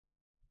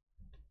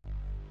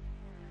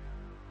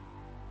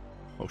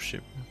Oh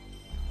shit.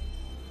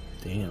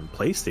 Damn,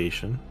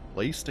 PlayStation.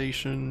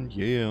 PlayStation,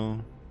 yeah.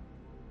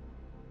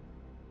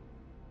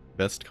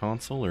 Best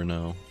console or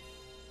no?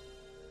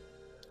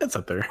 It's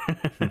up there.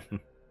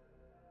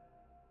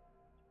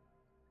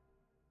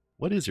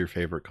 What is your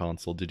favorite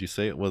console? Did you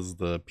say it was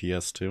the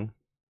PS2?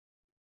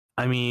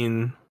 I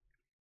mean,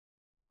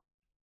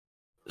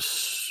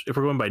 if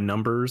we're going by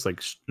numbers,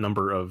 like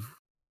number of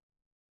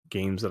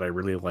games that I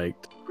really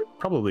liked,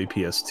 probably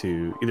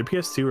PS2. Either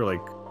PS2 or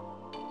like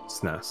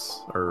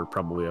SNES are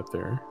probably up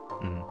there.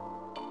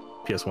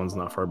 PS1's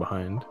not far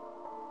behind.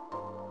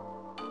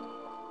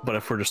 But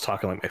if we're just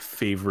talking like my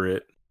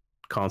favorite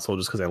console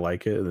just because I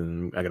like it,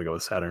 then I gotta go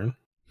with Saturn.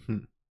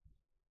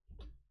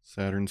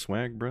 Saturn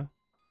swag, bro.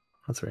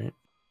 That's right.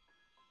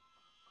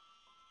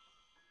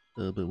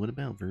 But what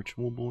about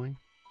Virtual Boy?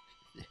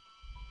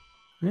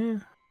 Yeah,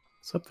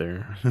 it's up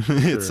there.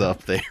 It's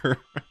up there.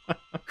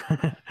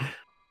 It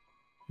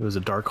was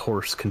a dark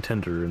horse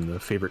contender in the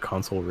favorite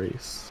console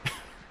race.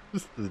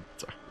 The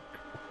dark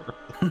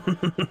horse.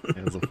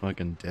 It was a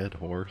fucking dead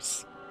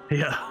horse.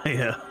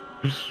 Yeah.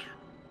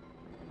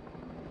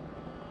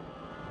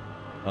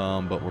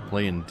 But we're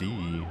playing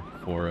D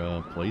for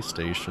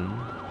PlayStation.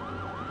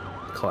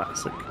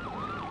 Classic.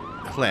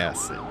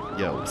 Classic.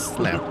 Yo,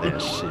 slap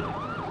that shit.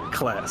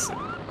 Classic.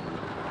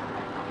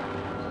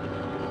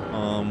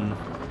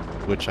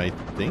 Which I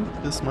think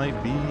this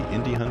might be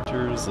Indie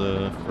Hunter's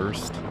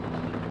first,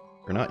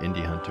 or not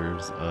Indie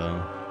Hunter's,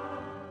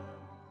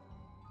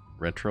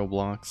 РETRO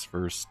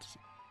first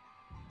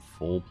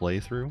full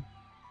playthrough.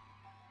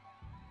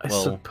 I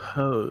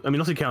suppose. I mean,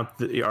 also count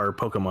our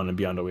Pokemon and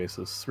Beyond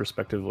Oasis,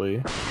 respectively.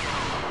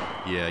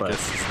 Yeah, I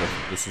guess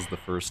this is the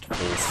first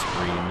full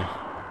screen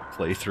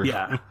playthrough.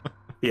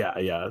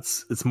 Yeah.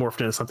 It's morphed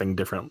into something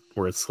different,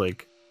 where it's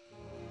like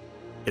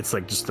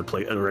just a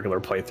regular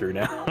playthrough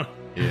now.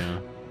 Yeah.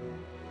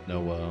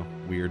 No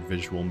weird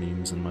visual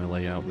memes in my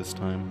layout this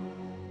time.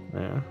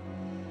 Yeah.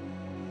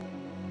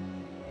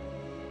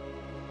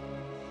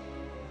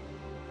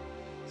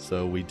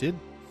 So we did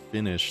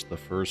finish the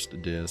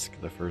first disc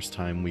the first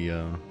time we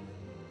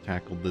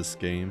tackled this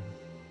game.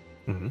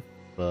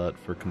 But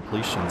for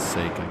completion's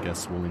sake, I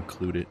guess we'll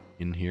include it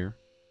in here.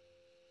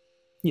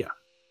 Yeah.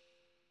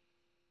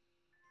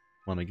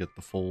 Want to get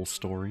the full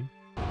story?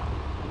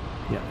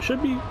 Yeah,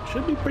 should be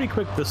pretty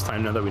quick this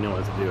time now that we know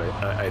what to do.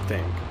 I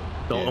think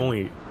the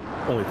only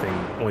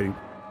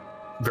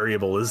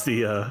variable is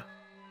the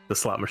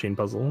slot machine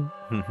puzzle.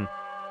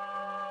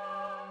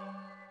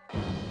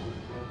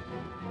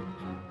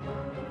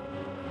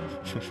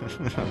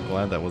 I'm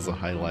glad that was a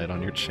highlight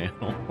on your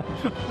channel.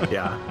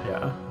 yeah.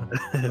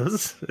 It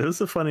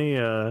was a funny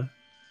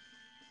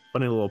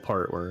little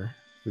part where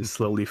we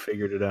slowly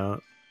figured it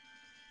out.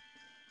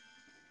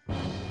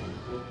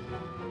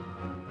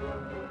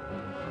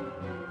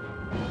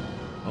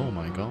 Oh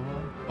my god.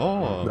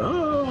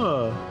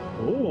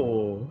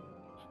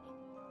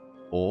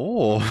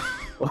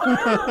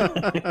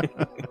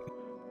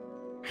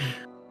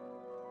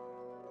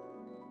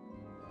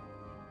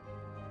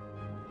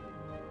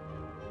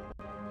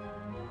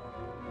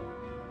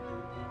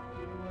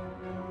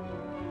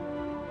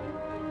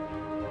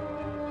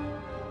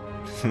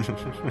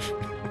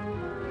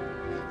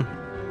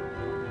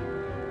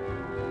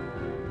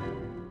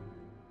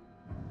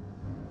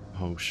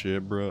 Oh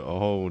shit, bro.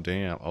 Oh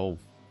damn. Oh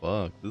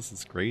fuck. This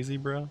is crazy,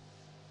 bro.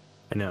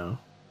 I know.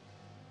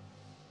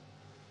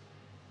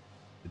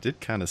 It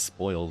did kind of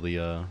spoil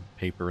the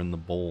paper in the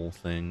bowl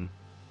thing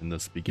in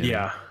this beginning.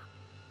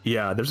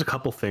 Yeah. There's a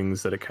couple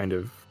things that it kind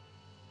of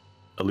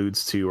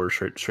alludes to or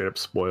straight up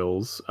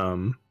spoils.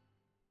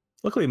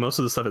 Luckily, most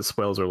of the stuff it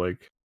spoils are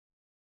like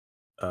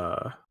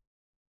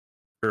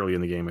early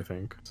in the game, I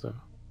think. So.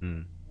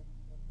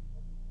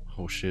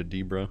 Oh shit,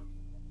 D, bro.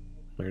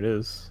 There it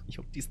is.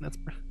 Yo, these nuts,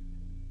 bro.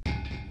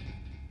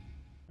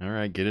 All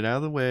right, get it out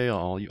of the way.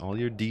 All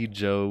your D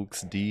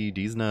jokes.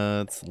 D's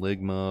nuts.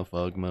 Ligma,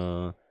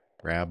 Fugma,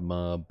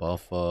 Grabma,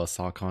 Buffa,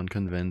 Sockon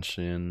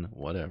Convention,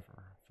 whatever.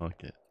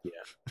 Fuck it. Yeah.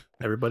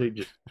 Everybody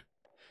just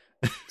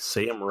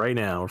say them right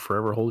now or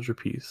forever hold your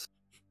peace.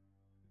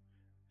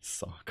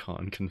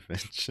 Sockon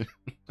Convention.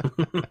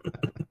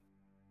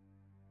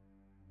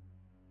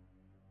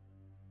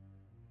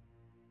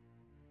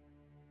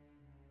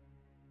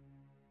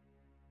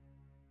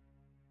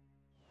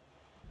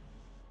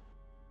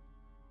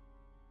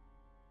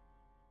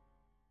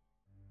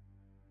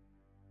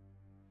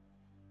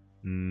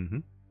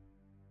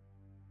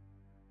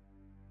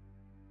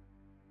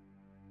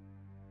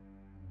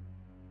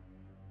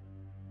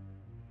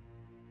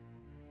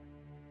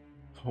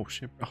 Oh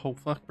shit. Oh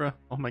fuck, bro.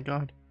 Oh my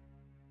god.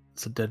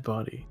 It's a dead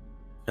body.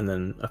 And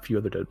then a few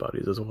other dead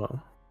bodies as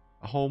well.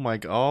 Oh my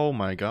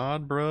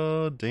god,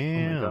 bro.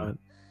 Damn. Oh my god.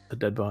 A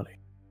dead body.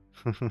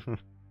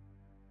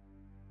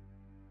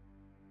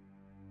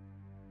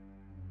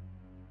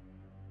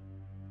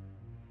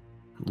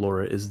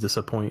 Laura is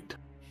disappointed.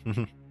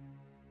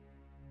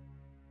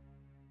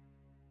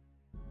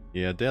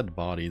 Yeah, dead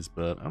bodies,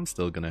 but I'm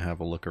still gonna have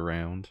a look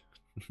around.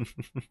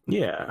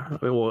 Yeah.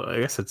 Well,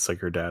 I guess it's like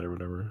her dad or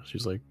whatever.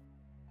 She's like,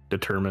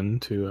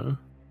 determined to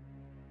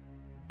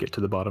get to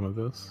the bottom of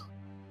this.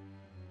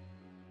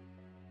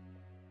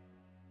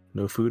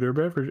 No food or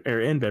beverage,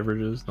 and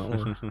beverages, not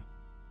more.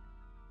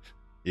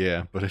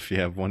 Yeah, but if you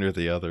have one or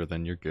the other,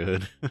 then you're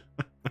good.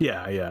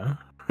 Yeah.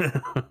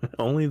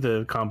 Only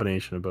the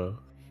combination of both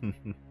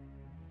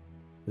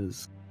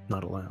is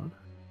not allowed.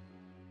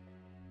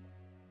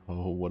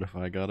 Oh, what if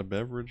I got a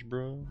beverage,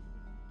 bro?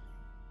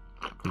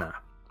 Nah.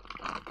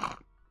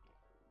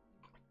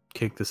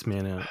 Kick this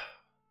man out.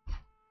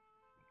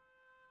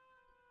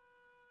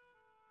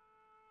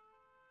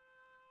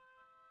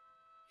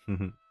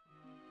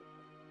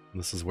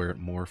 This is where it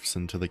morphs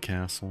into the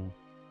castle.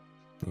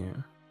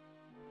 Yeah.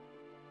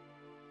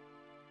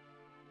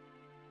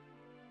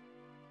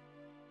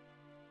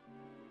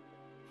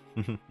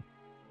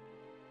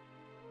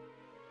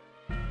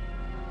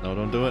 No,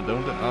 don't do it.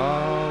 Don't do it.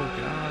 Oh,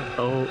 God.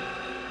 Oh.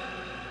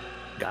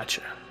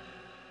 Gotcha.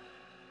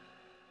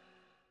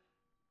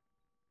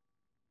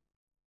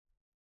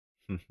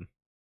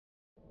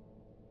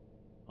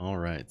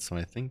 Alright, so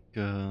I think,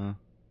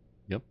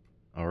 yep.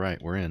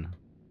 Alright, we're in.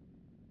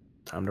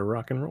 Time to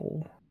rock and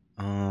roll.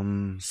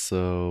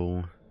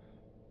 So...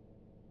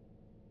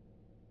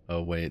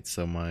 Oh, wait,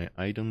 so my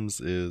items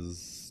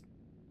is...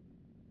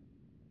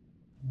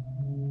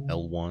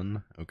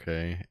 L1,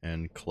 okay,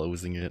 and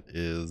closing it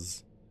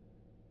is...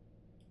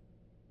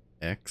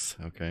 X,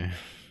 okay.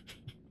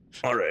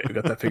 Alright, we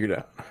got that figured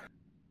out.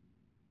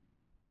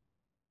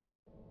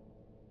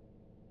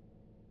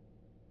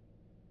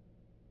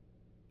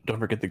 Don't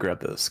forget to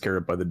grab the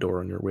scarab by the door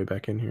on your way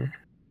back in here.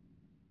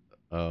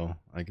 Oh,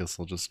 I guess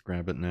I'll just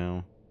grab it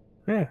now.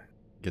 Yeah.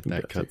 Get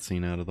that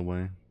cutscene out of the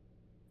way.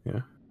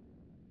 Yeah.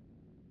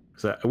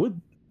 So I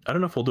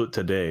don't know if we'll do it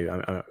today.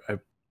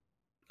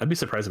 I'd be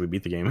surprised if we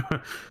beat the game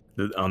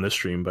on this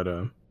stream, but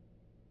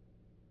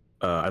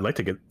I'd like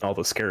to get all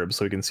the scarabs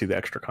so we can see the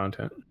extra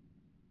content.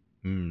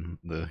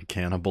 The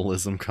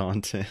cannibalism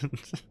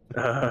content.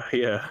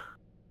 Yeah.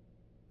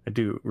 I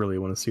do really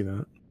want to see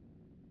that.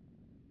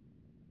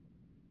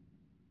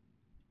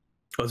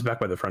 Oh, it's back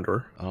by the front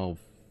door. Oh,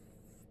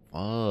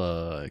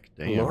 fuck.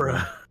 Damn.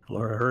 Laura,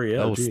 hurry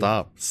up. Oh, geez.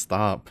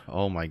 Stop.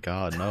 Oh my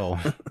God, no.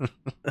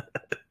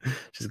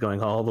 She's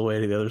going all the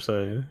way to the other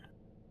side.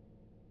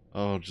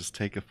 Oh, just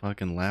take a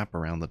fucking lap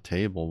around the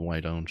table, why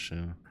don't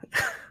you?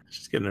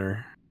 She's getting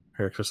her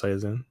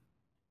exercise in.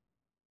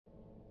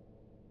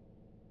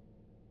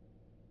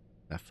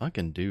 That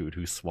fucking dude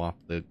who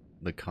swapped the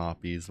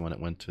copies when it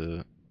went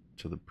to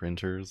the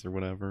printers or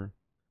whatever.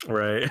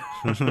 Right.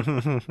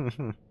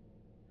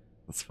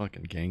 That's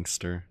fucking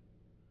gangster.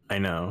 I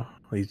know.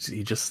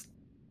 He just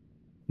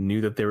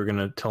knew that they were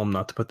gonna tell him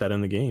not to put that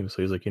in the game,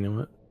 so he's like, you know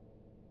what?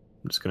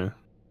 I'm just gonna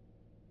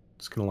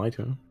lie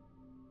to him.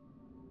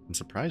 I'm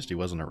surprised he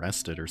wasn't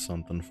arrested or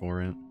something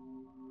for it.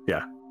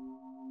 Yeah.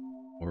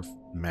 Or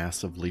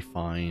massively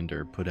fined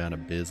or put out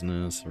of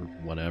business or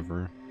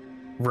whatever.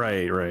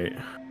 Right.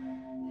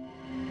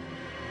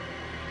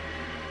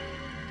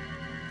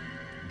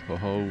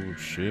 Oh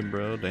shit,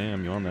 bro.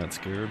 Damn, you on that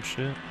scarab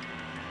shit?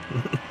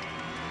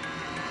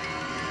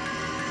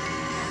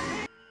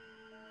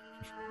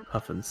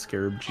 Huffing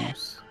scarab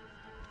juice.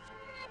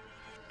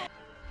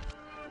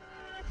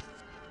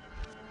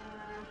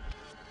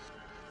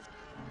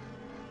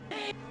 Oh,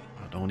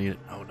 don't eat it.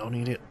 Oh, don't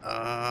eat it.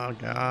 Oh,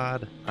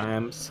 God.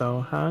 I'm so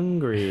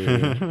hungry.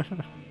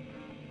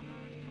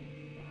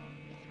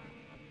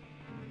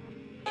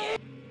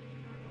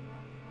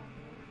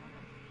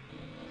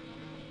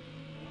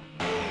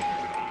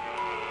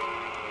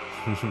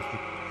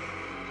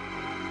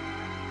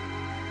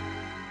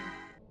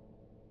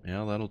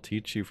 Yeah, that'll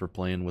teach you for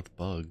playing with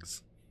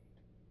bugs.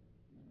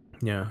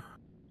 Yeah.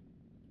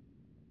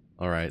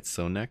 Alright,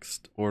 so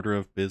next order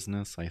of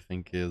business, I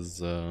think, is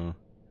the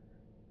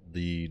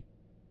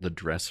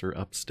dresser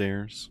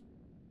upstairs.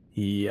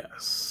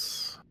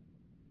 Yes.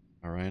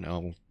 Alright,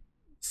 I'll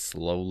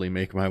slowly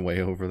make my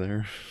way over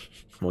there.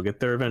 We'll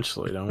get there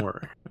eventually, don't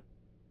worry.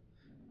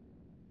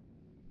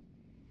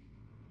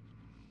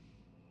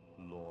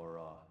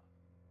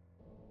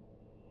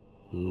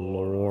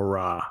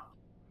 Laura.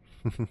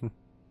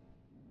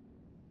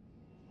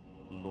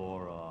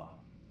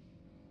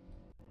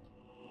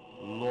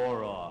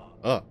 Laura.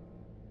 Oh.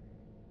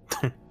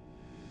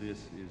 This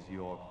is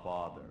your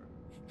father.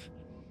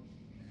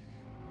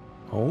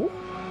 Oh?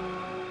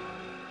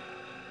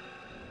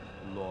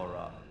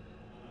 Laura,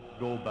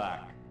 go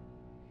back.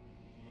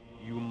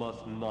 You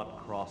must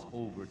not cross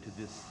over to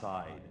this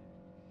side.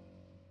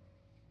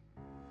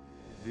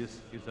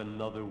 This is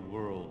another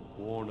world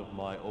born of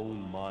my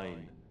own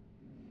mind.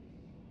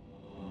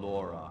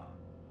 Laura,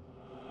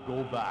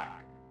 go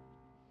back.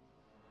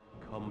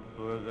 Come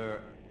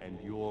further and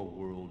your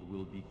world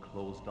will be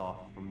closed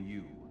off from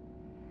you.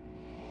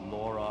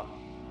 Laura,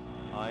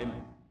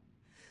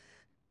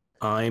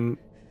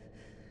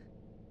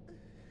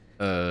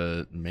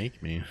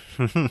 Make me.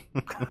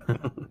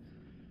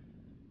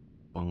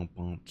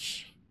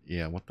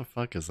 Yeah, what the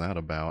fuck is that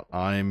about?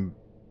 I'm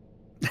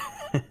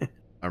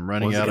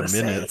running out of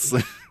minutes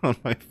on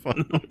my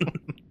phone.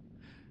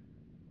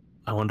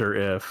 I wonder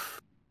if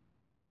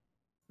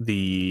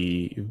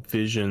the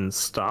vision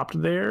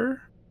stopped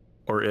there,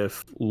 or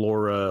if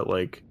Laura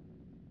like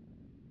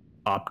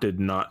opted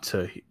not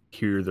to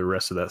hear the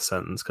rest of that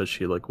sentence because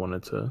she like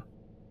wanted to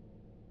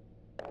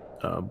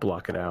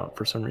block it out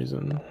for some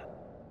reason.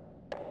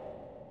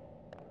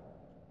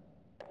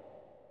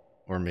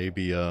 Or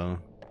maybe you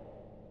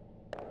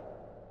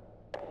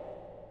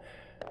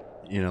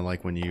know,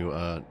 like when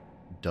you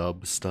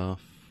dub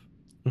stuff,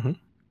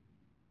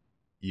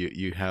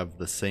 you have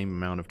the same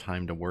amount of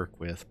time to work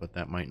with, but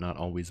that might not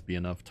always be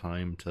enough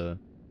time to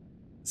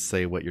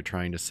say what you're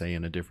trying to say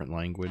in a different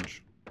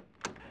language.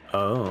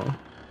 Oh.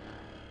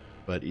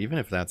 But even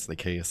if that's the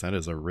case, that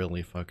is a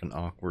really fucking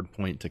awkward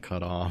point to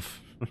cut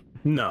off.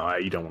 No,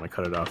 you don't want to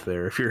cut it off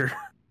there if you're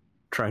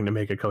trying to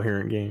make a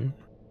coherent game.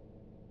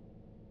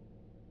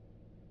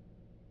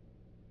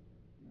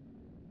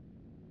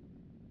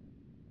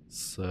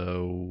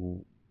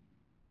 So...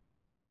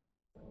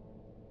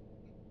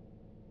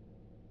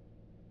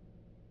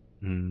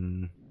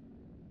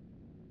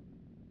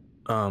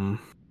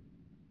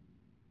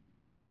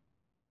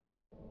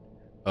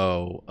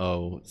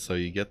 Oh, so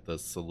you get the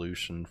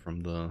solution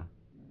from the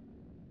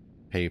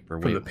paper.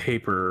 From the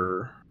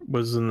paper.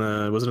 Was it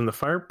in the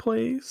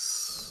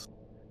fireplace?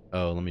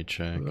 Oh, let me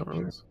check.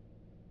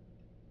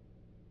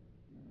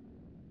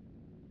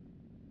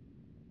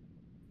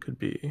 Could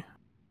be.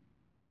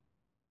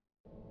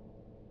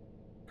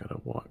 Gotta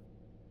walk.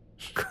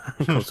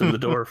 Go through the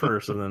door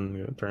first and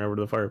then turn over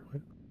to the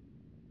fireplace.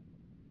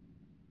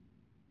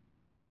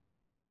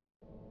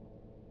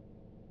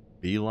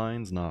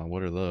 Beelines? Nah,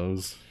 what are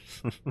those?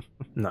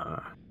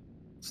 Nah,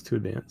 it's too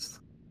advanced.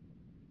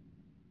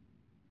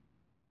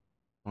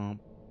 I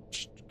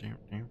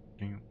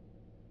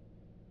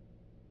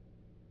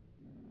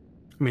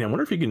mean, I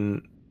wonder if you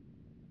can...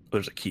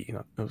 There's a key.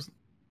 No, that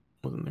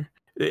wasn't there.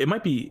 It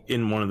might be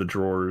in one of the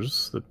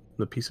drawers,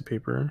 the piece of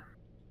paper.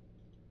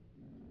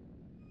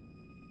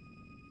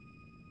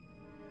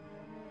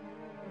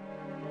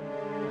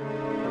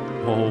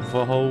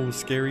 Oh,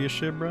 scary as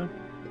shit, bro.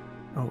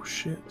 Oh,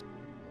 shit.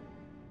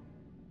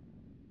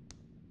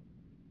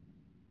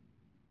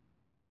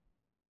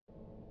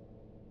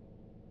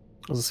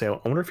 I was gonna say,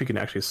 I wonder if you can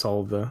actually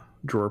solve the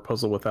drawer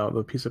puzzle without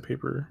the piece of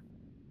paper.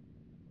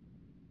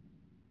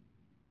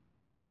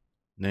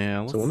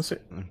 Nah, let's... So I want to say...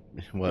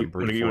 What,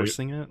 brute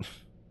forcing it?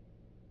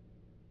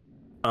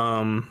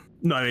 No,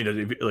 I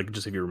mean,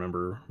 just if you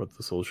remember what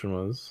the solution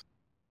was.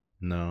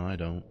 No, I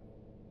don't.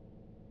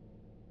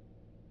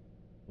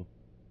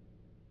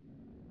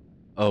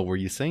 Oh, were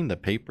you saying the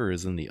paper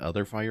is in the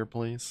other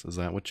fireplace? Is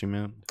that what you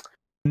meant?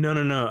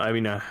 No. I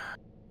mean, I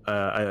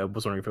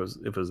was wondering if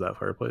it was that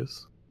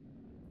fireplace.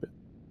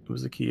 It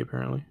was the key,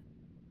 apparently.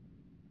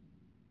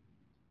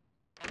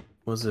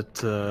 Was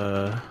it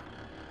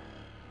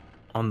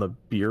on the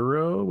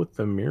bureau with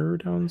the mirror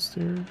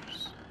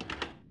downstairs?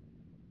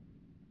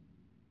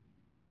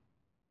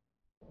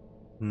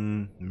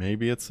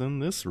 Maybe it's in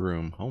this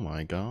room. Oh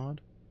my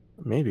god.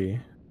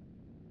 Maybe.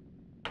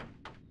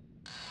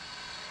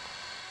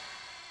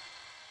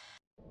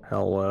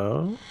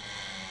 Hello?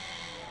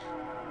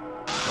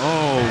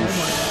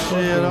 Oh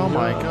shit, oh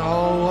my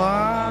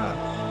god.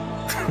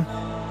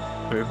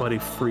 Everybody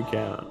freak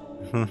out.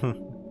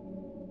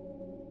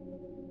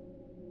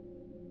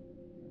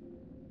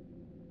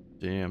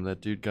 Damn, that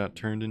dude got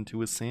turned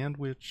into a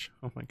sandwich.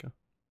 Oh my god.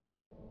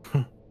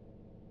 At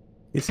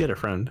least he had a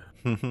friend.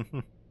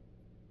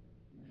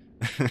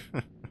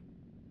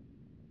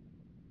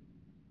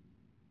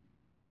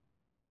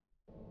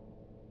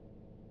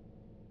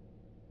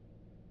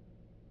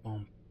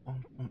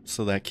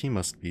 So that key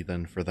must be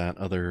then for that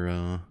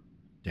other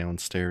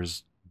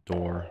downstairs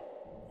door.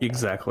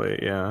 Exactly,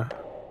 yeah.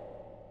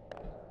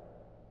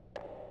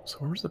 So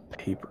where's the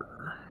paper?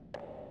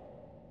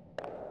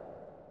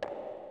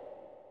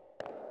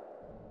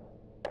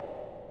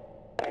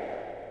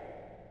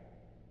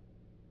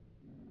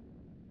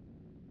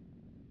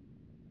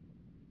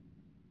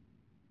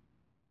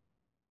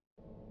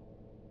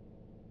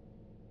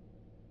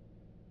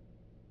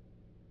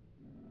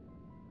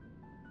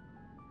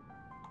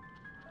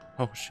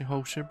 Oh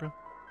shit, bro.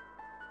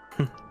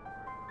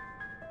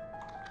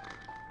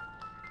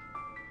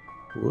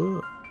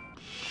 Whoa.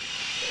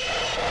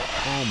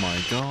 Oh my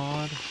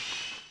god.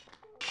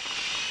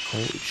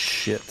 Holy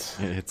shit.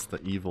 It's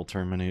the evil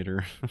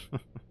Terminator.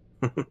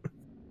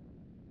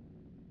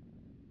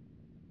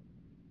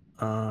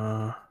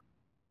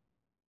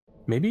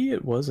 Maybe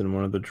it was in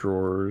one of the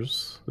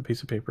drawers, the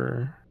piece of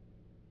paper.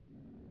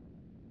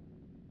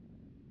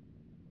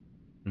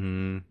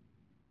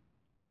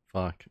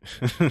 Fuck.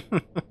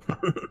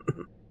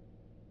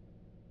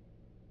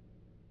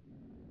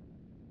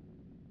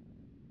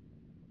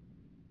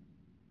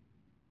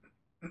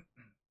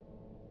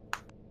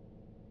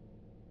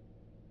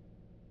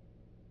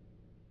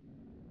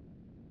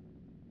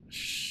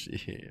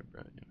 Shit,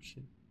 bro.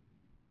 Shit.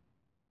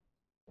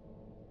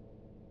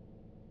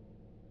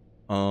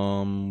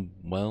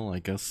 Well, I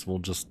guess we'll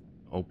just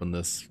open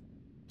this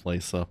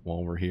place up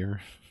while we're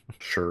here.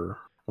 Sure,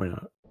 why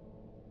not?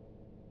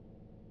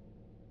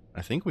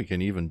 I think we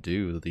can even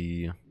do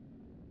the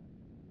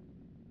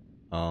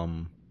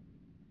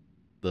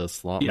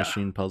slot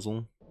machine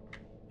puzzle.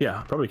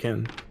 Yeah, probably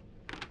can.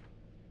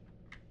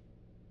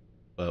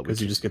 But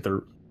because you just get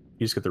the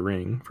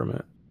ring from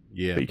it.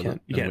 Yeah, but you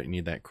can't. We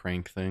need that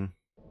crank thing.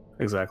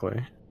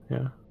 Exactly.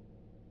 Yeah.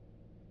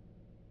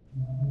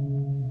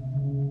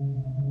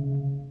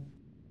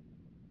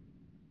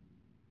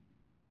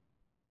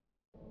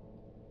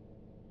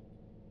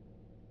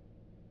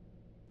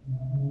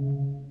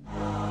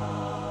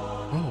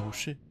 Oh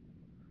shit.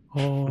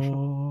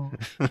 Oh.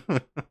 Oh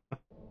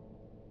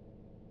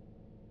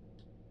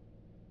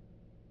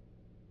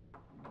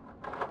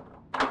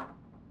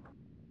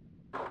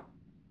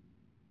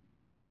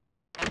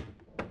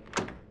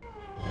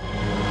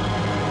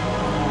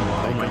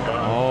my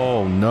god.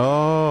 Oh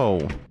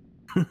no.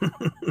 I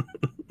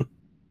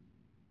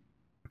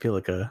feel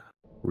like a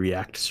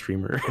React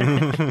streamer.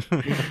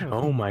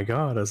 Oh my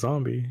god, a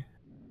zombie.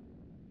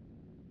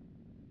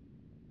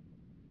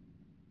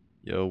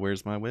 Yo,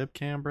 where's my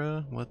webcam,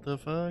 bro? What the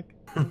fuck?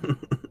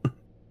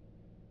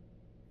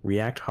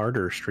 React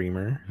harder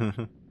streamer.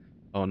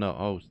 Oh no.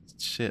 Oh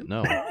shit,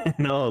 no.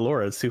 No,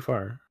 Laura, it's too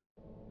far.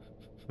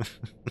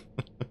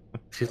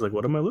 She's like,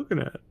 what am I looking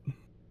at?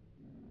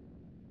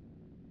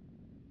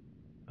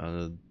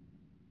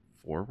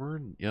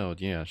 Forward? Yo,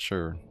 yeah,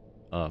 sure.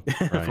 Up,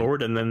 right.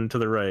 Forward and then to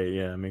the right.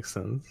 Yeah, makes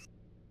sense.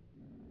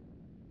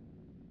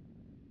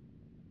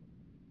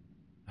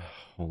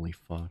 Holy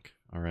fuck.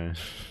 Alright.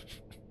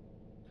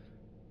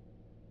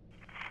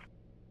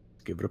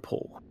 Give it a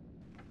pull.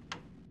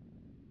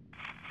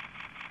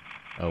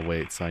 Oh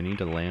wait, so I need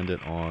to land it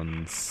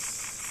on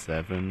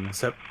 71.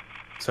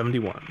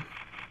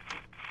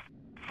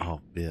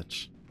 Oh,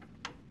 bitch.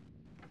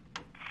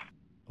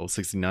 Oh,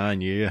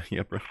 69, yeah,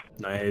 yeah, bro.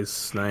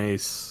 Nice,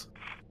 nice.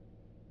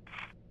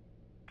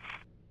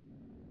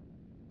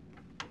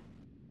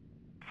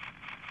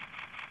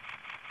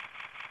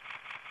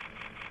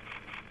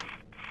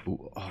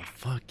 Ooh, oh,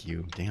 fuck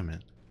you, damn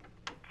it.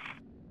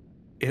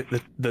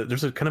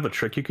 There's a kind of a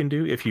trick you can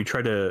do if you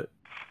try to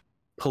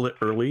pull it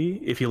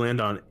early. If you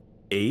land on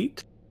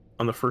 8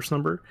 on the first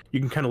number, you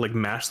can kind of like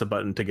mash the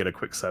button to get a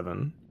quick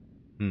 7.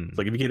 So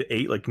like if you get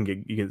 8, like you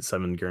get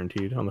 7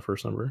 guaranteed on the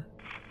first number.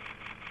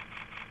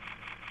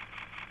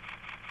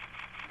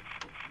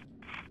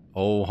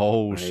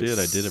 Oh, nice. shit,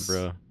 I did it,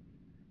 bro.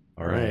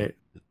 All right.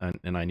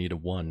 And I need a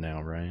 1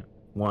 now, right?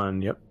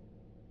 1, yep.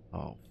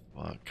 Oh,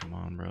 fuck, come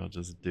on, bro.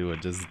 Just do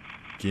it. Just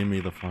give me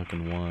the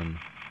fucking 1.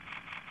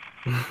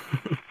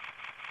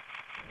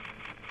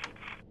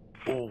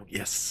 Oh,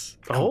 yes.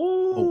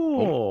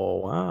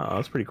 Oh, wow,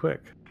 that's pretty quick.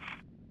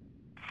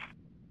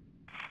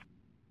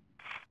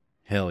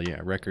 Hell yeah,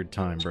 record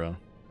time, bro.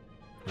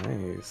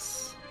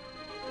 Nice.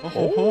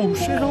 Oh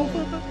shit.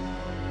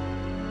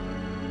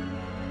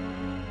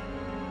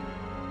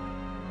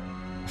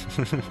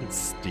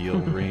 Steel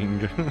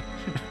ring.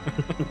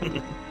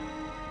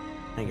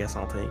 I guess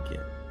I'll take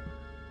it.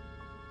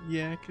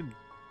 Yeah, I could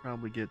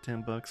probably get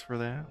 $10 for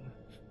that.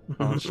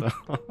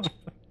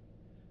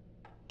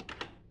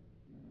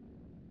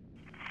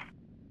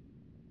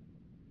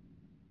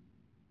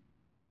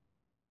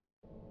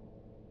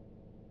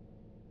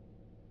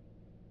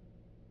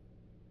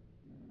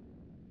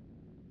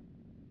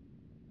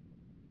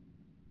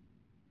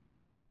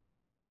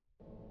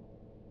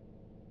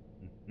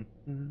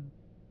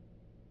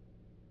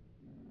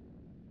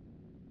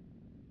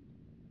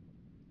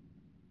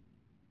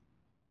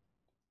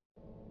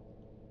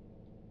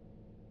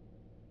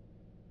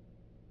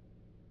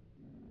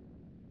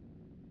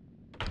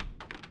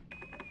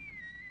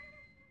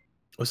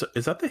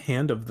 Is that the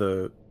hand of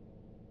the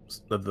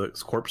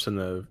corpse in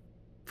the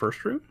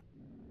first room?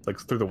 Like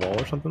through the wall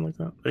or something like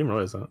that? I didn't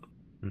realize that.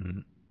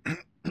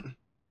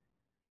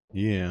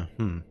 Yeah.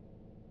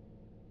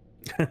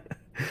 I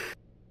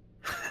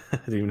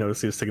didn't even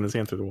notice he was sticking his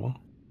hand through the wall.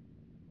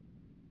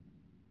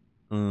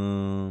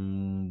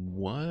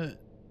 What?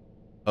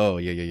 Oh,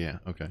 yeah.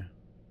 Okay.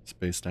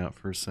 Spaced out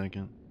for a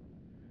second.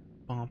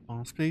 Bump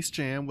on Space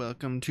Jam.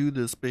 Welcome to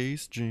the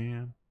Space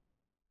Jam.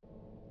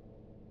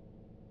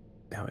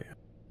 Hell yeah.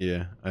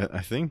 Yeah,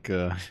 I think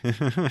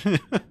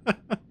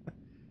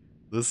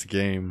this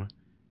game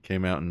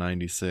came out in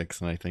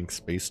 '96, and I think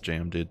Space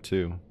Jam did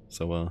too.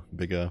 So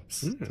big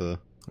ups to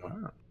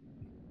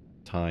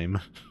time.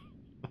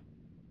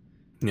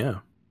 Yeah.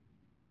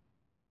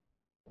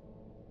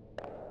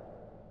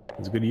 It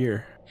was a good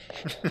year.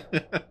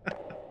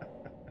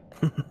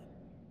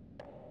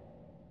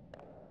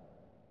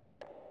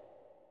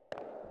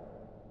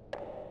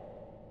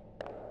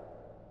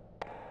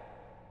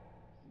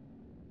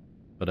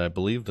 But I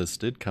believe this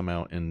did come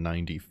out in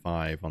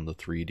 '95 on the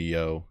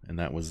 3DO, and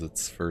that was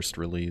its first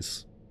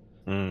release.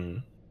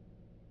 Oh,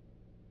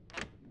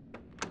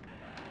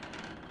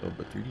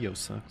 but 3DO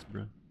sucks,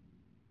 bro.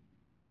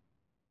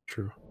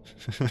 True.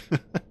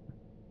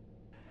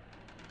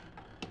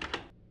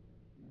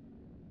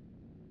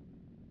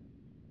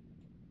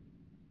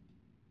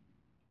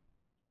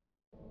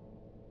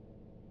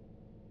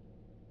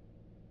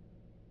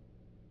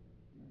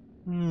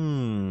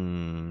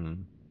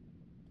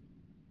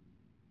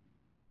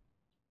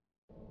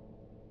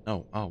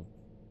 Oh, oh.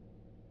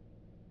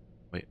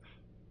 Wait.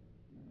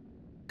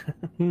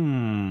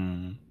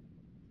 Hmm.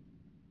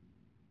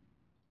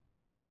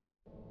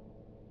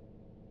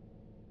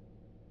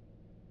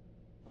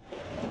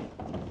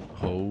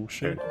 Oh,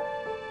 shit.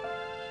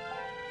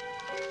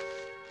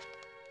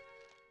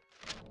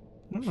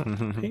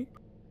 Pink.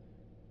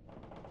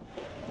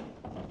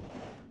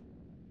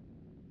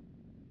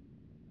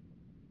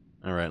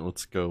 Alright,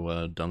 let's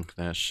go dunk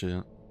that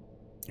shit.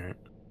 Alright.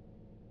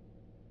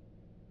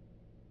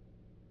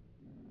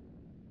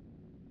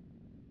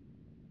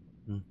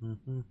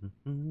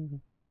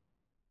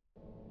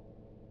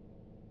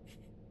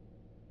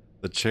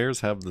 The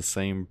chairs have the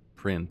same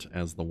print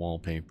as the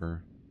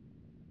wallpaper.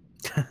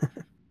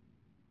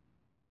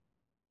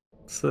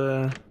 It's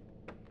at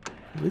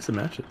least it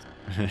matches.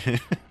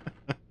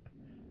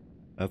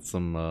 That's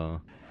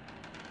some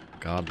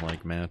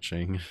godlike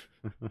matching.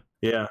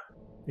 Yeah.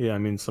 Yeah, I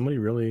mean somebody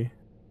really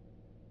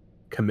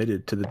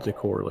committed to the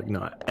decor. Like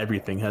not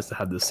everything has to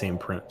have the same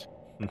print.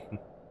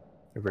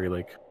 They're very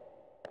like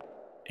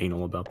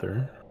anal about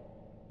their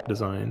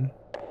design.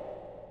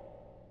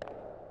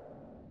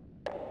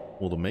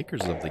 Well, the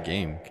makers of the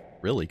game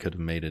really could have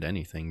made it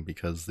anything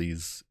because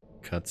these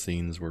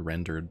cutscenes were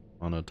rendered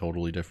on a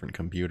totally different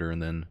computer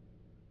and then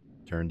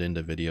turned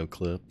into video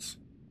clips.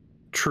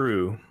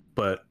 True,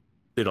 but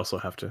they'd also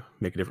have to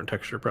make a different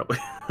texture probably.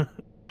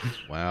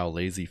 Wow,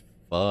 lazy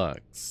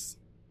fucks.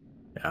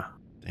 Yeah.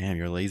 Damn,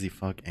 you're a lazy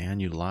fuck and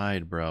you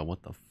lied, bro.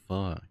 What the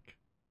fuck?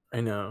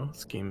 I know.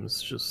 This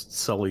game's just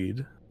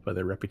sullied by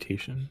their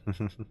reputation.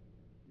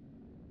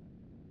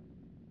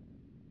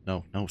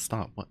 No,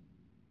 stop. What?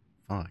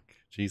 Fuck.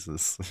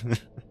 Jesus.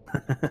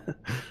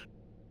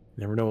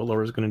 Never know what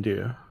Laura's gonna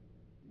do.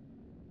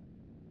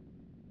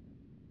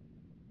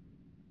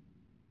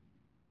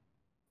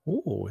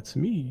 Oh, it's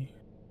me.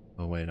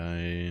 Oh, wait,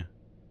 I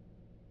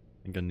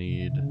think I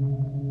need...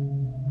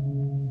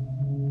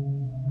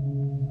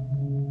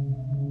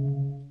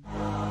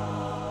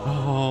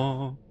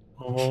 Oh.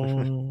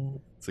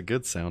 Oh. It's a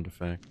good sound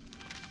effect.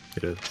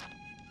 It is.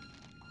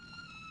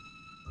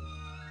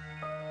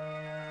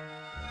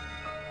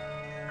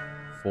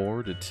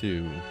 Four to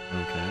 2.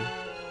 Okay.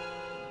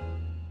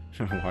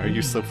 Why are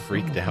you so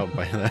freaked out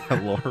by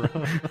that, Laura?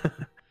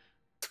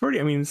 It's pretty.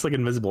 I mean, it's like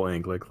invisible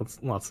ink. Like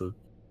lots of.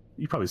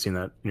 You've probably seen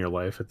that in your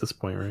life at this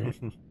point, right?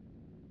 It's an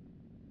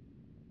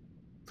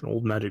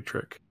old magic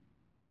trick.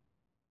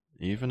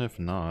 Even if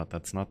not,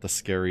 that's not the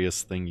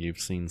scariest thing you've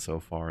seen so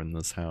far in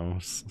this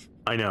house.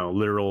 I know,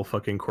 literal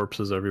fucking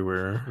corpses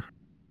everywhere.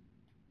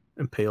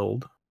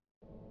 Impaled.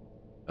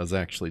 I was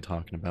actually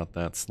talking about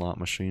that slot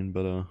machine,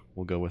 but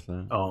we'll go with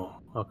that. Oh,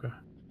 okay.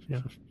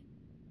 Yeah.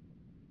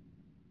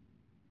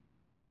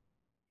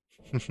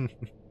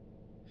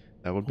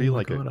 That would be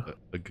like a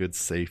good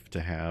safe to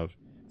have.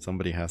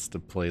 Somebody has to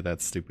play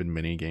that stupid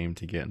mini game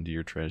to get into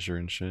your treasure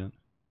and shit.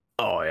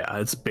 Oh yeah,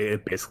 it's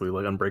basically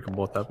like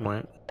unbreakable at that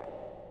point.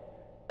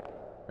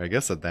 I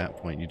guess at that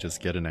point you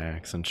just get an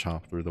axe and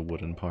chop through the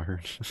wooden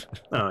part.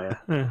 Oh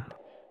yeah,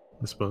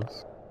 I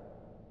suppose.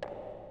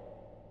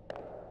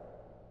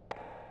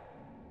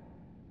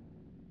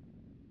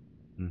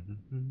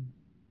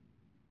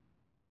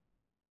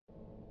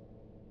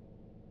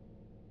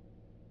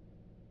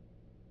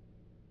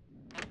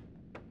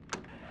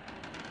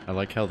 I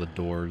like how the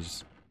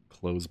doors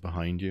close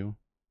behind you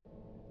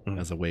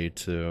as a way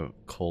to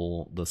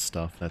cull the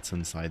stuff that's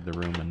inside the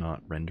room and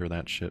not render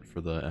that shit for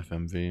the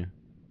FMV.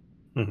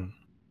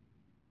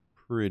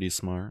 Pretty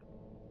smart.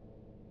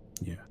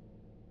 Yeah.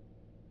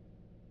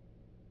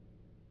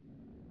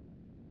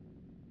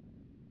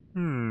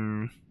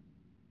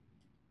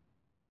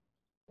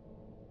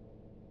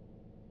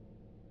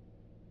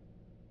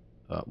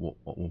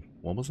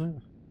 What was it?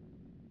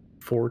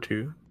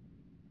 4-2.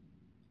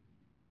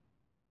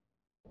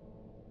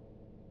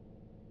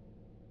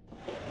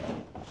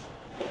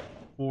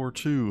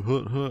 4-2,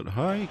 hut,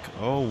 hike.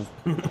 Oh.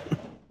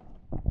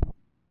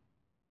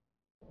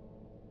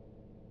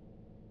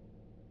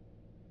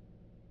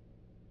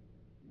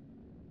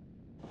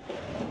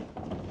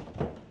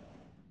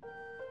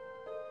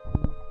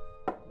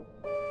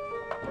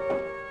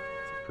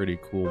 Pretty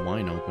cool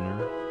wine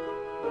opener.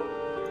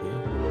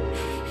 Yeah.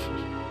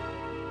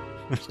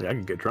 Actually, I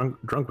could get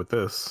drunk with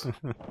this.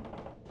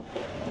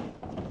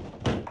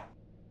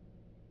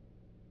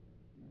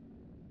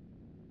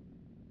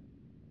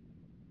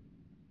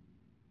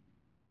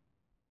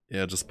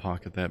 Yeah, just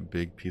pocket that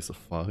big piece of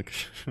fuck.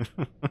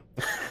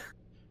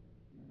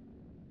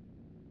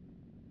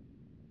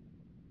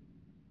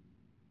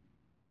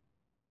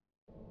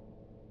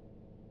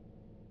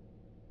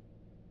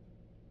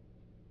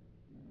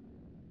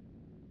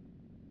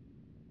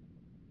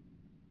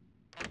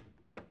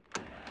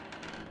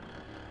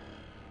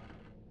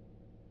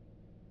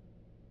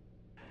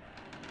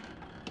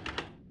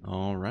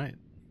 Alright.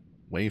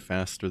 Way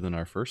faster than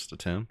our first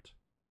attempt.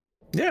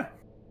 Yeah.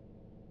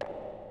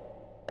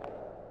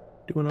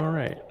 Doing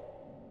alright.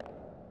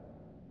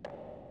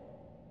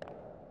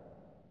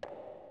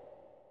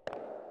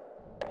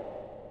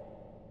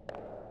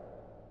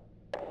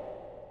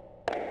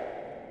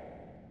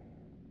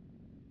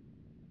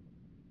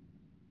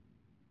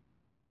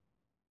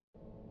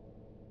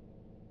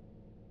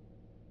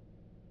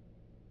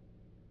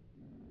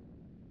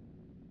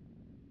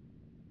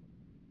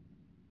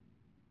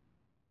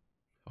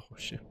 Oh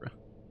shit, bro.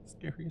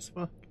 Scary as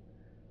fuck.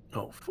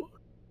 Oh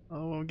fuck.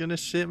 Oh, I'm gonna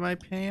shit my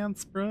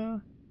pants, bro.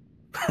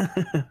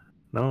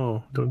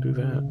 No, don't do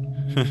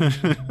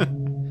that.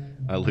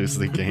 I lose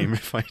the game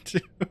if I do.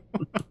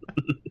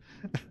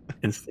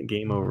 Instant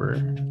game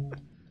over.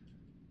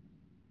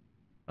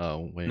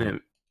 Oh, wait. Yeah,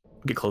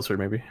 get closer,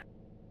 maybe.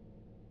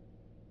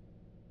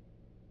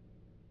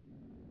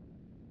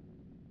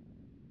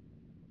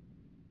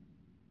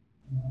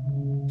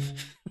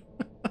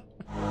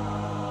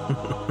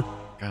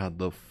 God,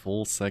 the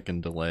full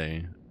second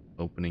delay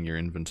opening your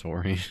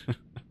inventory.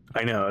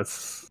 I know, it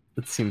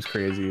seems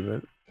crazy,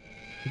 but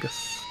I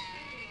guess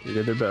they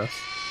did their best.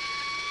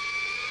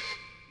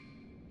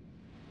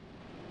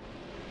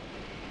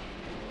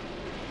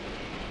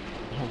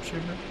 Oh,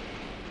 shit, bro.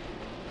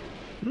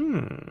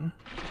 Hmm.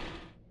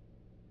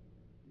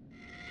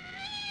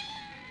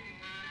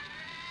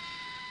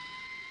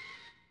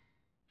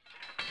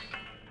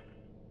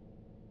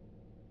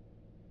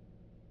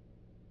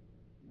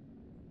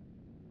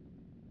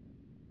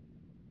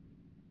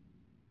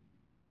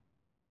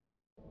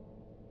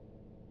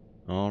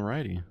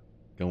 Alrighty.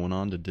 Going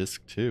on to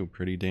disc 2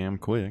 pretty damn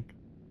quick.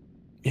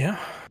 Yeah.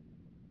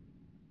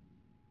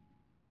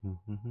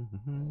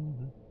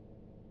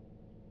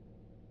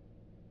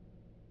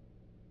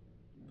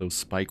 Those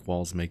spike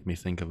walls make me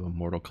think of a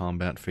Mortal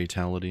Kombat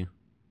fatality.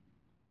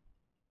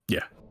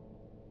 Yeah.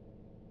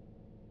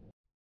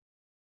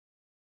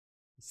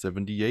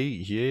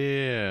 78,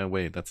 yeah.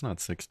 Wait, that's not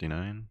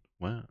 69.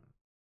 What?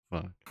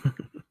 Fuck.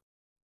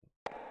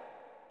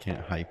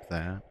 Can't hype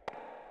that.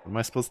 What am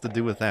I supposed to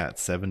do with that?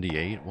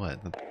 78?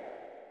 What? That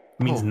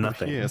means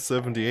nothing. Yeah,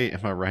 78.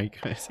 Am I right,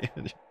 guys?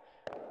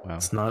 Wow.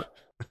 It's not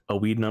a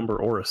weed number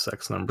or a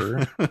sex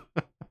number.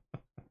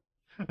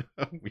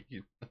 A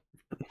weed.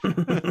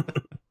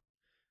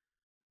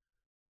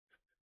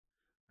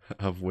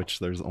 Of which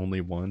there's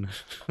only one.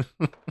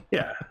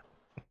 Yeah.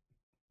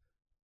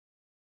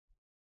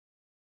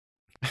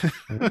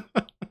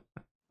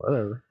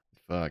 Whatever.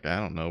 Fuck, I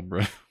don't know,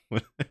 bro.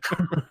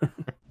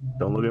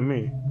 Don't look at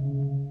me.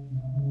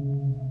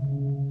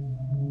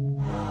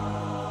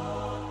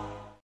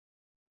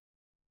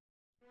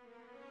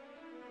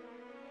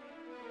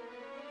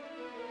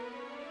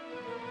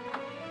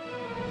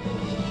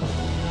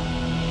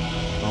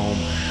 Oh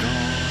my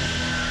god.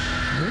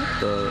 What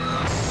the?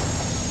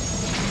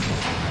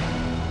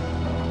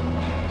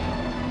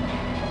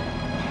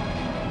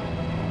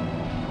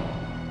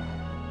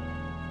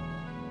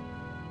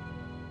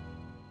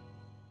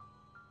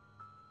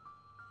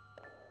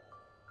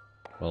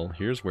 Well,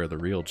 here's where the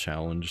real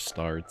challenge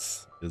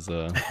starts, is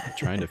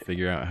trying to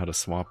figure out how to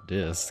swap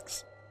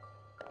discs.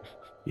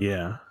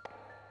 Yeah.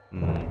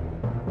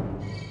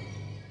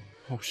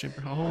 Oh shit,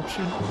 bro. Oh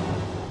shit.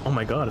 Oh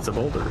my god, it's a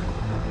boulder.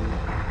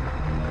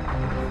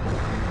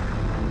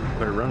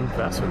 Better run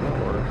faster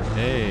now, or...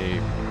 Hey,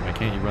 why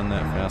can't you run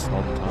that fast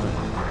all the time?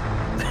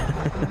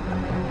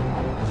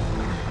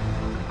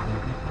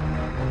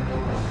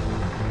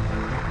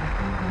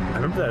 I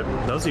remember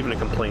that was even a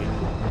complaint,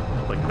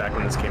 like back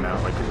when this came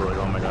out. Like people were like,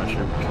 "Oh my gosh,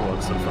 your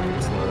looks so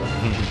fucking slow."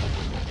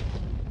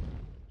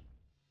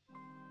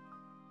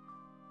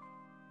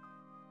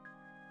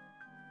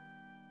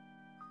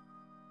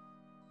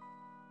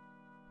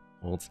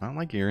 Well, it's not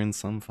like you're in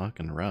some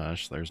fucking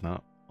rush. There's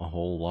not a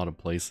whole lot of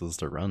places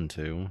to run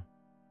to.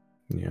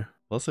 Yeah.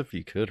 Plus, if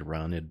you could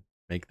run, it'd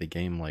make the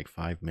game like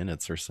 5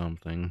 minutes or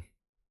something.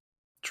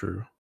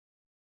 True.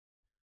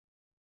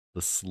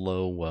 The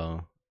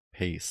slow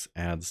pace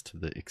adds to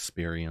the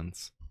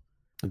experience.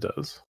 It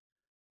does.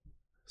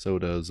 So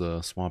does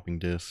swapping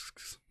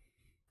discs.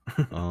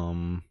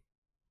 So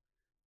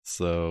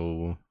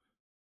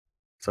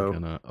I'm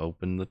gonna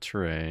open the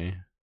tray.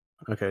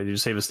 Okay, did you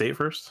save a state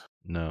first?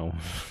 No.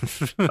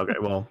 Okay,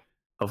 well,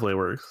 hopefully it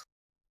works.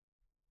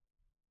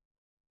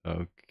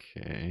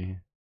 Okay.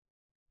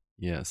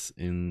 Yes,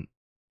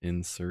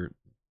 insert.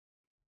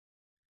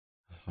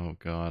 Oh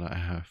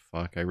god,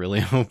 fuck, I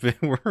really hope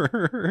it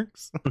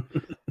works.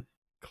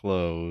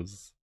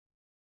 Close.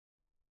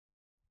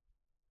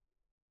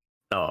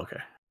 Oh,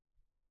 okay.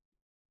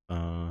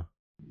 Oh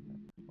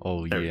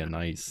there yeah,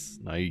 nice.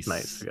 Nice.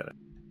 Nice, I got it.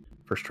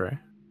 First try.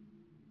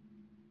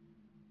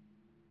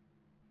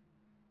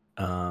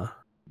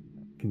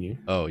 Can you?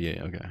 Oh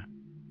yeah, okay.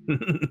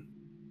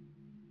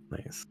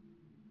 Nice.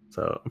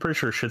 So I'm pretty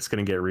sure shit's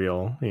gonna get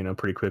real,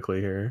 pretty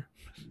quickly here.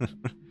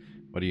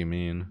 What do you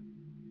mean?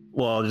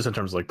 Well, just in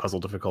terms of like puzzle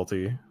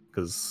difficulty,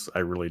 because I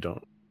really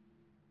don't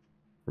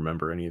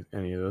remember any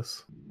of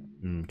this.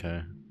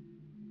 Okay.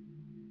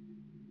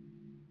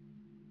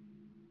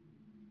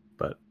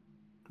 But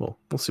we'll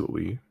see what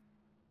we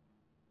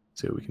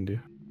can do.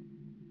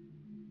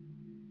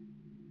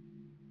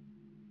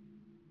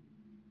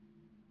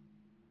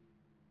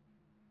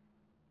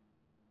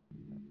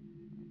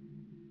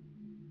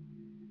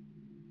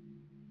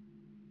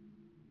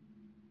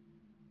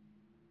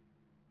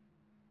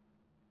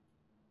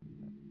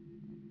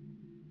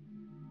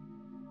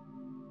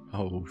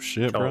 Oh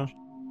shit, bro.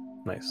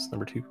 Nice.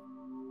 Number 2.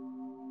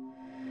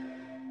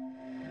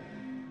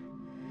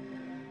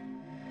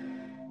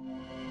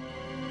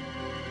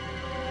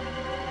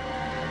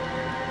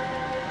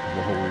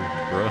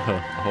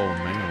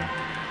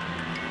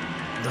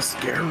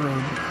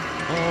 railroad.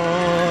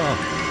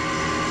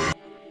 Oh!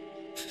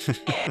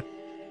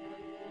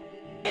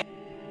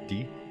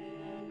 D?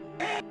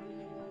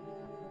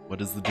 What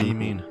does the D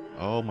mean?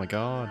 Oh my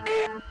god.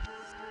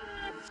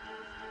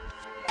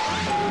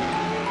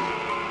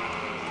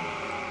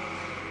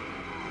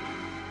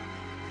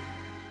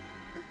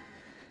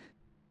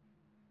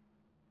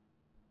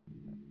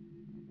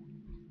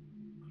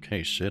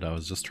 Okay, shit, I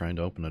was just trying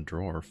to open a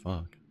drawer,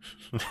 fuck.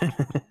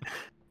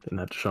 Didn't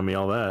have to show me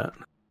all that.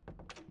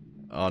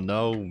 Oh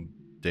no,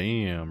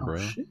 damn, Oh bro.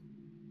 shit.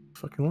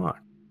 Fucking lock.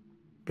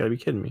 Gotta be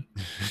kidding me.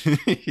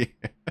 Yeah.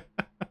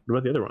 What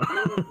about the other one?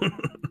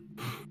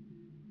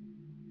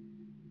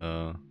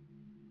 I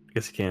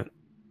guess you can't.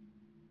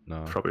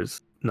 No. Probably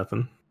just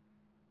nothing.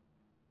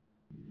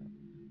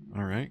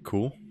 Alright,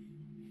 cool.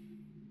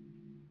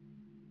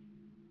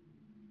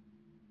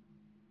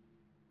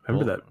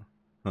 Remember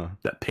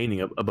that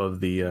painting up above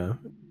the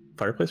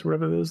fireplace or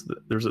whatever it is?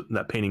 There's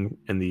that painting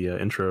in the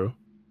intro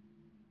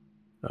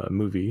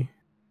movie.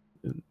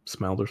 It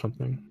smiled or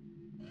something.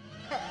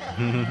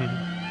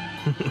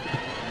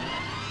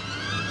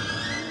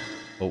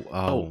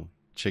 Oh,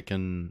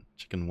 chicken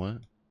what?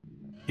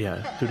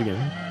 Yeah, do it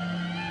again.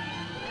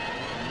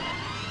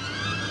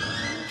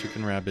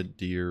 Chicken, rabbit,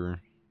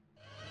 deer.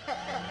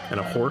 And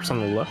a horse on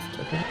the left,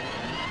 I think.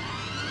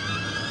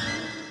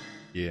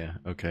 Yeah,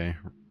 okay.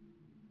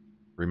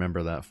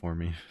 Remember that for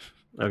me.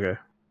 Okay.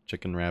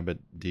 Chicken, rabbit,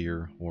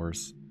 deer,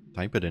 horse.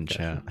 Type it in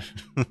chat.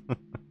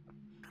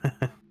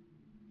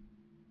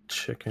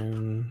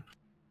 Chicken,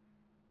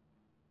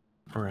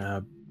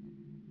 rabbit,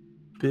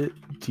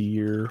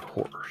 deer,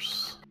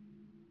 horse.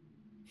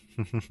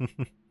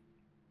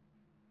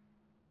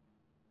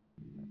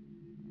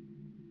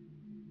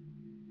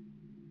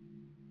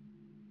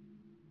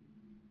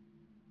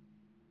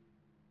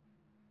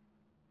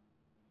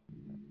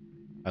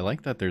 I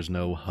like that there's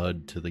no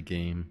HUD to the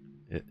game.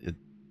 It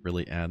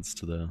really adds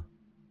to the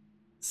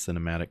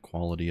cinematic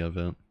quality of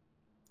it.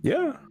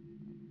 Yeah.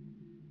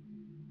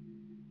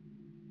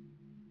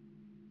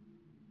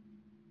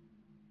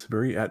 It's a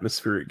very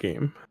atmospheric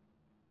game.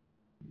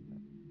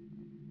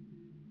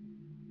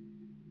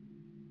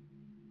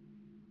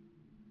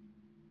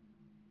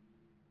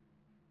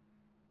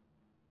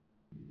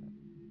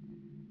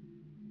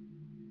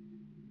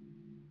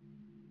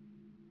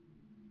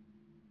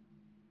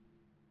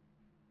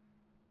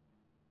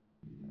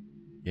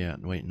 Yeah,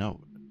 wait,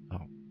 no.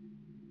 Oh.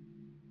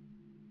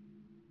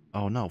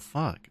 Oh, no,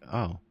 fuck.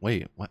 Oh,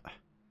 wait, what?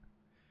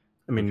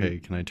 I mean... Okay,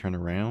 can I turn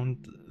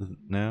around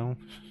now?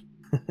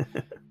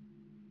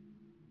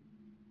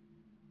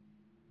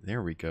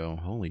 There we go.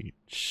 Holy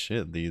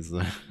shit, these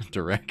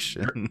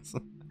directions.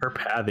 Her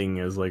pathing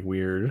is, like,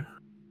 weird.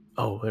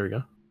 Oh, there we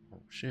go.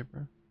 Oh, shit,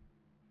 bro.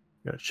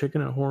 Got a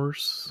chicken, a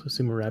horse, I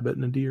assume a rabbit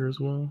and a deer as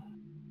well.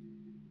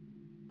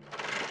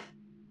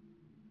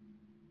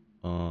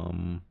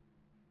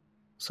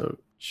 So,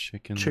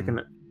 chicken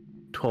at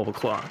 12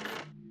 o'clock.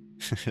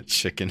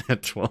 Chicken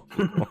at 12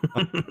 o'clock.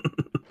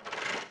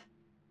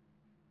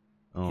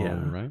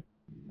 Alright.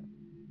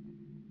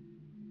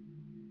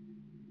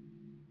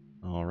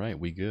 Alright,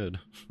 we good.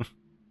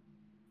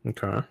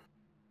 Okay.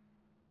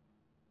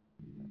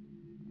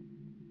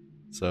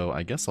 So,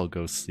 I guess I'll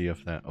go see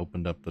if that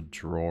opened up the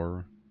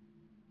drawer.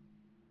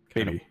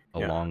 Maybe. A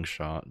long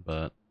shot,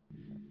 but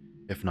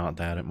if not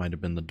that, it might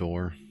have been the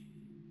door.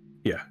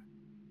 Yeah.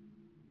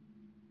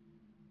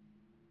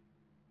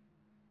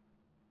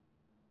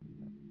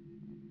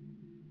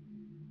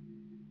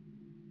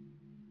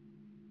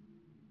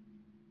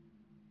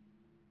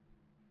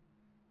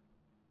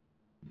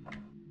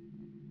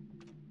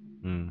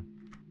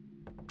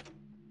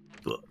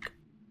 Look.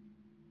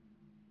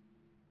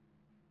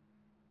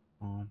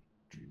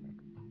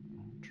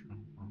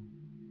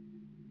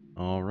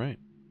 All right.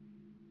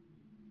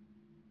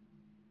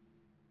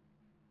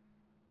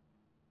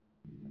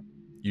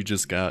 You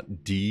just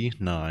got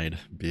denied,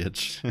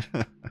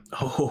 bitch.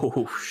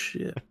 Oh,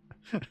 shit.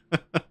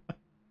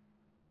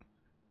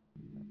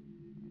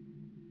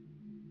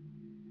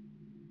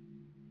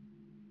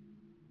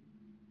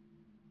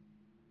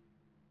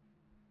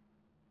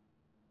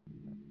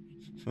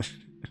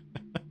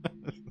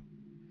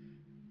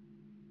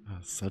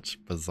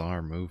 Such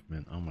bizarre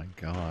movement. Oh my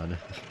god.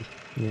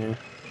 Yeah.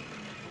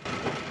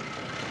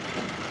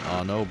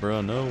 Oh no,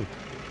 bro, no.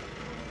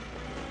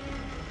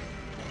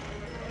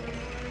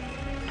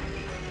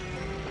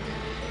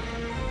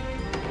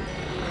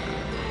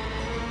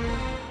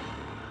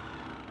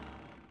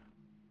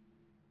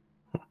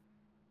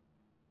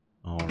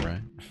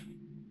 Alright.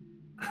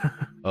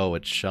 Oh,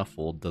 it's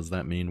shuffled. Does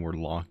that mean we're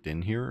locked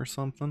in here or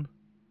something?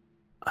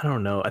 I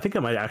don't know. I think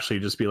it might actually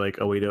just be like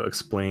a way to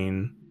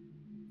explain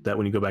that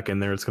when you go back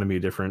in there, it's going to be a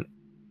different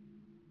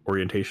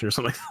orientation or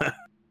something like that.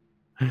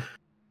 I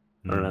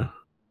don't know.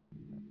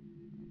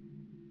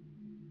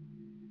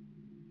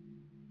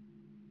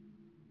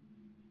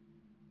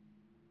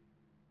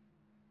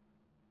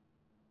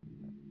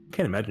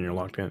 Can't imagine you're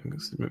locked in,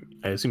 because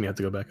I assume you have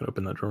to go back and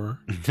open that drawer.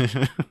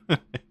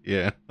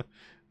 Yeah,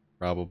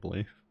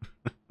 probably.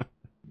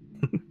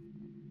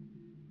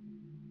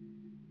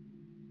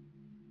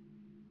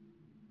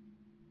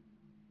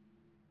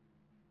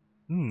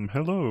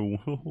 Hello.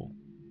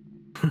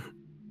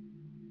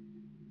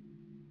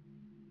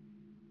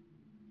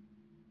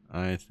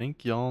 I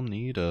think y'all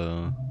need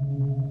a...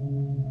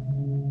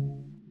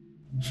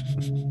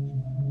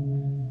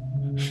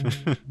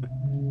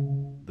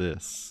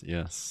 this,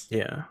 yes.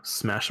 Yeah,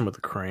 smash him with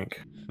a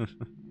crank.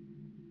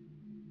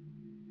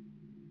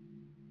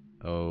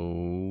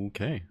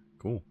 Okay,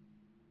 cool.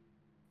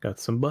 Got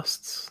some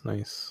busts.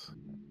 Nice.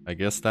 I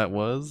guess that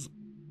was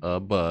a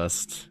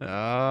bust.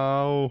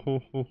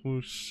 Oh,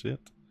 shit.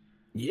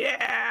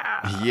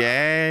 Yeah!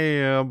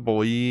 Yeah,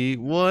 boy.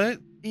 What?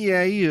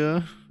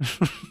 Yeah.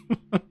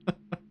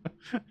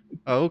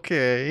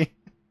 Okay.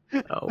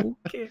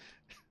 Okay.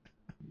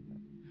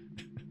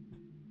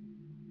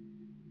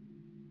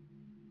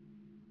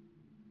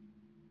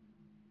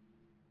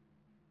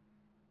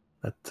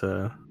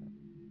 That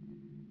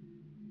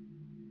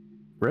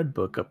red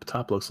book up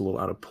top looks a little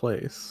out of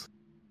place.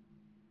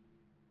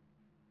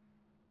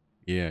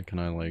 Yeah, can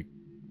I, like,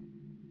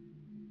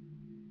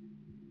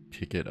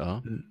 pick it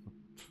up?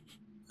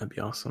 That'd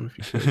be awesome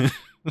if you could.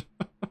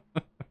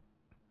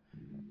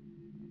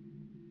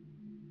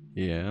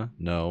 Yeah,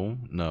 no.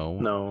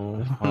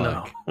 No.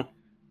 Fuck.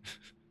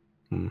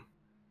 No.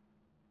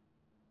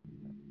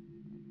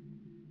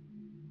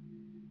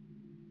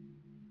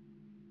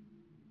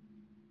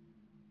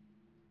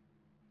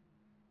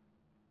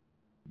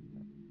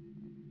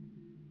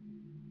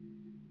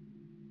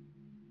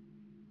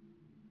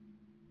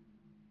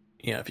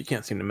 Yeah, if you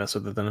can't seem to mess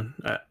with it, then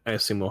I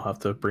assume we'll have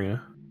to bring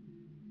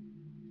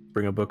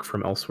a book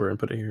from elsewhere and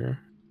put it here.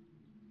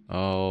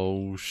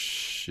 Oh,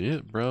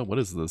 shit, bro. What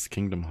is this?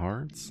 Kingdom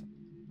Hearts?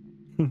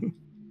 Can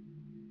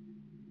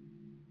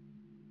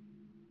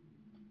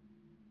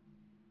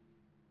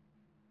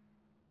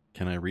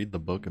I read the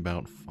book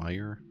about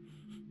fire?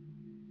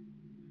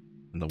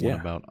 And the one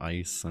about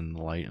ice and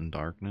light and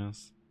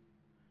darkness?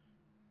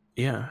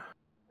 Yeah.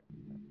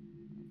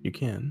 You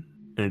can.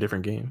 In a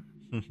different game.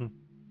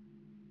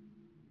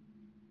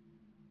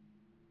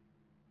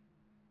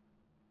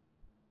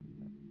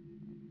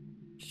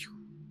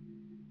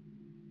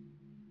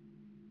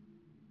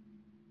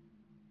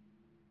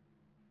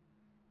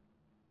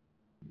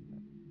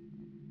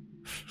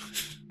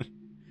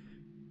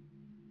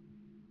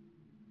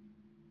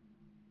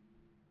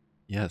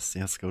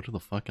 Yes, go to the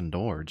fucking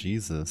door.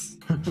 Jesus.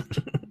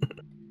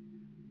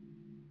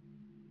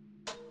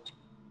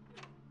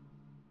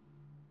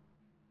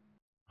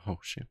 Oh,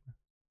 shit.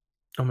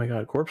 Oh my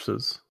god,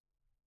 corpses.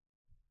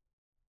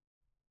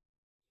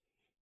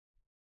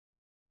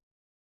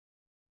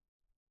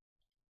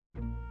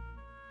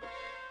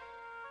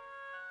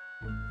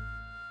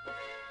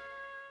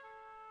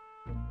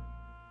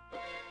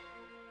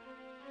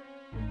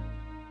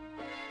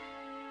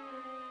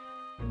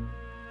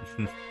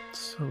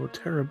 So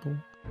terrible.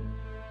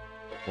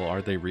 Well,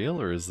 are they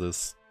real or is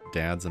this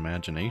Dad's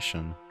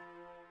imagination?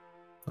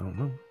 I don't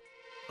know.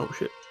 Oh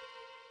shit.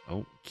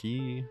 Oh,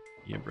 key.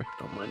 Yeah, bro.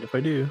 Don't mind if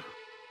I do.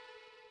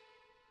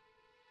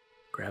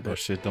 Grab it. Oh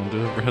shit, don't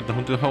do it, bro.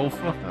 Don't do it. Oh,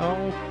 fuck.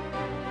 Oh.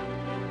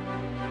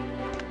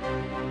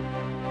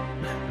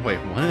 Wait,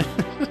 what?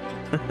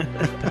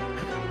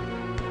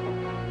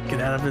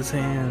 Get out of his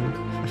hand.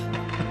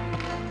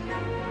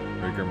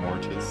 Rigor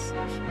mortis.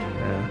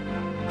 Yeah.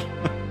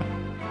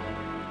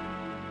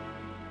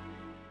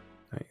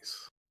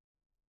 Nice.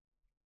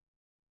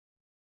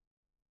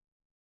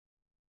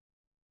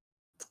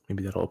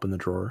 Maybe that'll open the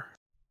drawer.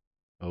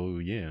 Oh,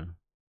 yeah.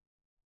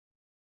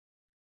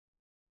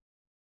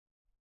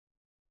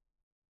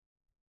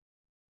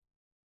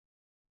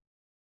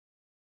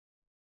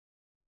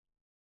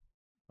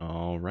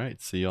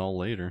 Alright, see y'all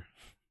later.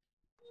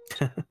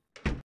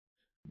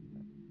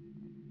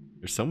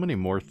 There's so many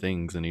more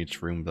things in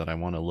each room that I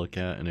want to look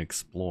at and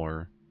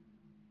explore,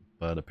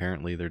 but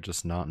apparently they're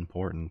just not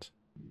important.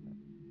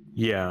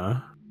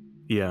 Yeah.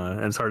 Yeah,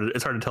 and it's hard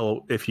to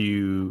tell if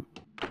you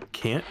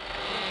can't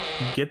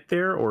get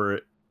there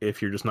or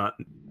if you're just not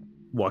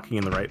walking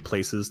in the right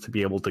places to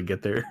be able to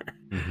get there.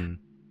 Mm-hmm.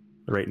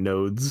 The right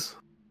nodes.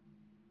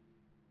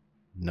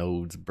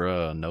 Nodes,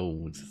 bruh,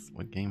 nodes.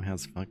 What game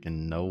has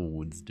fucking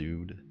nodes,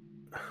 dude?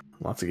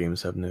 Lots of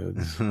games have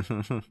nodes.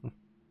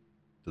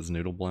 Does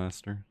Noodle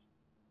Blaster?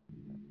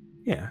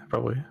 Yeah,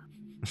 probably.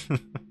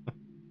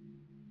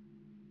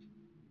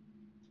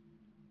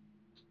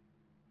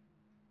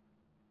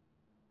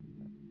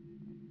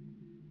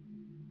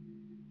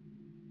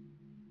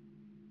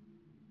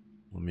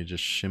 Let me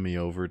just shimmy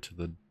over to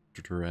the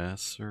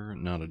dresser.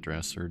 Not a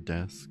dresser,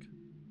 desk.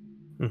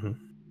 Mm-hmm.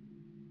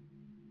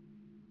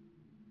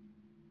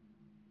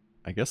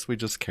 I guess we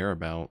just care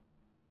about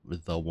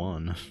the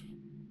one.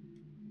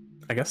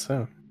 I guess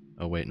so.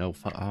 Oh, wait, no.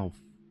 Oh,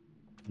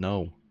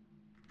 no.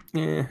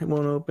 Yeah, it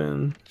won't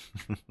open.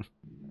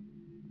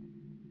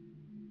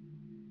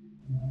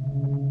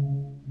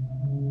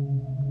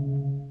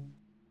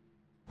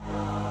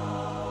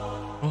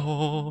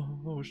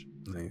 Oh,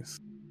 Nice.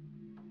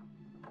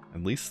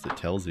 At least it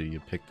tells you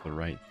picked the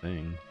right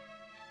thing.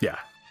 Yeah,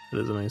 it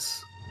is a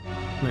nice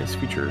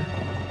feature.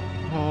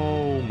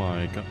 Oh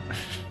my god.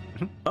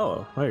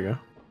 Oh, there you go.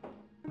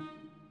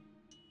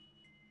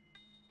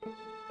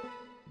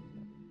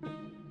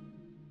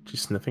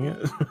 sniffing it?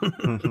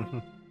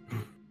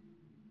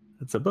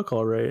 It's a book,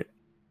 all right.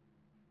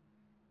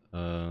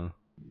 Oh,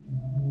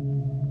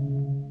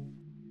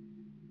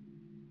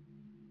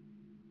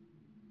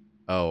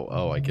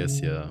 I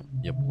guess you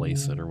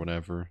place it or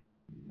whatever.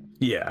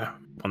 Yeah,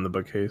 on the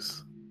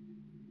bookcase.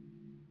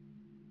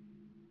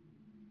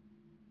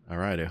 All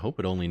right, I hope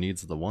it only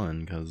needs the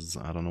one, because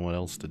I don't know what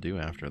else to do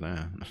after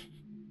that.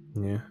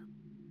 Yeah.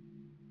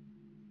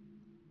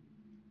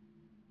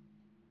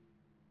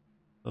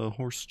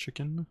 Horse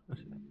chicken?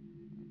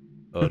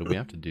 Oh, do we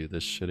have to do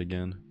this shit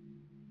again?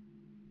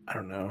 I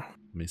don't know.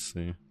 Let me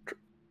see.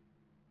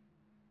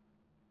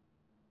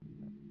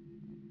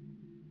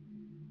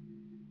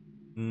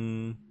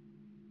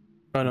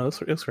 Oh no,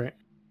 that's great.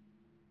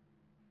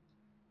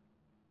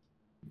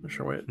 Not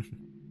sure why it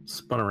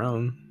spun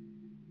around.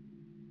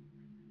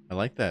 I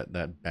like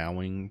that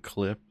bowing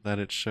clip that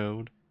it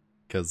showed,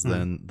 because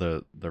then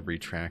the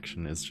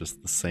retraction is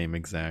just the same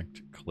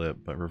exact clip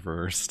but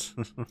reversed.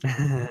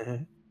 Yeah,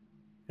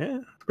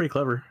 it's pretty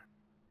clever.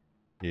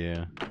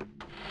 Yeah.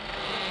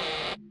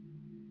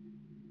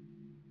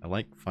 I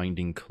like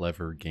finding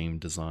clever game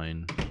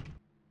design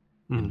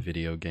in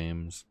video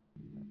games.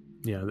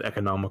 Yeah, the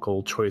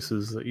economical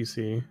choices that you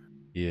see.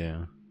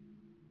 Yeah.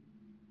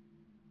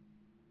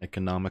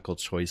 Economical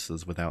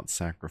choices without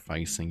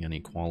sacrificing any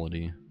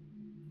quality.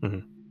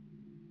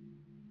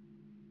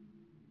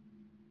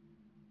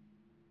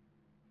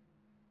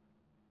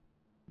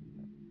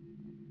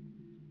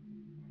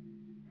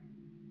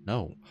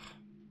 No.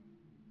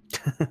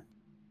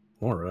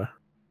 Laura.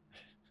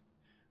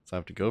 So I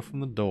have to go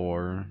from the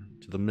door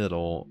to the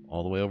middle,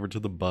 all the way over to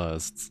the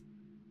busts,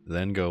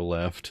 then go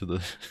left to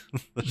the,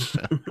 the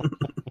shell.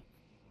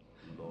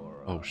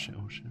 Laura. Oh shit,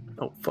 oh shit.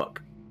 Oh,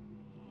 fuck.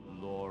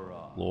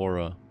 Laura.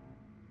 Laura.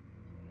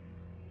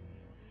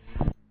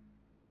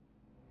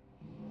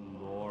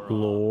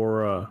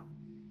 Laura.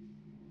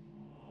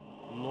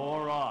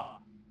 Laura.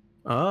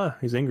 Ah,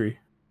 he's angry.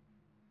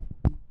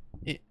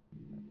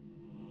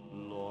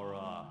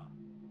 Laura.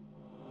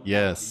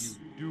 Yes.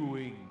 What are you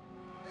doing?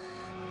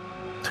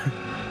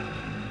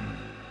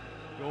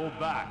 Go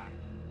back.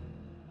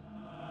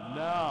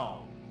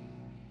 Now.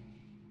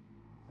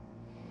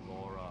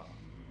 Laura,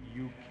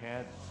 you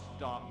can't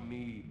stop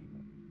me.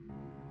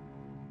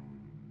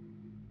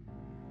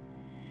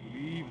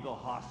 Leave the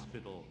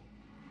hospital.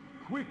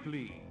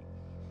 Quickly.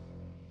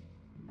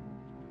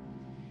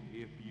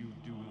 If you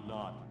do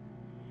not,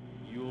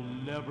 you'll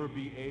never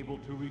be able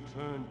to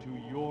return to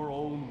your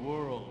own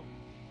world.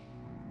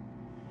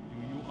 Do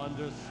you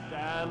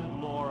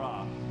understand,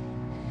 Laura?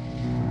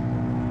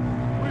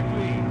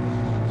 Quickly!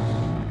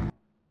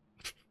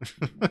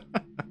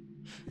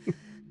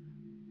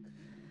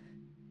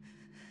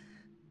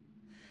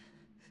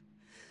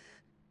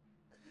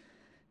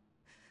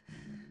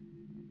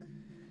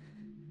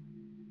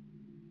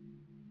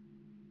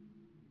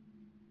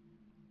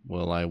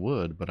 Well, I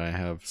would, but I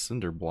have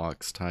cinder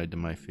blocks tied to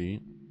my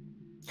feet.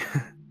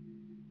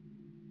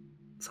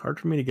 It's hard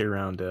for me to get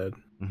around, Dad.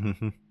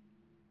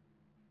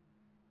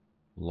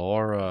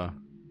 Laura.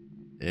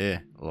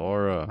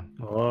 Laura.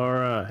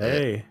 Laura,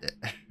 hey.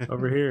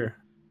 Over here.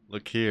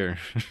 Look here.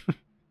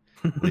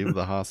 Leave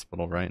the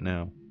hospital right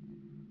now.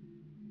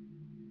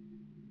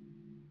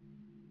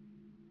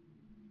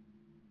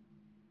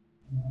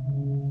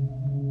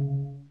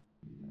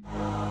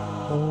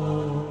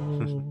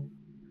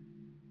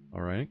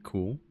 Alright,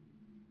 cool.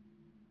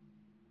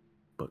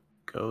 Book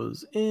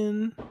goes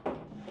in.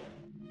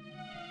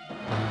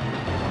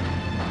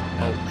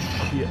 Oh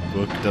shit.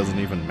 Book doesn't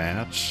even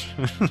match.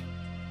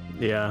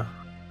 Yeah.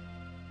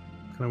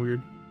 Kind of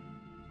weird.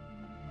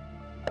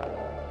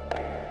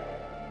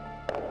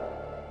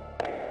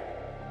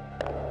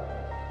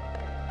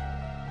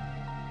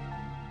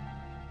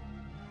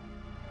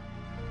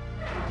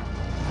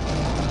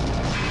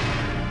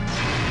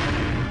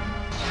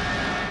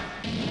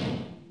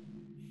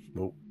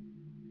 Nope.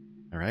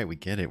 Alright, we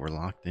get it. We're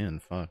locked in.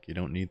 Fuck, you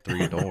don't need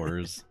 3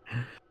 doors.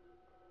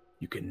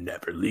 You can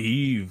never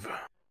leave.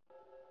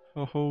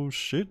 Oh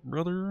shit,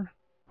 brother.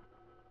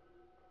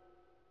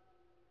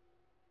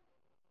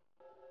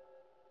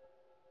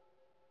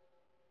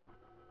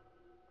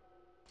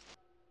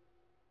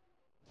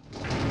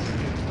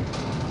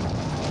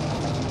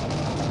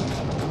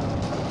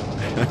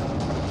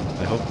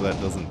 I hope that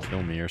doesn't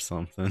kill me or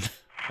something.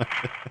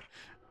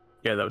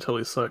 Yeah, that would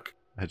totally suck.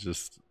 I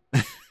just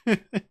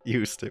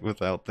used it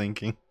without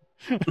thinking.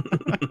 I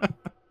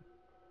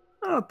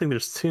don't think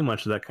there's too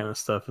much of that kind of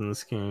stuff in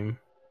this game.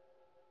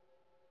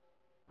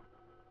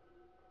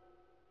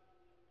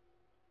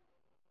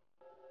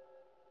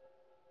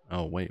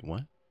 Oh, wait,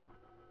 what?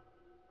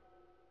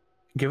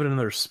 Give it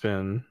another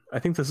spin. I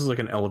think this is like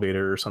an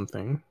elevator or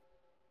something.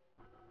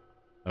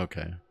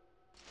 Okay.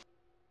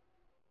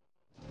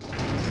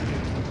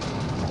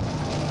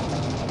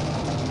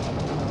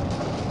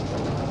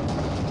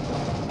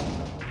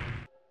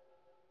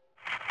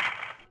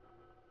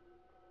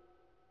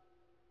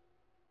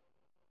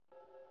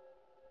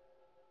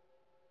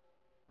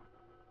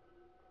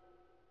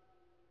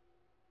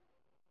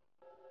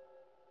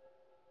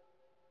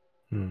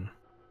 Hmm.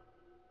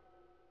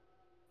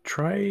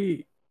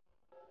 Can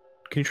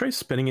you try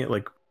spinning it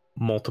like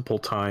multiple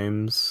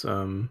times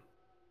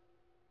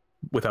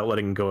without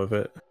letting go of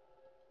it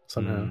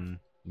somehow?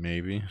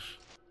 Maybe.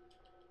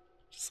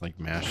 Just like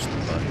mash the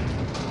button.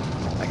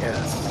 I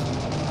guess.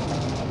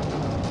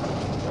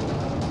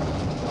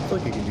 I feel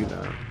like you can do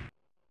that.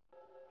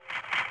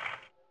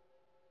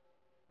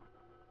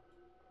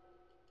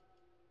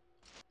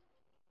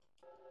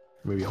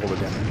 Maybe hold it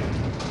down.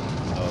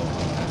 Oh,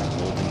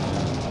 okay.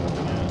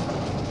 Holding it.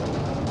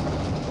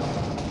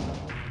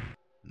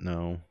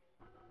 No.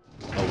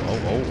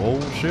 Oh,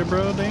 shit,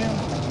 bro,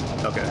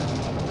 damn. Okay.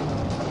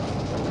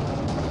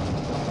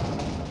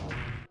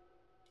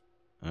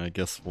 I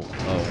guess we'll...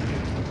 Oh.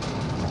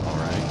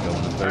 Alright,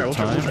 going a third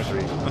time. We'll try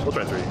three. We'll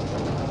try three.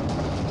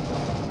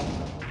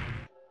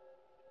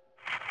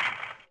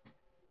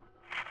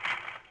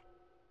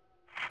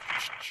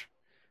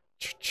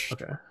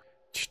 Okay.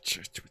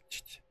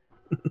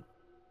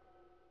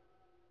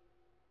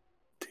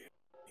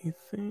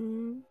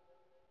 Anything?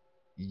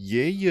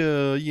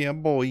 Yeah,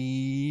 boy.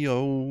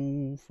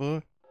 Oh,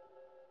 fuck.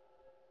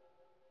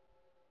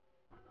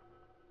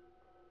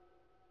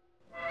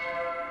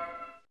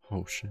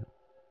 Oh, shit.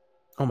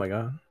 Oh my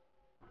god.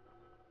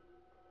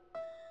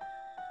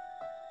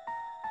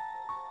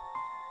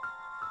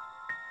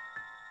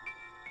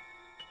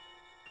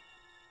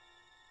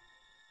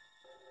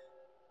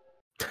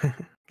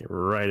 Get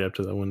right up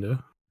to the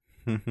window.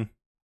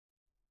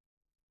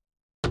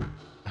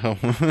 Oh,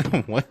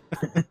 what?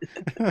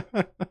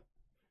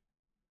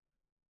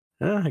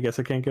 I guess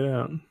I can't get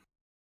out.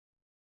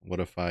 What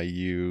if I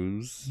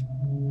use...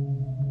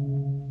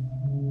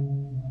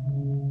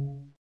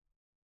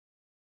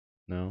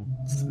 No?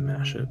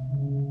 Smash it.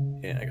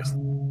 Yeah, I guess.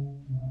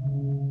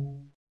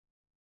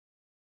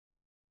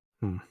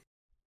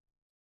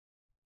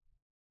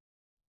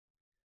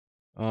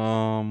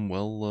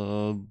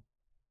 Well,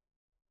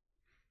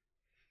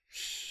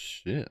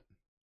 shit.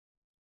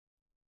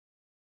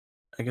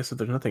 I guess if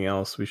there's nothing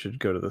else, we should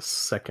go to the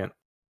second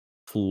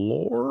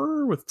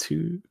floor with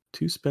two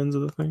spins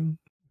of the thing.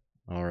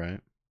 All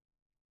right.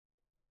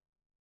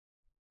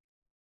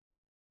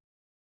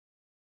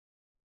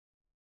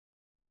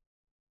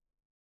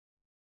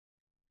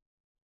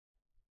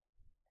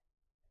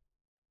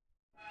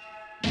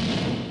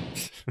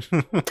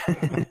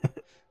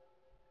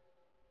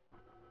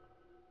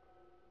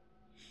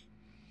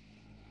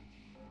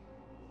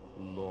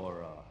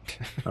 Laura.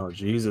 Oh,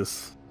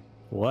 Jesus.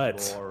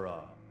 What?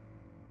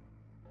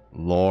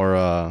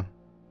 Laura.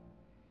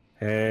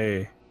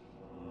 Hey.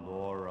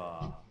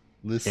 Laura.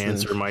 Listen.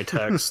 Answer my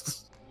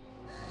texts.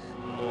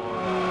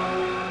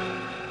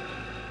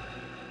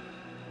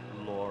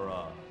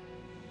 Laura.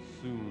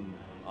 Soon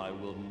I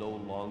will no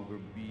longer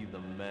be the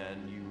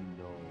man you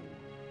know.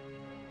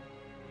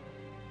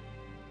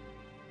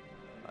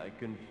 I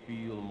can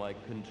feel my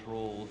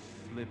control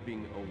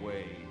slipping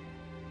away.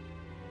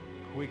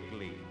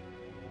 Quickly,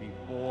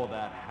 before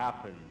that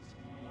happens,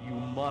 you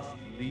must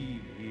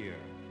leave here.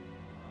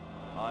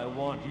 I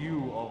want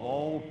you, of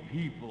all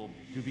people,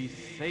 to be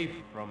safe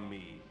from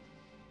me.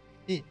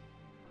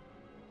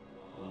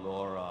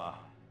 Laura,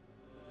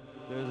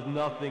 there's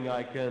nothing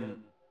I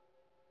can...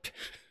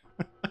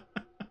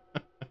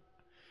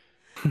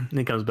 And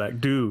he comes back,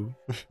 do.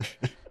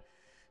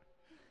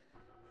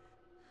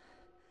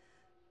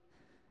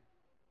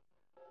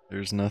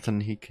 There's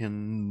nothing he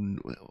can...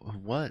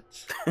 What?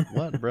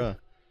 What, bruh?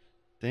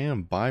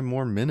 Damn, buy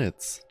more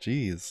minutes.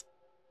 Jeez.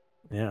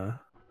 Yeah.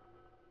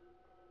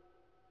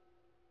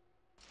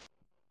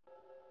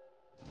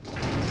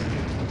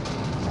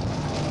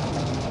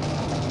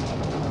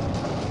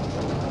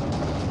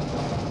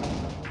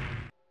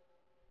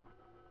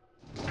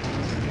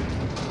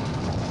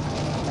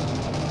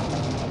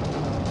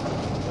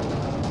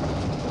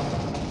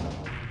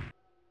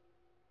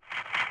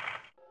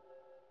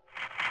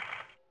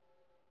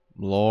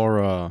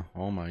 Laura.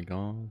 Oh my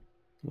god.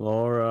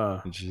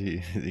 Laura.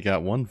 Gee, you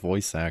got one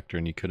voice actor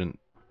and you couldn't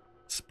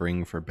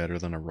spring for better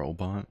than a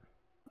robot?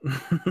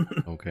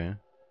 Okay.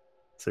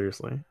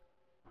 Seriously.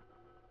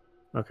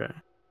 Okay.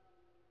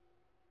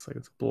 It's like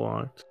it's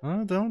blocked.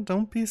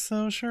 Don't be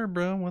so sure,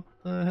 bro. What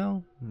the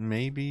hell?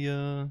 Maybe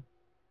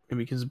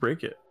Maybe you can just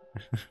break it.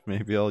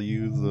 maybe I'll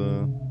use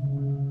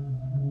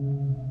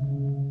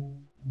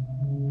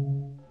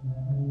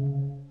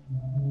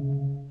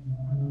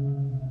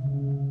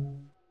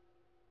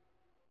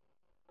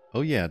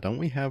Oh yeah, don't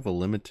we have a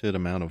limited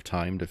amount of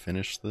time to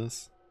finish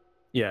this?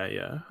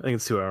 Yeah. I think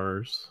it's 2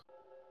 hours.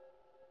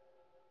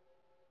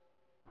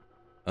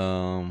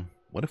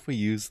 What if we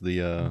use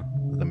the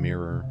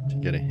mirror to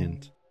get a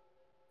hint?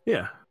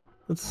 Yeah.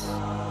 That's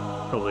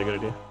probably a good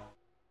idea.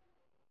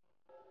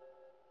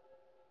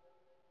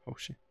 Oh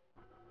shit.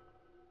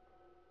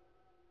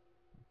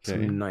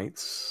 Okay. Some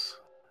knights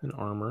in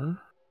armor.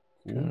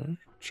 Cool. Okay.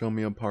 Show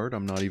me a part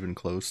I'm not even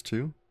close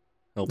to.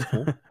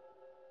 Helpful.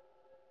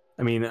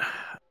 I mean,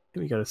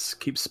 we gotta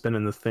keep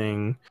spinning the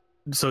thing.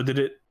 So did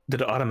it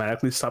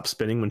automatically stop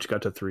spinning when she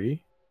got to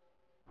 3?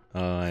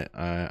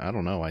 I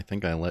don't know. I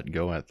think I let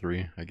go at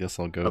 3. I guess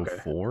I'll go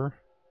 4.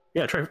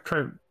 Yeah, try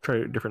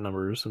different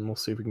numbers, and we'll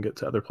see if we can get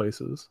to other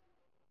places.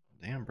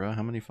 Damn, bro,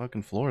 how many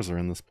fucking floors are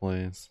in this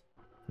place?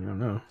 I don't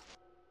know.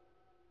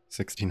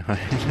 69.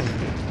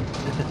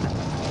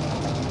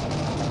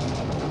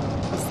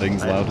 This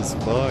thing's loud as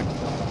fuck.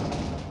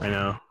 I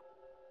know.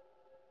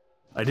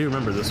 I do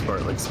remember this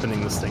part, like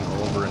spinning this thing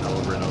over and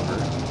over and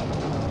over.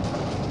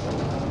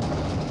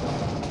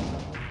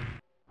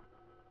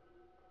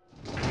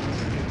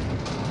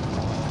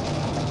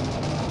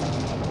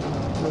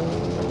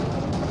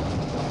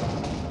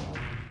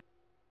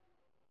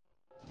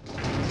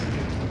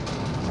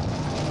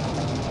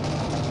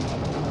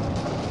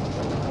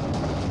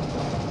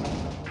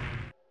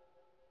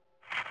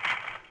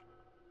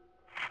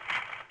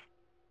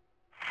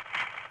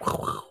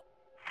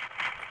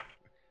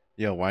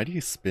 Yeah, why do you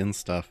spin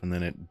stuff and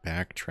then it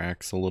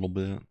backtracks a little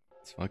bit?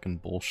 It's fucking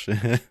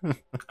bullshit.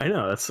 I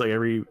know, that's like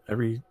every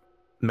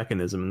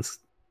mechanism in this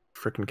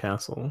frickin'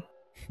 castle.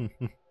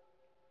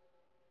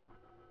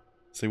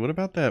 See, what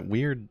about that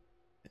weird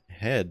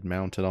head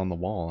mounted on the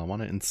wall? I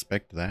want to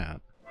inspect that.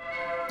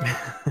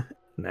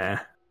 Nah.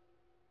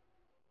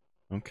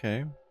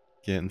 Okay,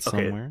 getting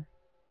somewhere.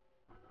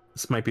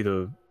 This might be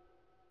the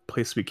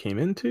place we came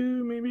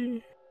into,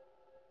 maybe?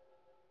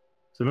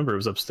 So remember, it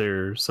was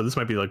upstairs, so this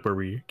might be like where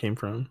we came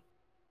from.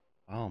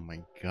 Oh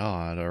my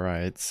god,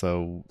 alright,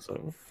 so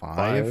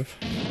 5?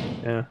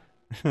 Yeah.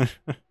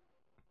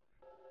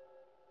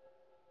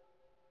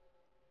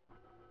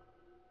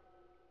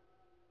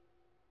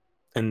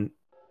 And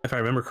if I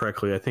remember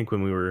correctly, I think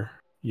when we were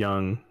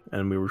young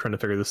and we were trying to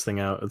figure this thing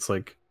out, it's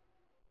like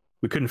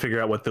we couldn't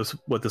figure out what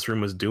this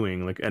room was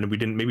doing, like, and we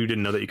didn't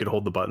know that you could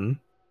hold the button.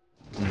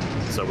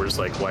 So we're just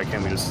like, why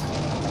can't we just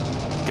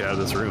get out of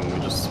this room? We're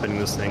just spinning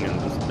this thing and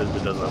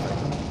it does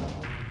nothing.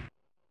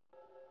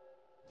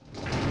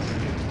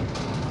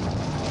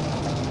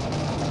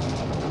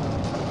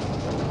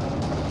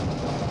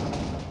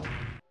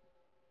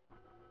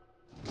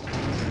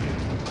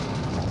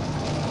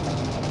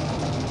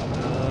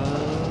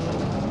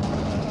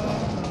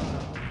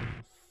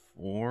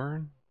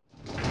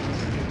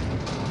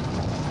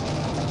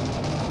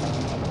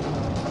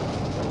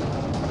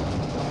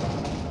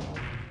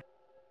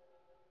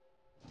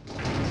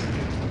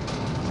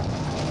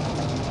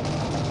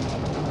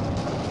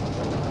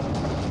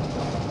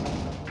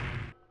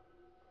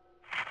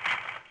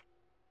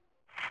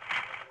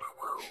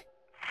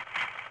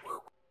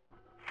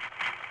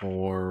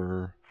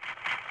 Four,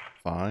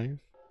 5?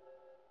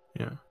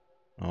 Yeah.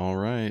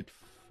 Alright.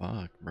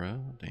 Fuck, bro.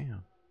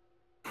 Damn.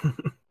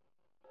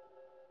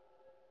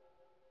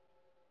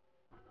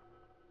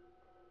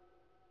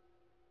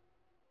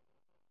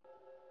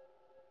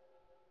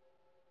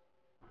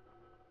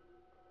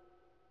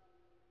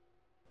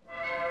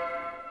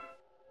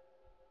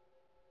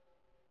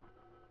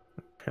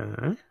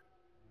 Okay.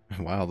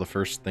 Wow, the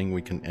first thing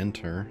we can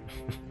enter.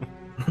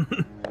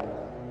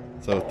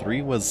 So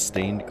 3 was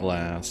stained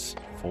glass,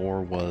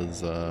 4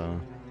 was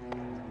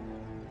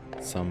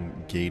some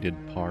gated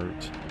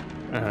part.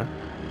 Uh-huh.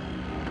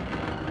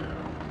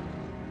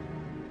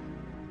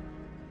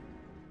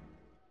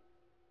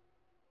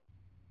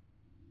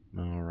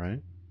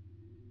 Alright.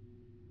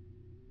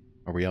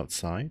 Are we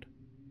outside?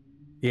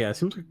 Yeah, it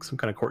seems like some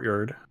kind of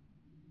courtyard.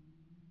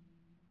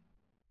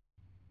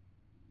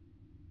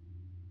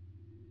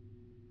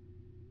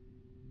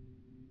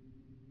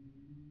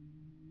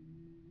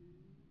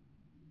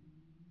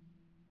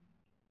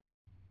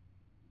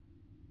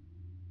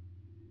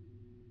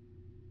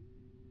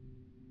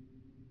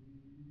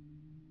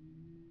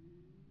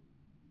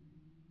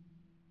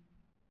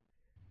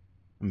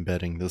 I'm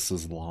betting this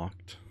is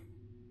locked.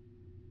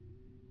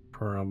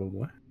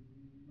 Probably.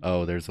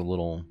 Oh, there's a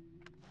little...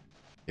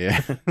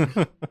 Yeah.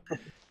 Yeah,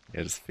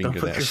 just finger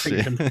that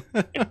shit.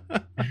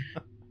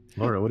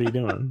 Laura, what are you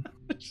doing?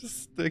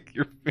 Just stick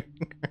your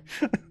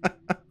finger.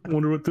 I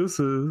wonder what this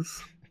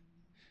is.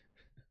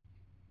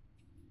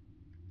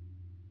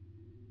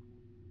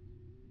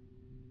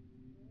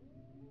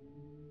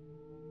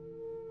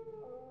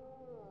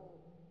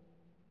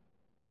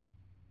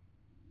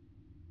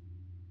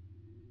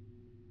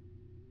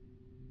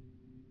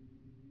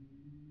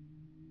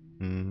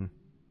 Hmm.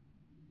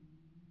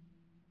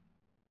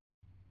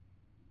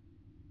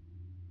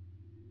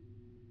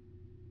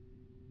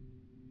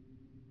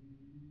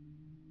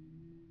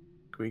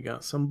 We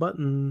got some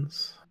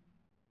buttons.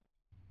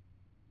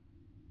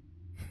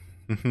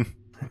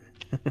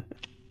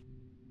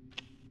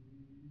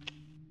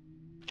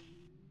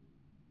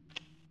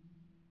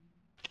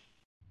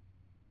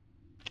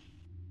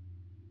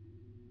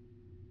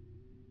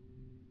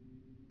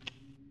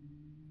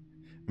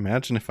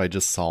 Imagine if I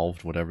just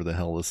solved whatever the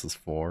hell this is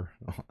for.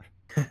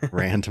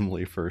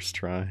 Randomly first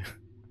try.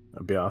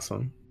 That'd be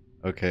awesome.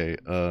 Okay,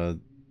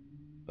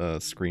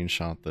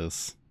 screenshot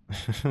this.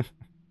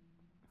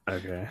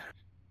 Okay.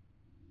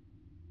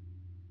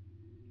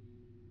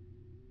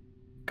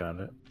 Got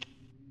it.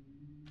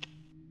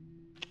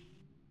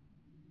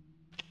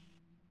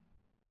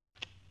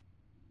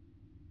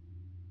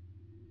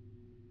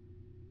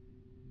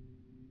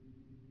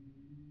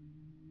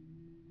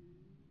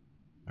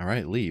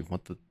 Alright, leave.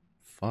 What the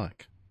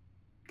fuck?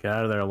 Get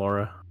out of there,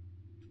 Laura.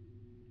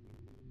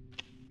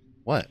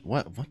 What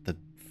the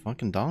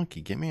fucking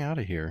donkey? Get me out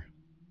of here.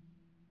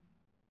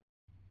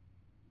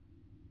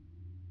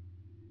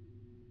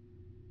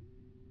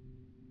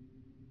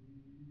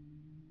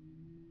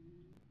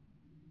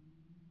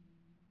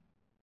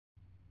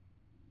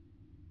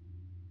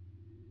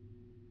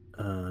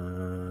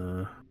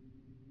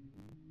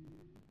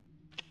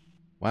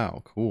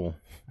 Wow, cool.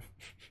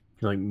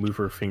 You like move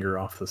her finger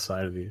off the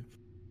side of the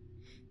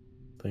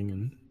thing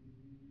and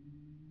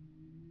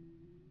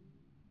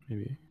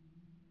maybe.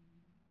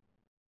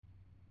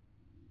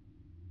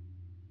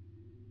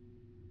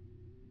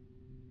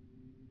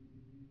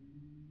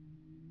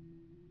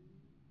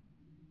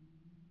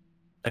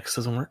 X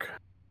doesn't work.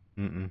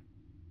 Mm-mm.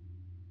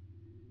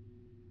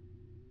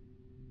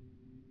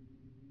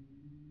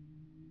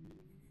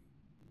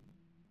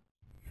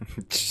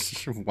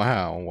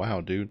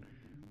 Wow, dude.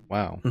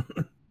 Wow.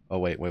 Oh,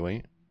 wait.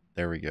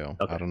 There we go.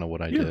 Okay. I don't know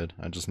what I did.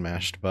 I just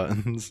mashed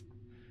buttons.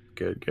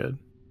 Good.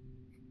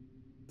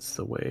 It's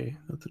the way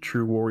that the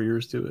true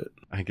warriors do it.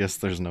 I guess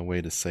there's no way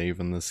to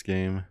save in this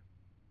game.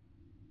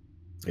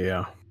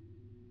 Yeah.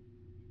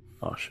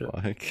 Oh, shit.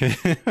 Fuck.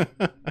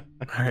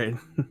 Alright.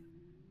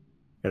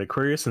 Got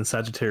Aquarius and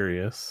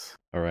Sagittarius.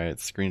 Alright,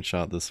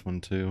 screenshot this one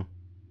too.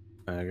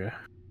 Okay.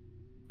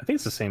 I think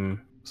it's the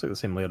same. It's like the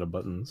same layout of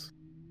buttons.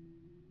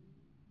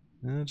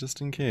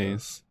 Just in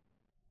case.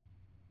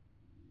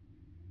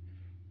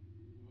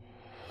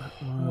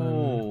 One.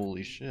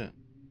 Holy shit.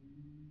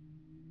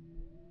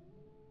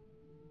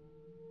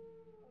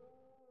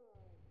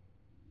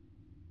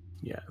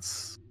 Yeah,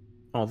 it's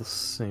all the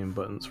same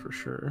buttons for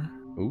sure.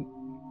 Ooh,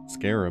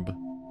 Scarab.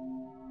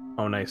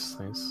 Oh, nice.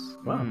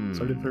 Wow,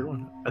 so I did the third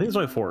one. I think it's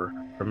only 4, if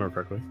I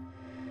remember correctly.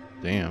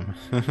 Damn.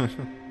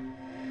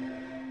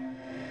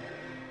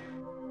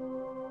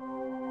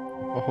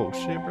 Oh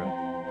shit,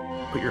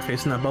 bro. Put your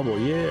face in that bubble,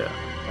 yeah.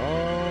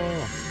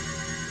 Oh.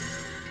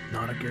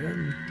 Not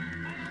again.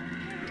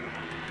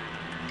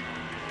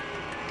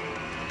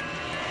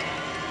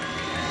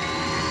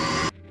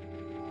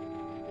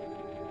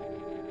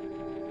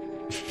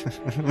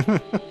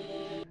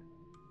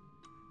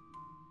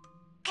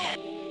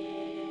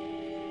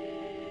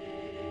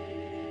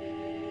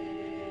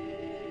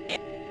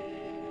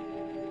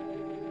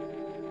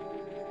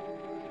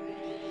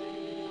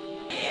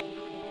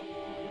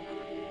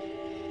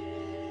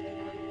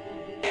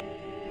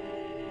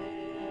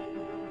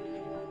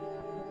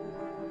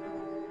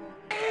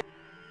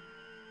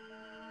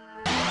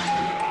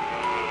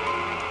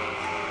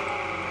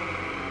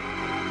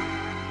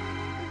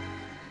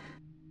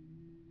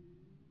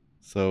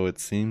 So it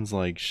seems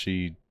like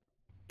she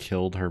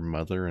killed her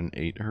mother and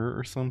ate her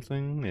or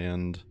something,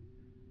 and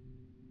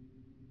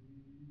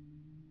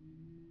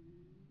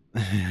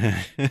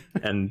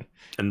and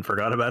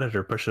forgot about it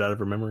or pushed it out of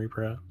her memory,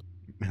 perhaps.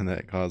 and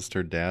that caused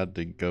her dad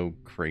to go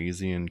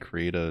crazy and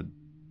create a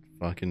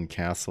fucking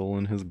castle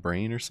in his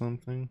brain or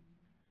something.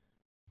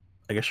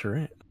 I guess you're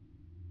right.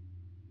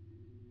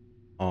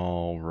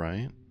 All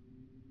right.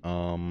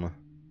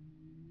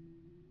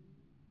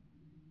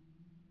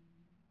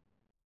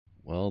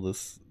 Well,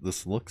 this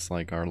looks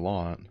like our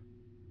lot.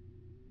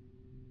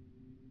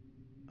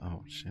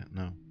 Oh shit,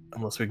 no.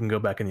 Unless we can go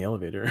back in the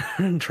elevator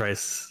and try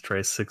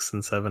 6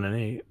 and 7 and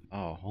 8.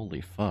 Oh,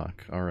 holy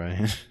fuck. All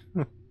right.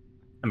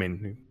 I mean,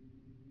 we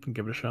can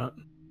give it a shot.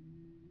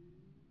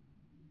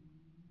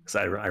 Because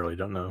I really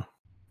don't know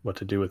what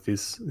to do with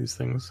these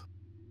things.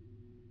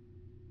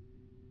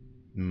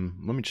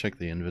 Let me check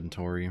the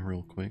inventory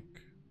real quick.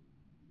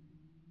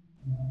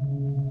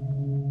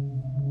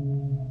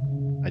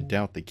 I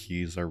doubt the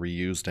keys are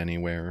reused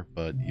anywhere,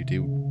 but you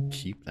do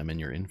keep them in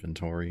your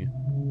inventory.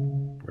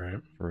 Right.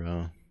 For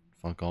a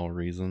fuck all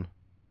reason.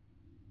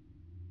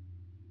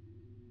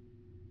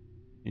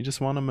 You just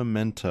want a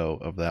memento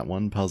of that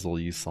one puzzle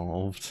you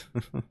solved.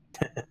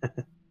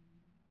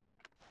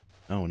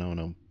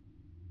 No.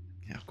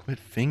 Yeah, quit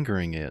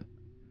fingering it.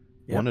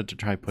 Yep. Wanted to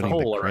try putting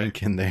the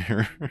crank in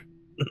there.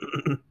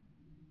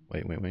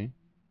 Wait.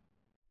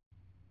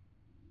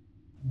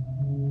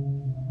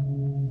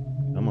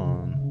 Come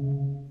on.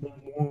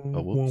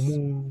 Oh, whoops.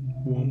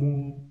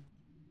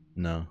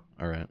 No,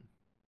 alright.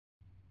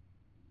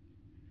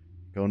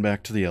 Going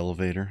back to the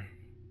elevator.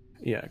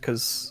 Yeah,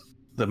 because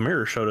the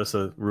mirror showed us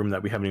a room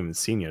that we haven't even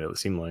seen yet, it would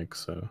seem like,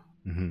 so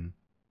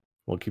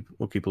we'll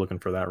keep looking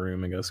for that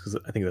room, I guess, because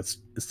I think it's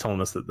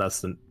telling us that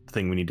that's the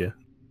thing we need to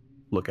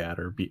look at,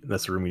 or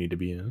that's the room we need to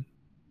be in.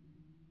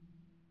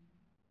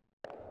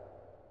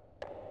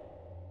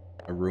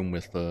 A room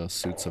with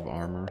suits of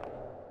armor.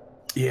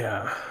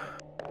 Yeah.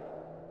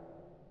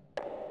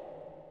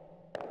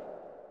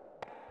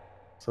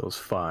 So it was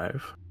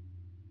 5.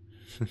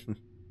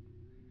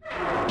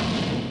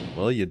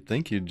 Well, you'd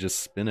think you'd just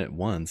spin it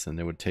once and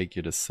it would take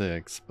you to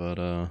 6, but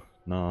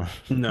no.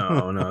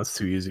 No, it's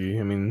too easy.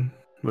 I mean,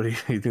 what do you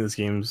think this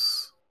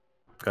game's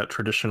got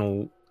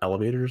traditional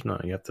elevators? No,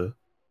 you have to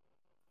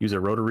use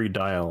a rotary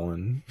dial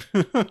and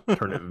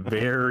turn it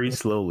very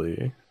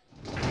slowly.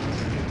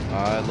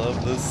 I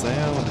love this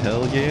sound.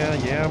 Hell yeah,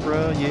 yeah,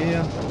 bro,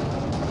 yeah.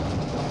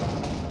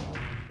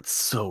 It's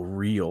so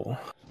real.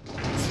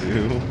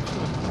 2.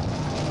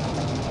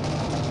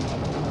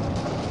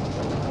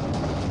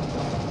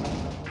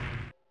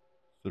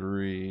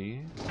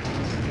 3.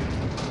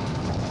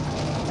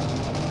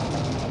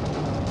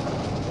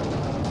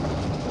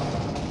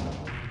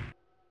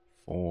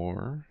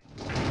 4.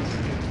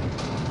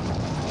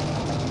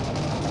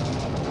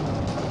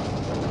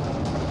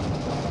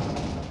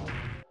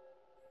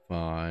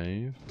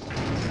 5.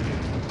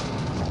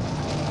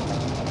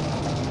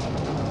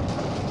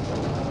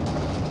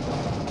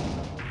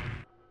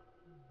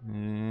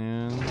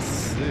 And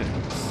 6.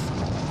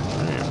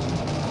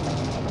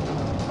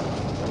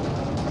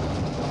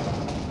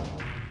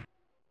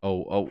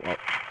 Oh,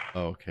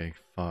 okay,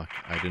 fuck.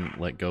 I didn't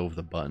let go of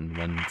the button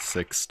when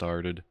 6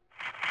 started.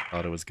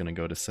 Thought it was gonna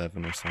go to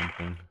 7 or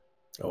something.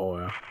 Oh,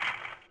 yeah.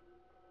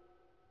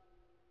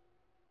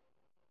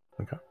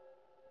 Okay.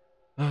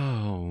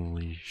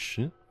 Holy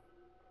shit.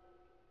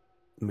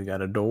 We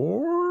got a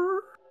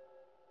door?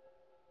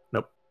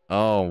 Nope.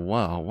 Oh,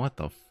 wow, what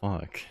the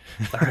fuck?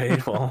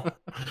 Alright, well,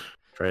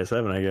 try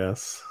 7, I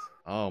guess.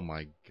 Oh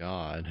my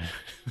god.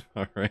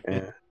 Alright.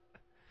 Yeah.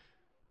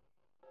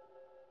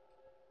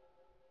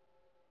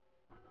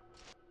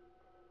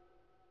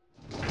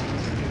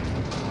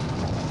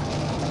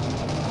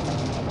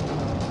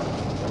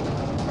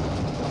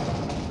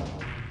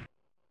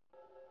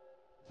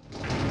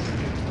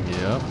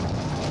 Yep.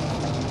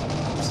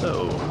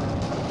 So.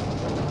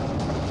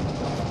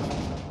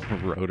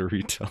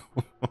 Rotary toe.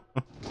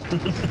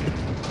 3.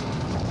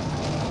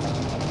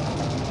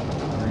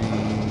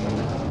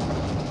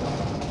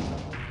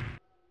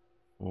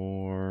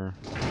 4.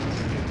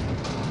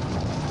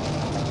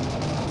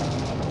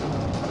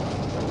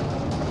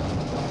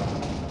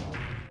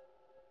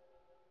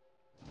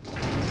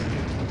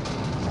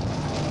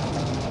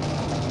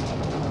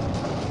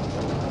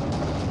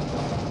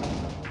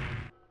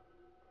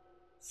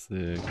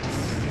 6.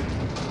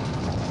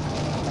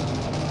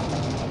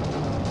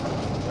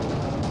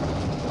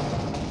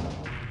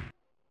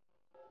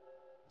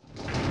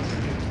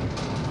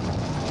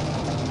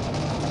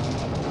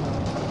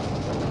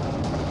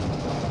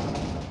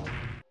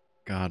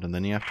 God, and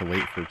then you have to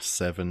wait for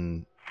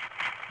 7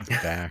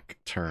 back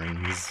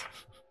turns.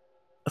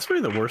 That's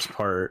probably the worst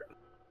part.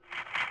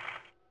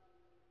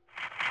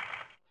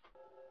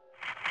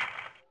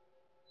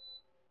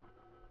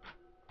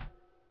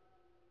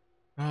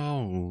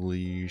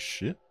 Holy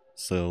shit.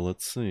 So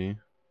let's see.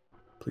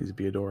 Please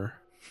be a door.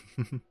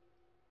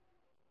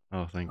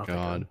 Oh, thank Oh,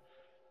 God.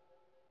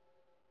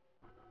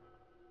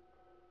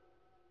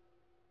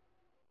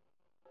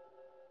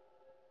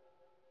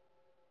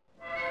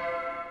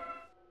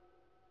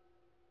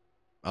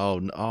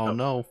 Oh,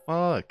 no,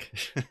 fuck.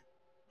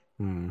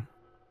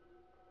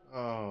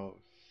 Oh,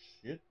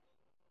 shit.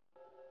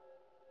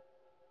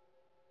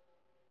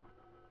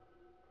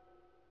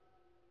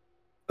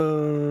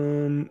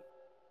 Go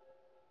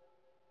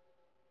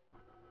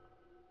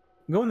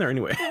in there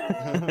anyway.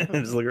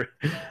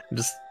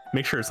 Just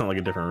make sure it's not like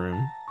a different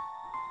room.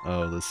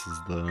 Oh, this is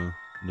the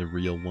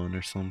real one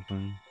or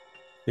something.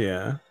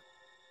 Yeah.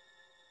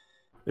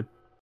 It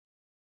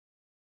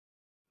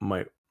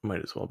might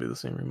as well be the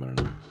same room, I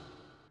don't know.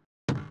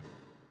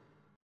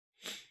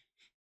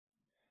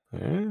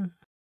 Yeah.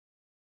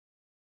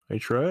 I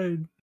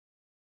tried.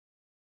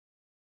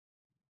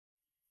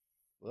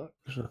 What?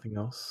 There's nothing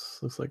else.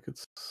 Looks like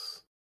it's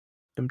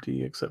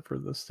empty except for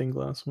the stained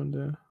glass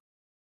window.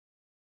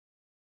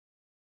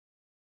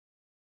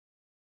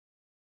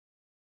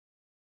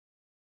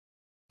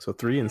 So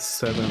 3 and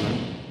 7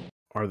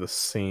 are the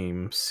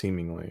same,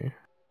 seemingly.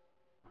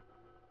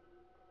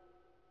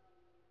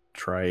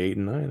 Try 8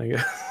 and 9, I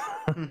guess.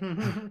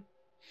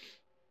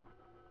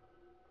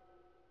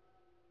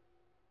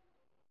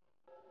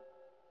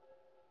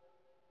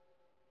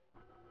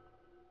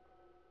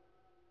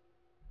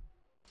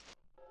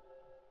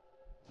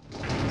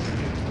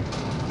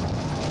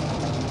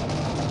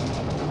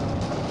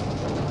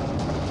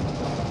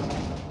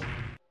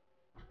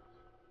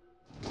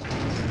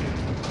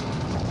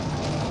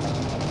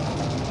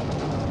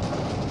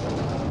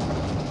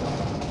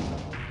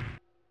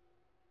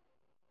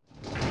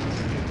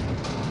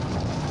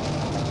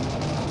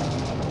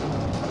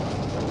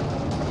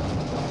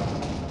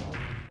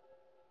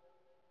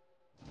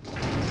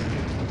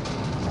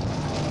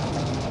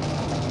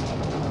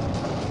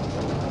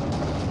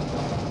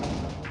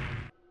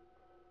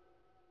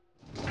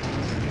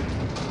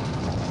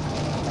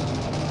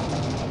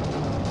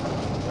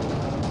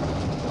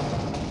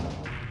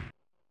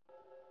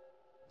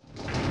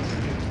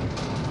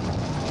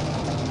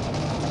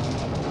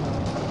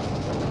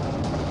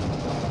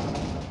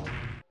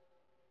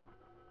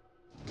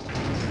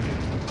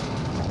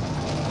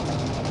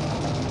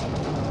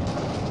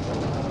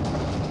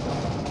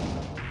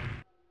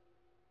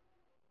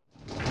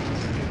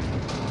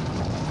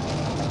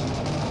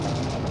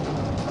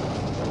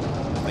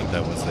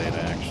 That was 8. I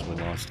actually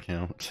lost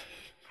count.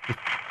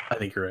 I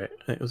think you're right.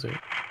 I think it was 8.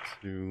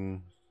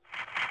 2,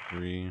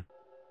 3,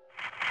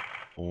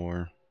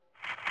 4.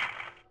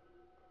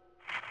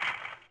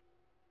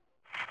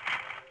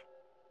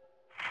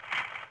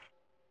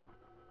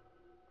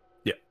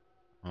 Yeah.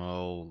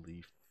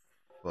 Holy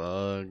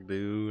fuck,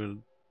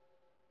 dude.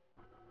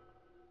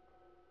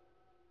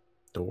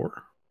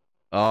 Door?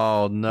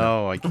 Oh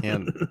no, I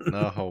can't.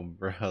 No,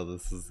 bro,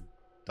 this is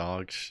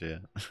dog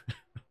shit.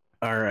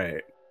 All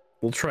right.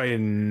 We'll try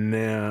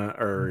now,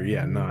 or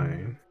yeah,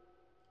 9.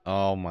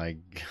 Oh my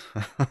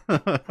god. All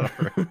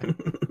right.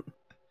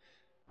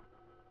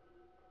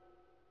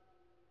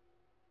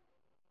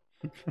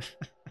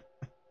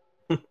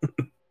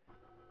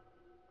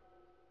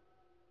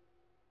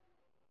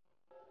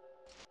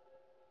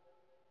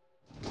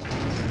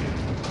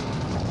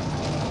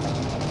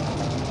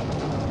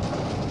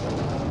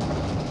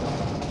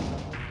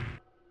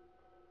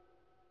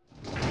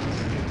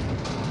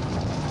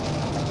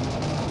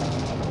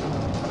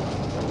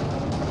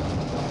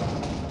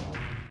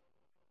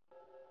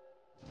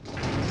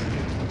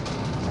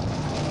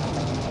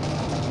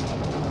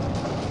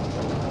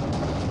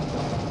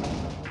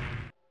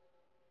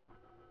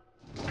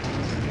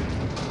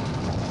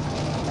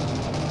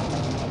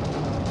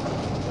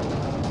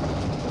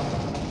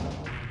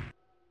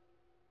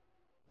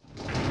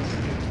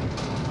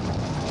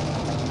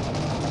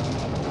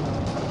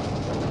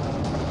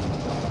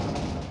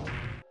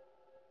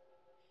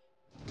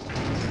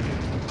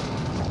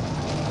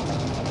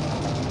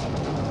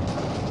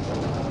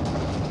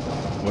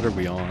 What are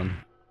we on?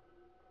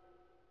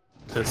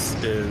 This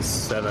is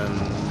 7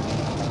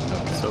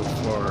 so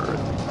far. 7,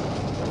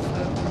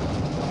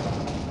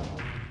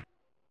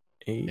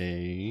 8.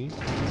 8.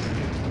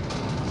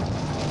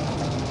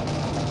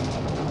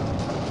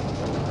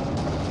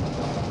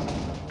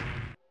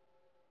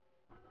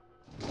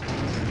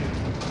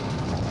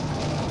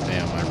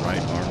 Damn, my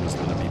right arm is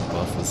gonna be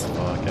buff as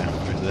fuck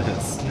after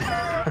this.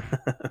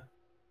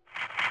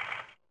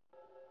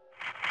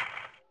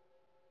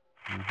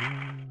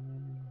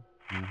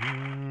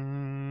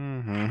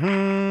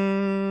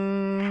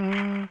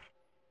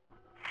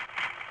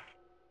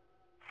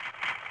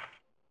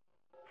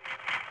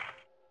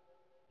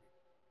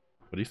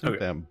 What do you think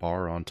that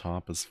bar on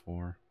top is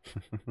for?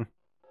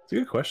 It's a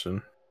good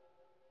question.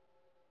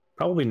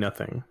 Probably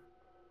nothing.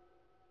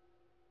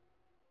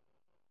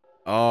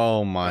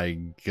 Oh my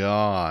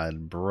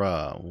god,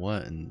 bruh.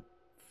 What in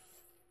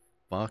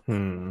fuck? I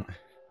mean,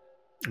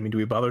 do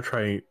we bother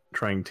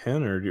trying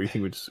 10, or do you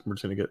think we're just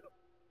gonna get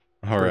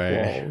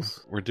Alright.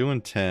 walls? We're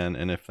doing 10,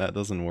 and if that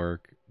doesn't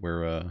work,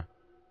 we're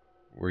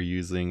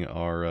using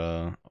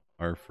our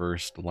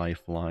first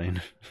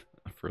lifeline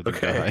for the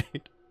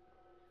guide.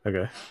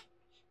 Okay.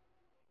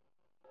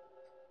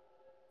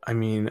 I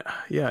mean,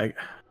 yeah,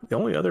 the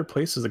only other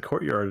place is the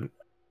courtyard.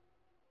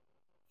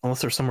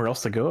 Unless there's somewhere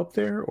else to go up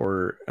there,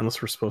 or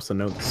unless we're supposed to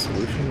know the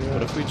solution to that.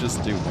 What if we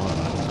just do 1?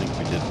 I don't think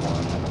we did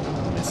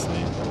 1. Let me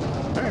see.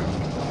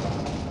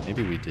 Alright.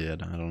 Maybe we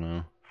did. I don't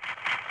know.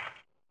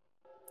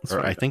 Let's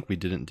or I think we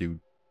didn't do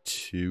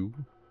 2.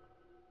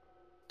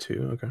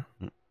 2, okay.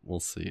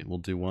 We'll see. We'll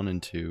do 1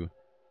 and 2,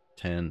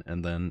 10,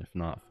 and then if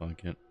not,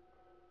 fuck it.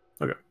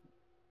 Okay.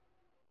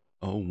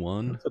 Oh,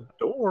 1? That's a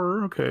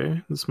door.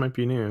 Okay, this might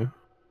be new.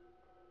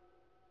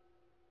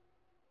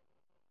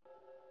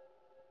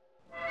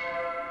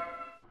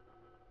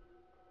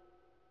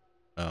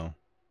 Oh.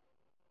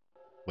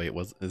 Wait,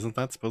 isn't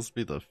that supposed to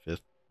be the 5th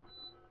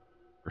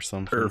or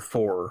something? Or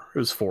 4. It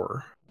was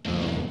 4.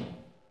 Oh.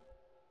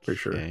 Pretty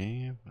sure.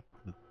 Okay. What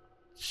the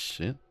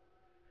shit?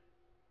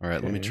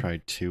 Alright, let me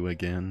try 2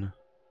 again.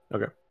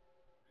 Okay.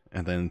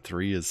 And then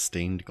 3 is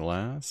stained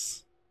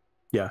glass?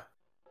 Yeah.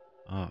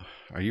 Oh,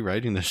 are you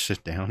writing this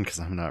shit down? Because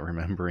I'm not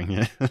remembering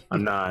it.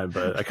 I'm not,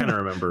 but I kind of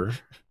remember.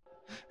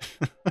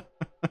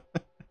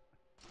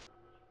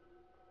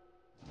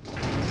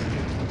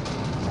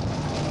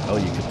 Oh,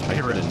 you could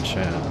type it in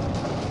chat.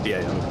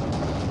 Yeah,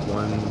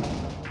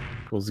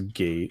 1 equals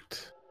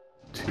gate.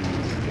 2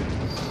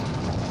 equals...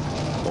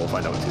 We'll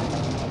find out what 2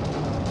 equals.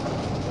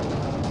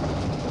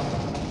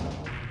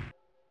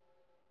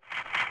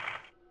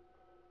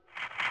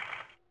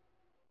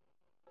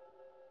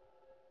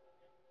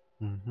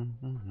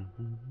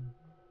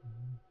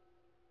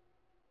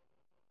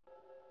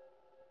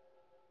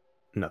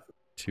 Nothing.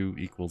 2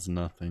 equals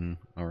nothing.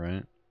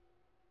 Alright.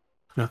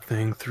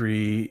 Nothing.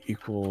 3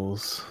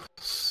 equals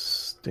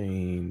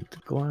stained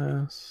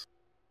glass.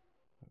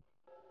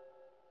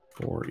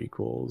 4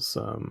 equals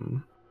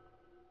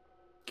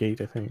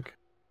gate, I think.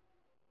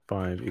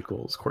 5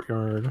 equals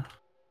courtyard.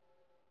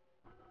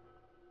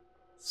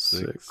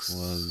 6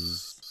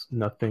 was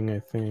nothing, I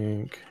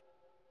think.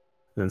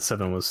 And then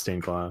 7 was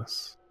stained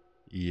glass.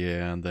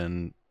 Yeah, and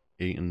then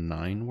 8 and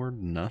 9 were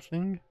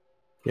nothing?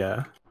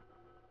 Yeah.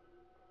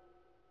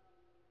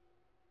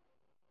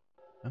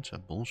 Bunch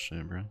of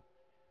bullshit, bro.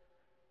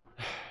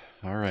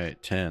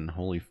 Alright, 10.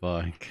 Holy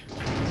fuck.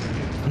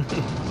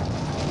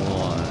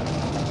 1.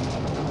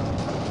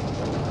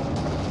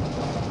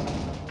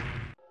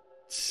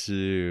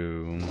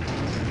 2.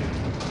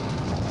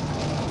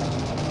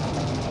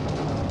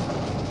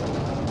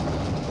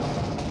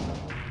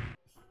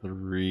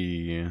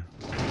 3.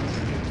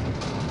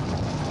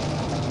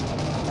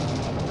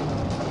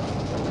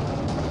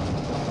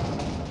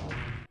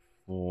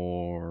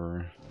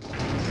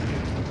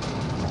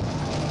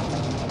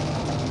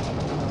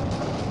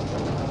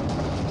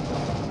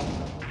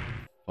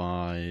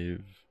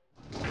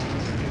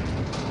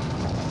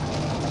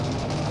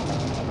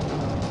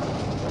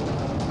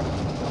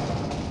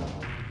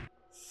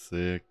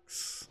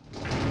 6.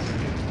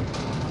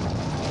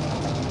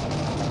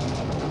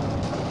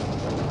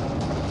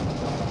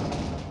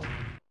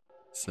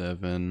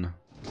 7.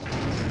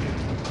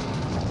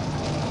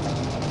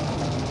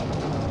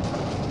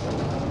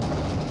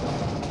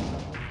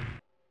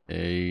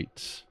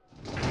 8.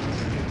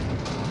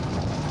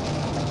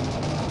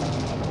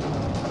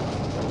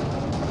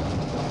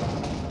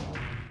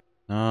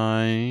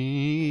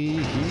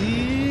 9.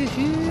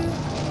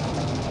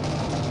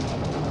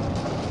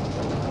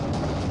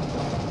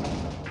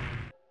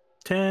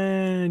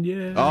 10,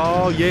 yeah.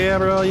 Oh, yeah,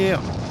 bro, yeah.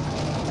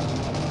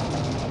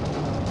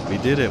 We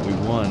did it. We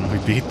won. We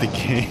beat the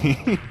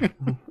game.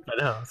 I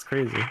know, it's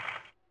crazy.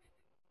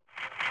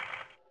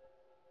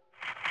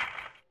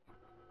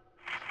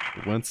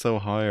 It went so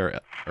high,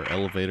 our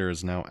elevator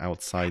is now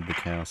outside the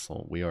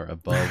castle. We are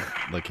above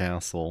the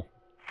castle.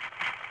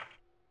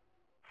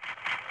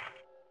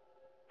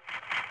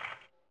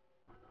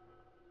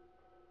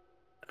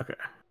 Okay.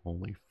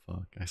 Holy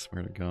fuck, I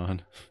swear to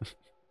God.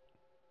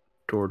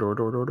 Door.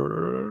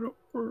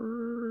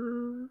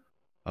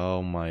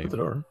 Oh my the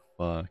door.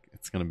 fuck.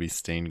 It's gonna be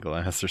stained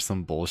glass or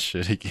some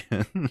bullshit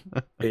again.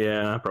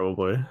 Yeah,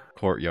 probably.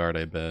 Courtyard,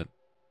 I bet.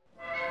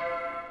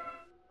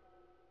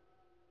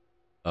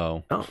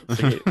 Oh. Oh, it's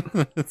a gate.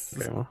 It's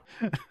Okay, well.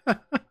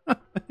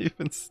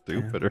 even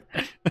stupider.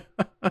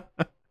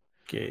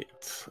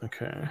 Gate,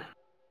 okay.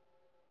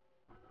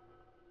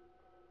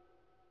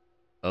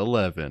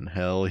 11,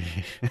 hell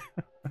yeah.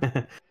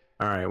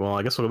 Alright, well,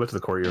 I guess we'll go back to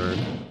the courtyard,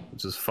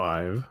 which is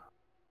 5.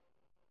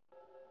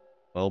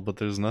 Well, but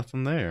there's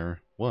nothing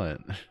there. What?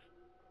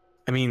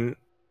 I mean,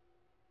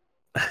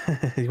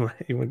 you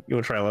want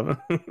to try 11?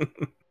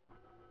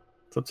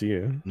 It's up to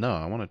you. No,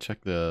 I want to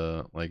check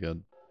the,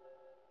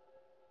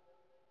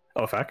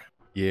 Oh, a fact?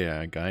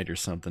 yeah, a guide or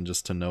something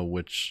just to know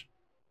which...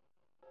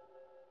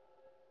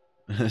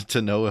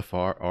 to know if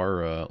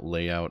our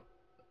layout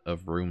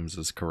of rooms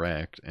is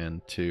correct,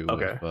 and two,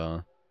 okay.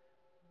 if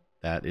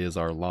that is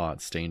our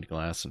lot, stained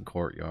glass and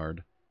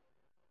courtyard.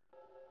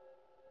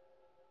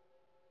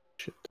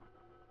 Shit.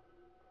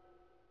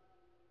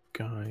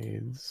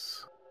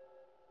 Guides.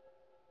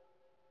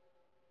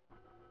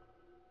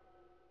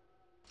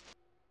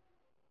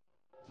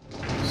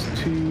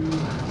 There's 2.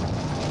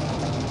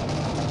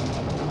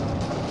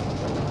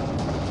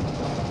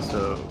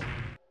 So...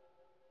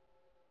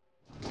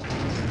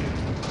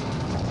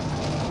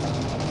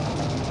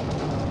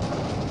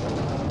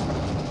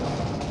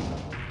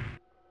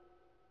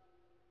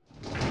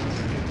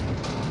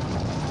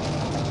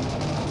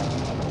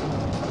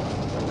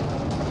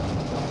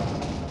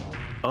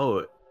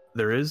 Oh,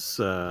 there is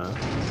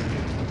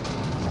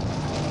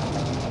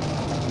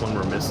one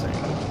we're missing.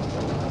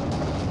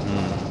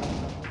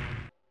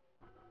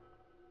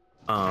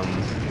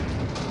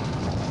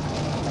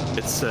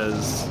 It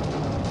says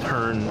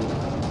turn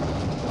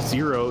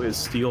 0 is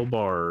steel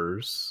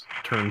bars,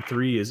 turn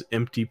 3 is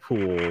empty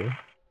pool,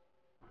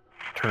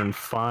 turn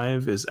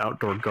 5 is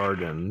outdoor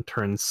garden,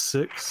 turn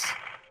 6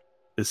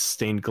 is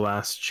stained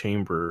glass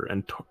chamber,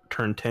 and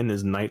turn 10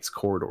 is knight's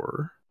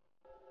corridor.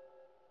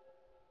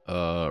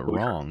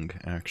 Wrong,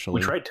 actually.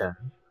 We tried 10.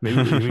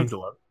 Maybe it means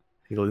 11.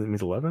 It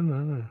means 11? I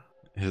don't know.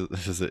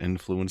 Is it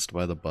influenced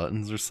by the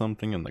buttons or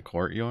something in the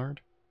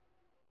courtyard?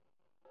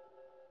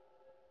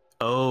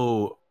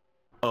 Oh,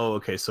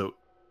 okay, so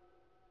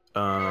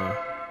after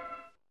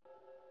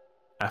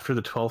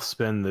the 12th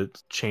spin, the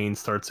chain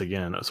starts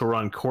again. So we're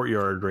on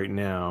courtyard right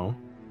now.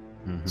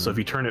 Mm-hmm. So if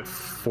you turn it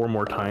 4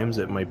 more times,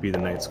 it might be the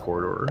knight's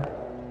corridor.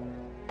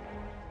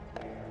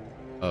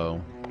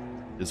 Oh.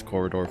 Is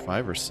corridor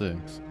 5 or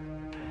 6?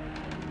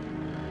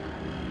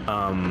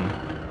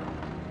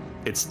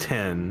 It's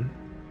 10.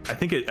 I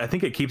think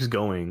it keeps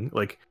going.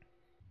 Like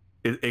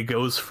it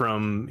goes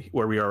from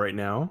where we are right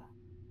now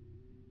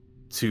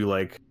to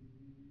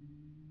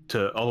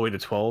all the way to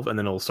 12, and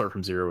then it'll start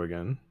from 0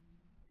 again.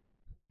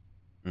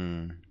 I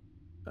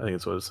think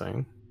that's what it's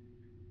saying.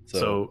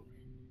 So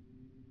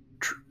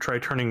try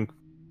turning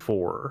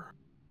 4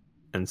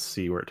 and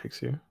see where it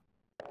takes you.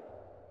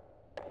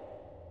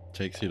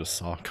 Takes you to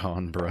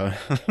Sawcon, bruh.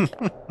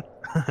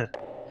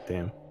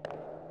 Damn.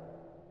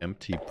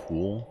 Empty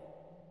pool?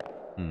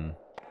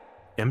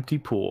 Empty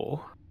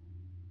pool.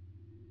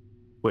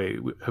 Wait,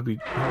 have we...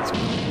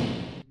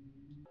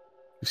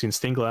 We've seen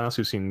stained glass,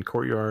 we've seen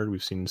courtyard,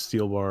 we've seen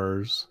steel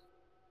bars.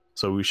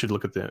 So we should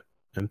look at the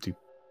empty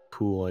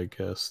pool, I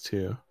guess,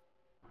 too.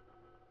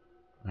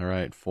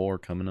 Alright, 4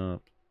 coming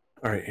up.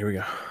 Alright, here we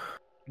go.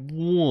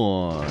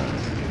 1.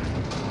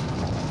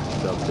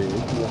 The big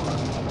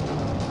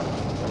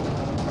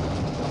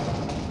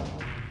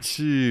 1.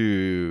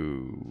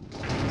 2.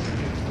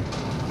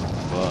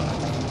 Fuck.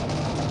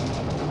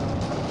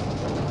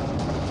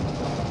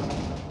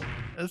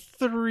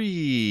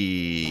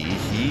 3.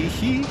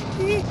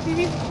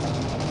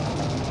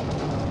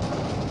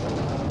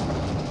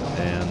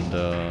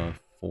 And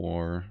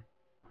 4.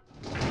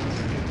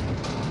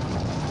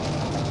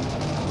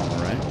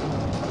 Alright.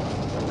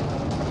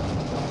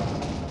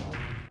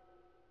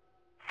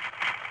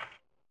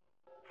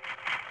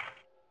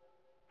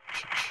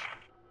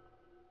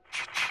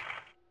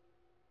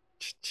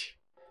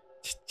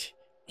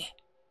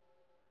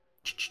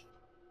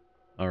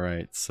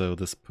 Alright, so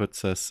this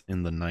puts us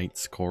in the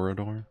Knight's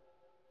Corridor.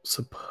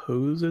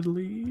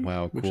 Supposedly.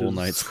 Wow, cool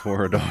Knight's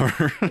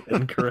Corridor.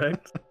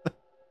 Incorrect.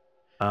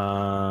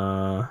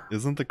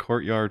 Isn't the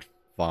courtyard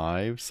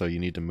 5, so you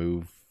need to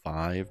move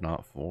 5,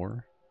 not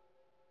 4?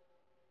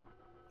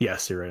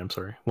 Yes, you're right. I'm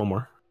sorry. One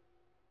more.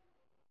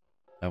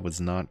 That was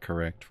not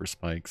correct for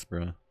spikes,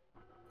 bro.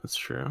 That's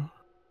true.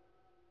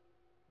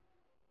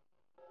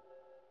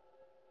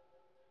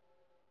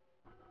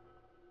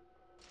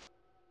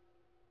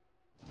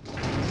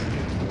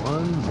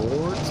 One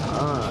more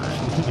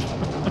time.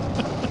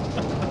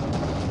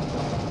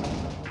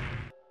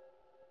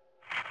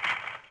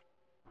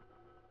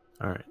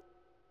 All right.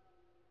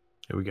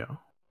 Here we go.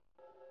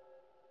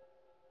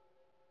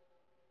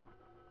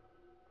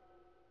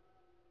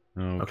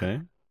 Okay.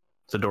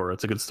 It's a door.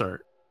 It's a good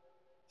start.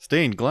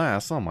 Stained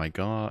glass. Oh my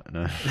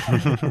god.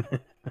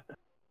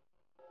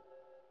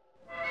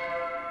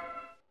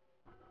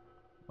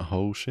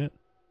 Oh shit.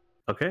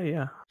 Okay,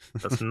 yeah.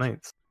 That's some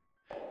knights.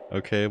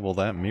 Okay, well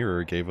that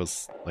mirror gave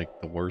us like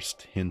the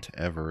worst hint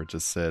ever. It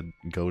just said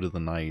go to the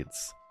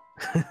knights.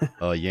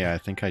 Yeah, I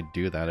think I'd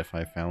do that if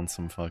I found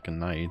some fucking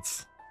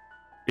knights.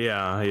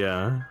 Yeah,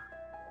 yeah.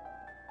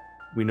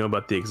 We know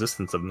about the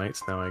existence of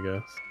knights now, I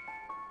guess.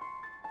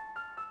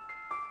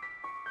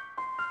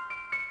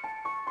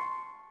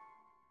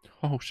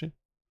 Oh shit.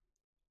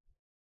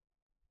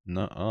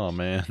 No, oh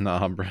man,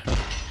 nah, bro.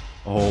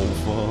 Oh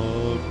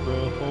fuck,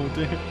 bro. Oh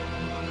damn.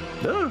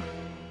 No.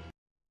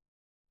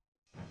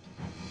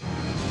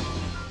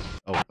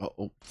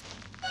 Oh.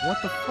 What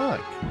the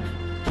fuck?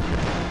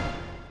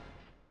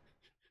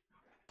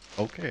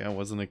 Okay, I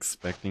wasn't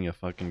expecting a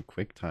fucking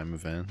quick time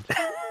event.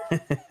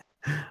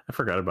 I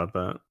forgot about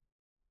that.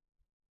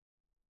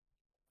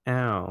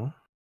 Ow.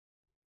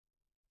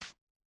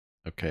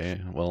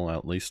 Okay, well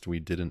at least we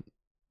didn't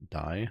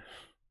die.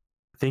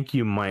 I think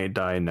you might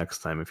die next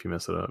time if you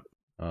mess it up.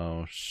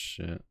 Oh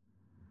shit.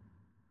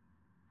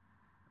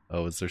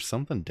 Oh, is there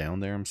something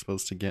down there I'm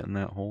supposed to get in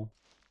that hole?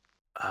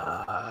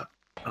 I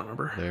don't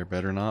remember. There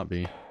better not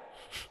be.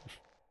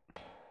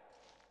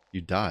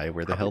 You die,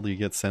 where the hell do you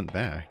get sent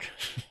back?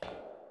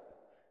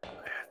 I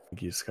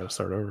think you just gotta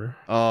start over.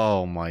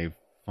 Oh my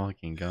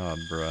fucking god,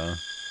 bruh.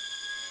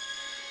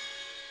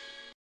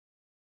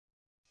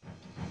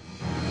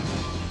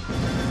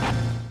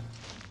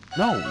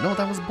 No,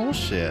 that was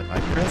bullshit. I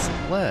pressed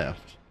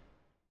left.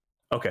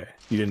 Okay,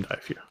 you didn't die,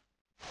 Few.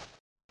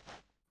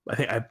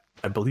 I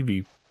believe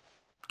you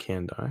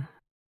can die.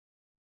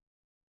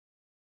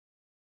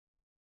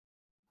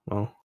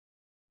 Well,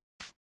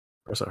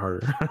 press it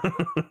harder.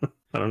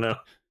 I don't know.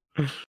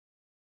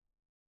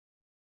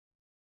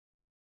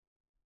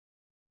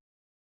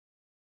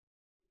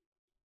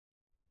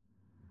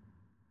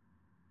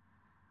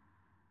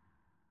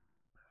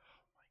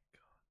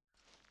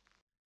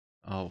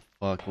 Oh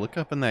fuck, look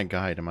up in that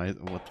guide.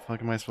 What the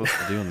fuck am I supposed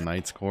to do in the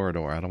Knight's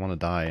Corridor? I don't want to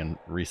die and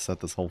reset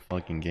this whole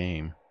fucking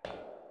game.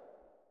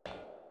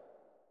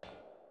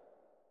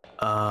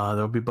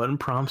 There'll be button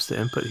prompts to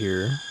input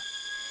here.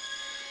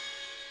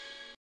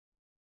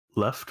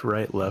 Left,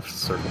 right, left,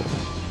 circle.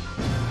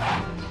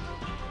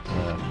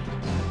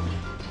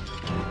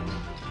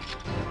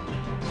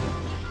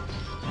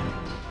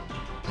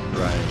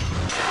 Right.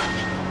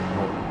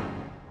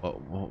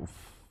 Whoa,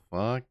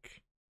 fuck?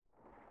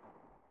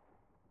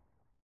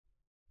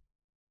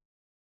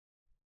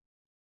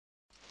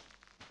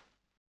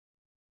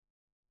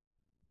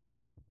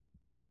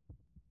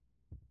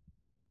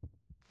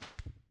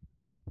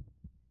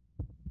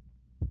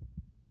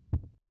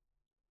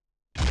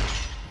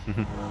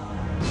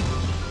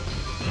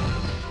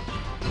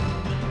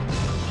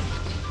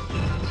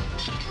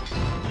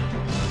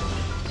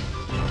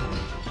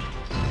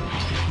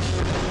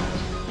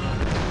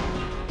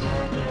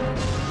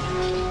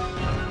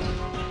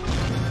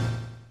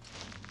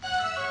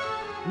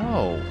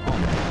 No!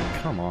 Oh,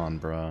 come on,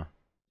 bruh.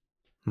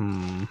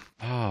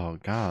 Oh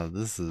god,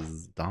 this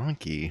is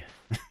donkey.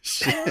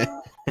 Shit.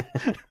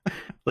 At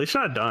least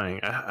you're not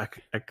dying. I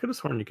could have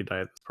sworn you could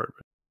die at this part,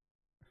 but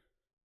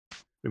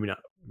maybe not.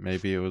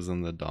 Maybe it was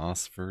in the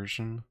DOS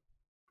version?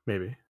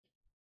 Maybe.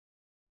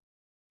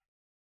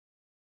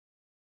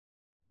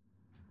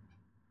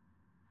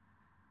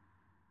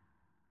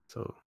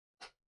 So,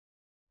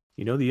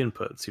 you know the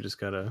inputs. You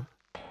just gotta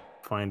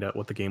find out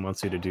what the game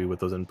wants you to do with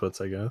those inputs,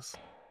 I guess.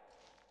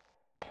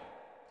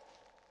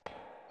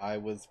 I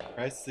was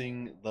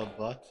pressing the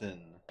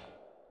button.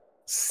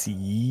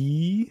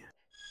 See?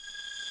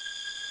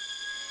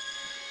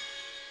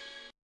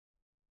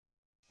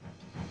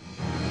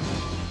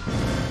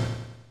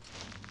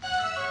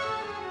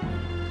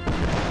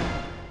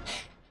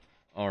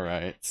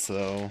 Alright,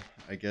 so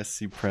I guess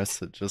you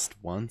press it just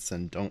once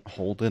and don't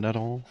hold it at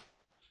all?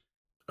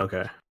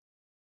 Okay.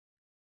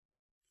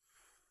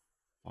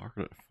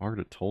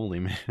 Farted totally,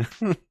 man.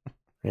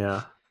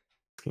 Yeah.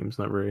 This game's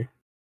not very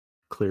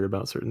clear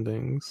about certain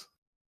things.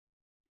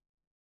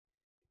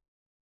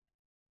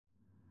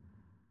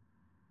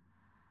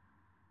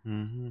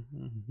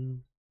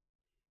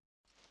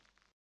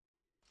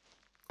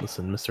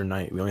 Listen, Mr.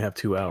 Knight, we only have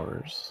 2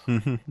 hours.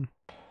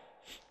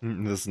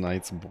 This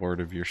knight's bored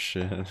of your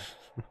shit.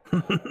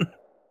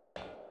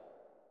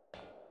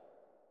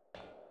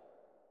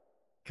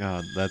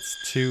 God,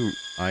 that's 2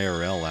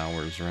 IRL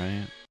hours,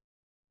 right?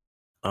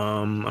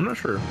 I'm not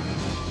sure.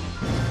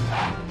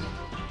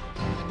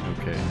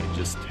 Okay,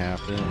 just tap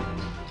it.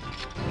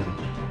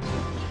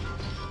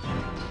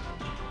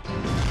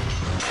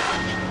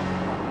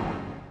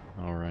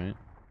 Alright.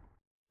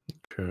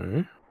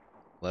 Okay.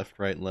 Left,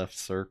 right, left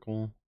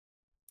circle.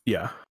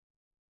 Yeah.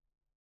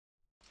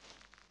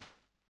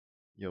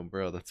 Yo,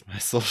 bro, that's my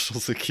social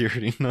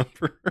security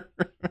number.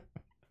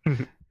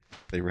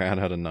 They ran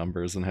out of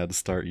numbers and had to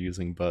start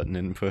using button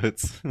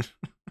inputs.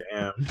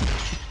 Damn.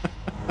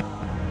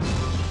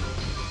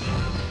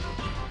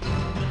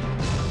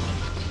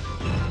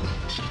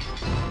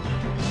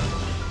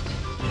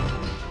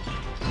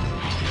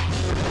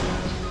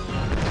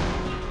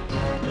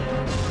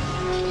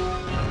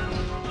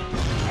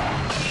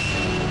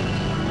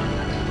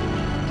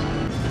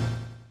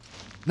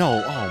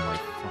 No, oh my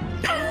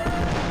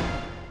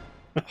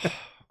fucking...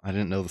 I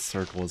didn't know the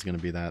circle was gonna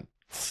be that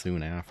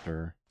soon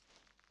after.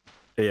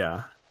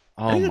 Yeah.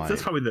 Oh I think my...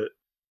 that's probably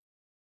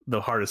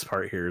the hardest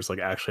part here is like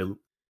actually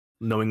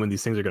knowing when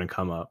these things are going to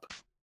come up.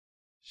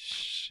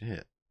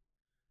 Shit.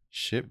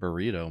 Shit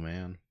burrito,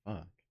 man.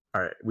 Fuck.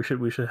 All right, we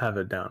should have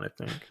it down, I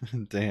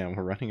think. Damn,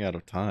 we're running out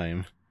of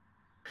time.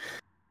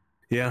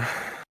 Yeah,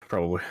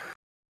 probably.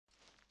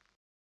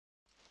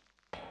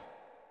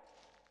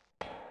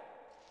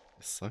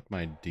 Suck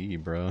my D,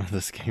 bro.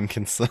 This game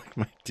can suck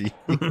my D.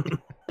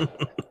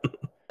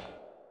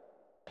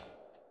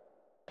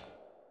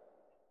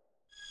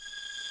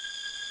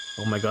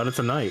 Oh my god, it's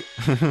a knight.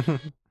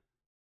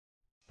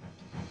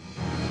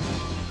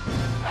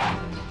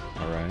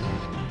 Alright.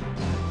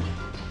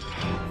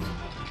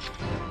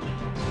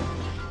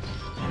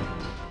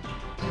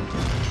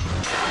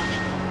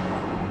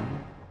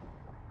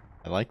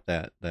 I like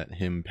that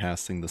him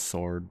passing the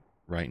sword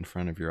right in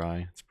front of your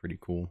eye. It's pretty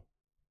cool.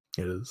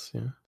 It is,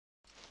 yeah.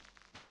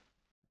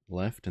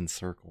 Left and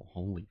circle.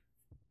 Holy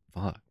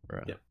fuck,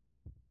 bro. Yeah.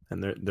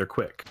 And they're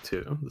quick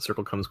too. The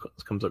circle comes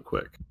up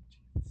quick.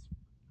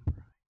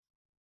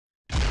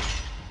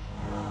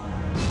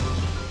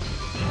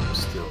 I'm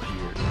still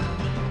here.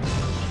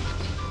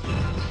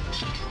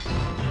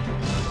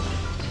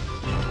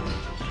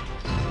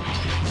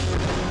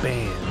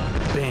 Bam,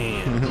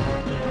 bam.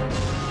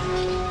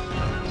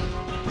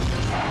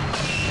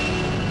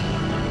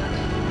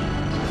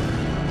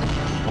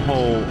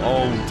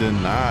 Oh,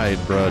 denied,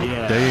 bro.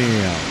 Yeah.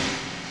 Damn.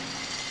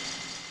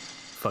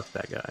 Fuck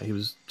that guy. He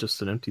was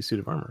just an empty suit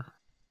of armor.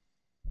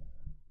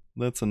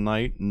 That's a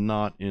knight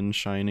not in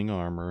shining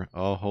armor.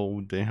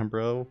 Oh, damn,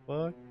 bro.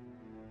 Fuck.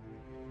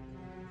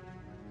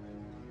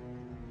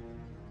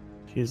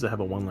 He needs to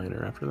have a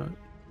one-liner after that.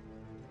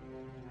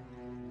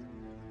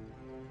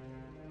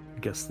 I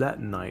guess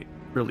that knight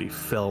really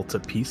fell to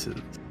pieces.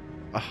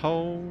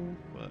 Oh,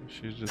 fuck.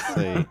 She's just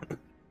say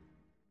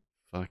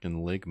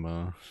fucking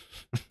ligma.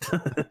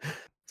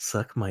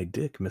 Suck my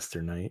dick,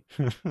 Mr. Knight.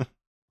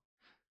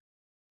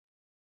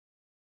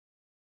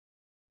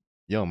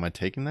 Yo, am I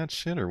taking that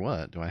shit or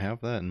what? Do I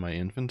have that in my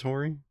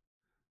inventory?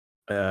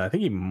 I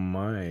think he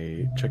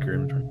might check your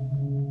inventory.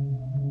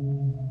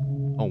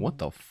 Oh, what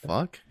the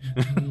fuck?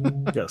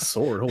 You got a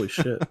sword, holy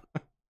shit.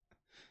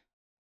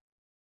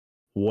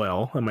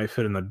 Well, it might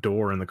fit in the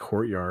door in the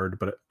courtyard,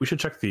 but we should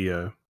check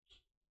the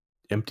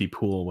empty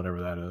pool,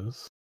 whatever that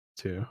is,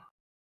 too.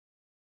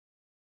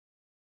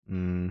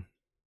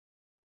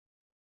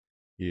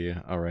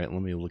 Yeah, alright,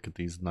 let me look at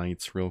these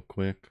knights real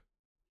quick.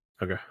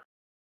 Okay.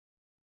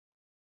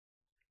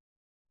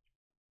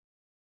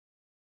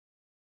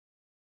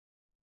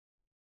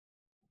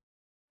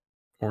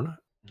 Or not.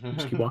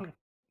 Just keep walking.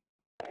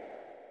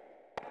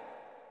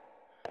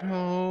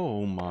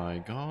 Oh my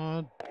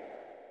god.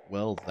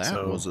 Well,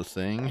 that was a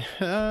thing.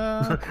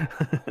 Yeah,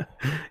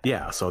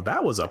 so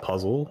that was a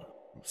puzzle.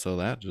 So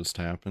that just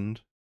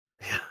happened.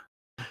 Yeah.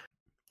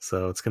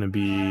 So it's going to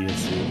be,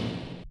 let's see,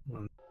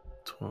 1,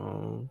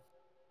 12,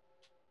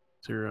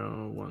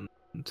 0, 1,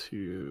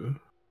 2,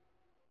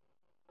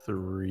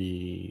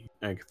 3.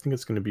 I think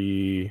it's going to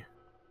be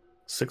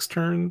 6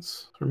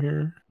 turns from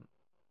here.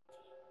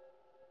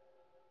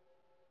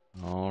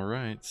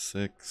 Alright,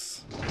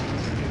 6.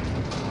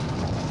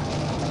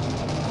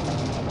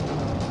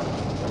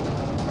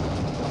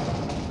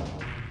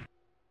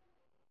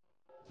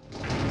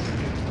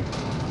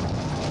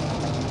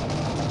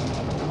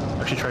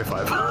 Actually, try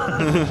 5.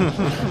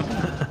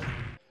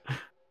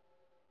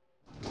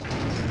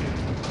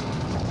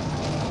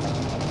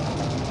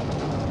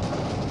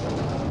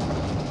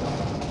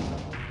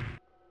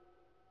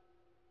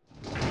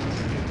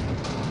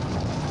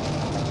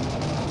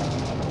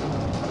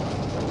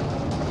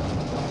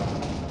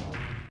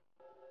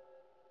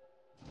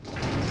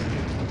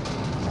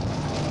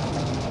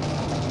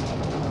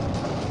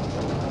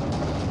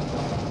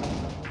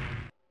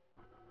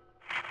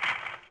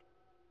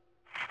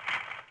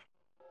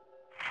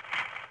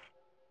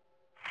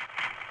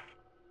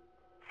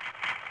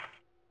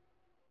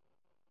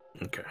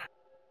 Okay.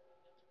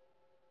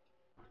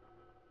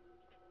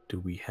 Do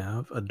we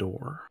have a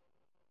door?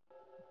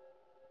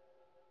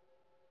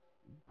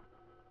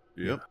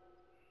 Yep. Yeah.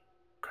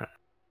 Okay.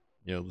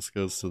 Yeah, this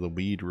goes to the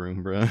weed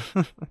room, bro.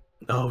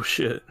 Oh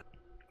shit.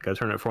 Gotta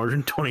turn it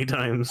 420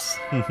 times.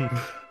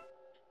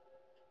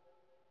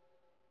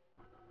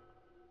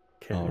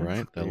 Okay, All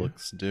right, that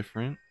looks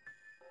different.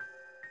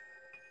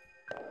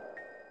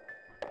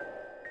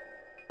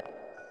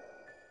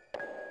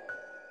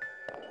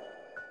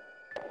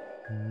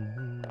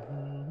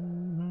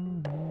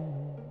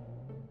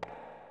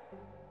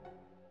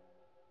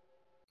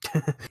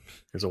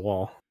 There's a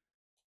wall.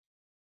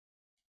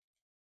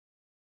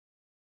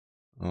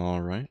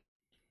 All right.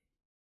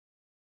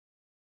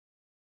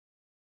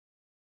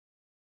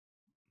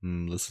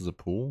 This is a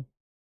pool?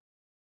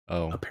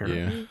 Oh,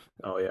 Apparently. yeah.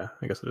 Oh yeah,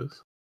 I guess it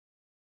is.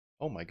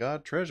 Oh my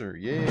god, treasure.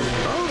 Yeah.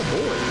 Oh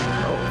boy.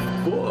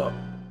 Oh,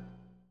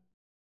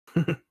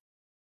 cool.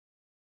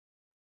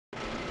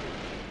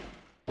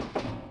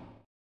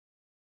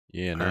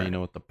 Yeah, now you know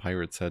what the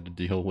pirates had to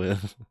deal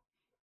with.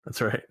 That's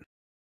right.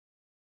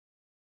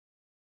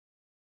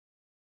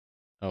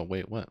 Oh,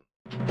 wait, what?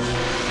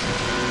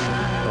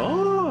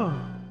 Oh!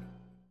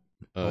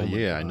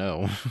 Yeah, I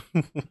know.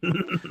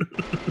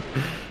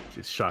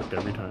 She's shocked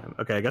every time.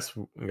 Okay, I guess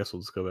we'll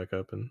just go back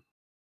up and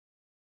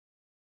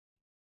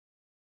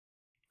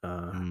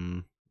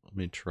let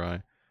me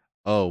try.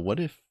 Oh,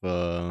 what if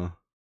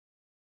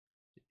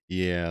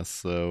yeah,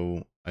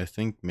 so I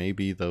think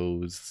maybe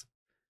those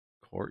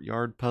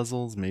courtyard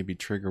puzzles maybe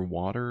trigger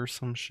water or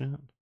some shit.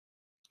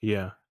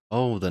 Yeah.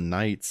 Oh, the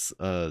knight's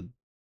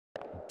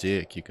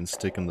dick you can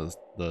stick in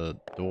the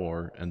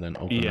door and then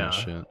open that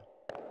shit.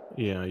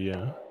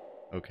 Yeah.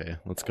 Okay,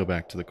 let's go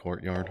back to the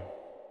courtyard.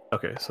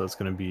 Okay, so it's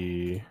gonna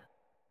be,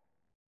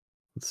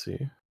 let's see,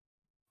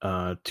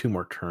 2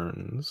 more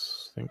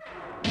turns, I think.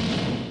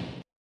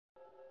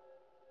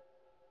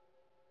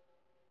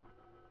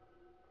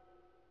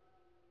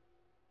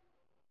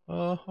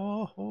 Oh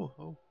ho ho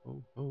ho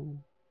ho ho.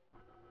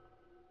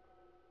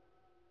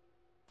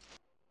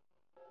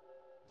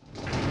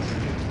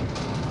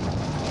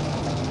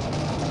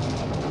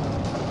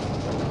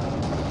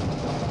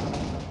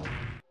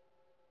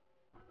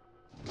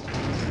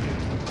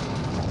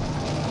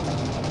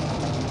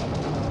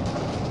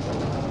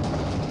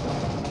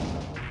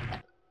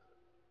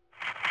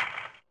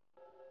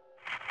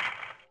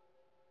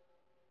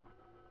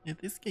 Yeah,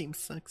 this game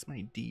sucks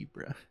my D,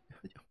 bruh.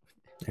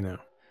 I know.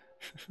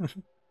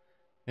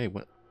 Hey,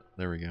 what?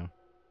 There we go.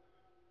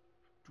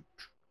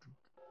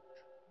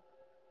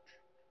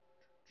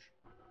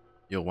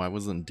 Yo, why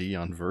wasn't D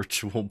on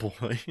Virtual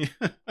Boy?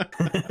 Would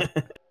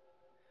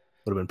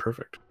have been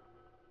perfect.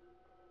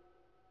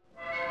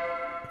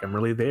 Like, I'm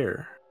really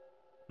there.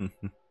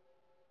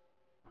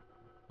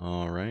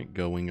 All right,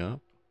 going up.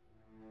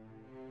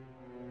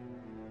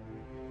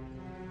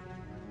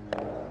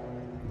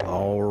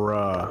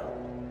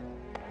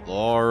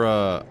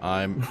 Laura,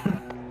 I'm...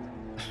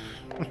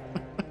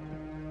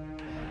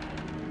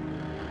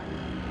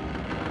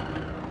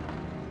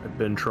 I've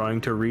been trying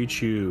to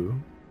reach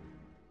you.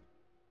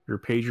 Your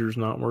pager's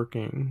not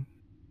working.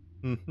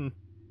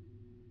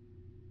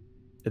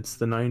 It's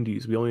the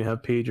 90s. We only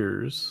have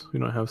pagers. We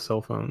don't have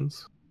cell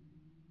phones.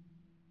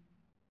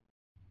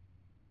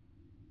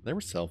 There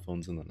were cell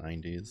phones in the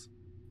 90s.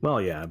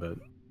 Well, yeah, but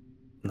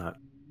not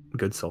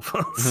good cell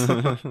phones.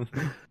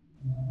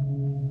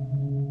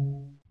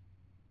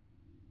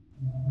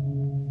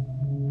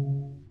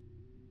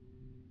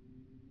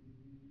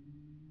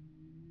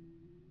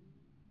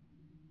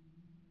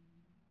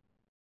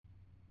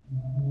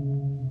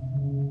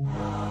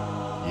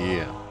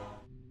 Yeah.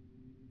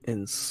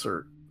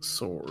 Insert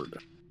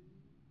sword.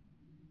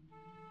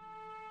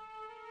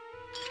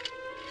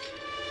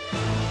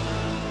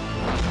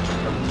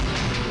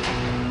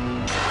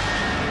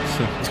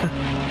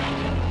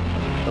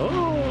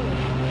 Oh!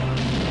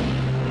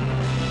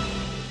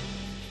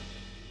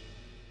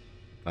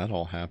 That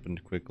all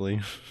happened quickly.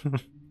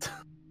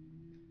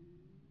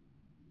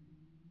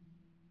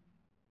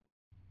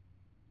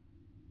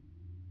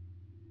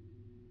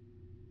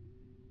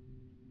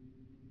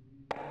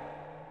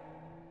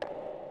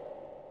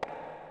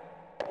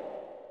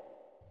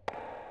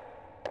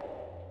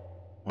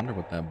 Wonder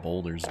what that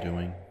boulder's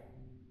doing.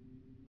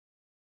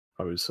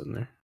 Probably just sitting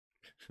there.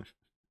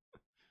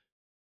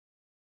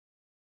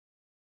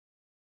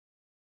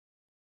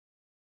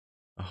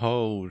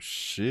 Oh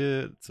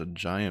shit, it's a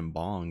giant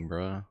bong,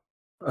 bruh.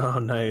 Oh,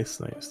 nice.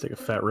 Take a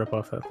fat rip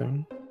off that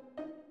thing.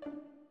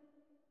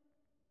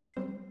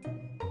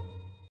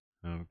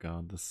 Oh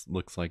god, this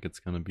looks like it's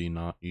gonna be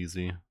not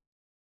easy.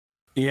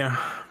 Yeah,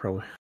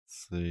 probably.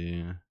 Let's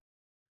see.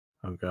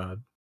 Oh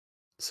god.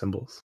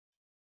 Symbols.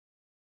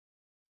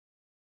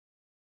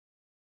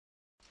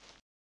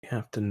 You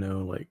have to know,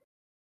 like,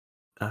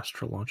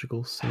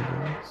 astrological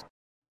symbols.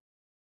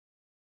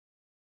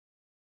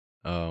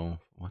 Oh,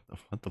 what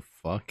the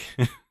fuck?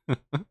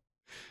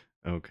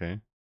 Okay.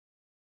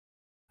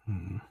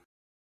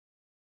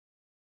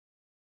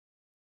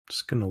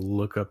 Just gonna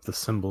look up the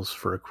symbols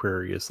for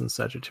Aquarius and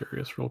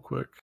Sagittarius real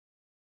quick.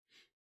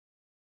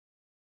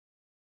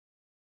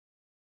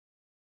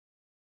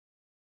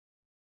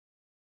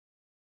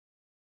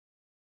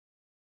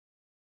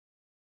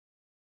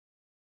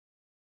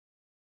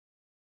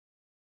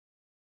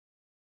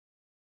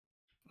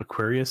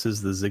 Aquarius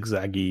is the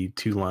zigzaggy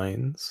two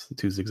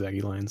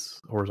zigzaggy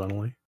lines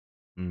horizontally.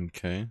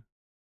 Okay.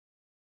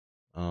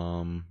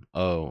 Oh,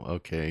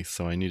 okay.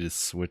 So I need to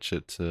switch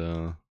it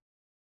to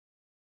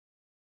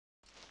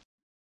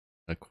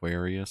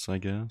Aquarius, I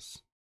guess.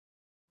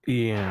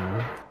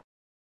 Yeah.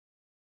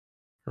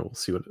 Or we'll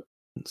see what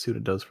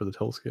it does for the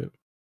telescope.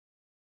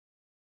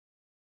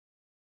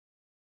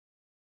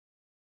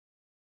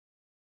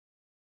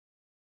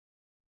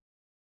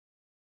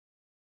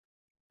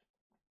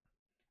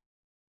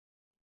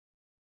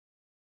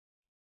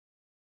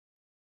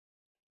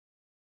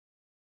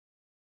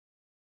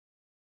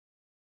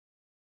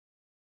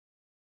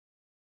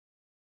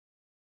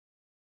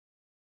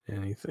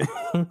 Anything.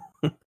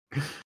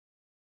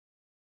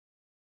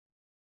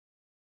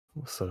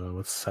 So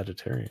what's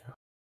Sagittarius?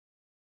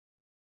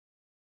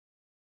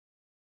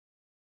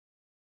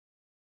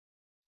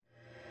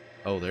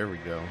 Oh, there we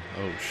go.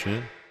 Oh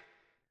shit.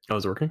 Oh,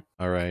 it's working?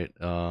 All right.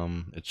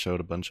 It showed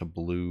a bunch of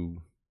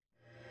blue.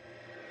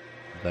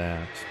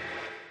 That.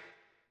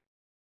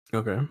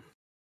 Okay.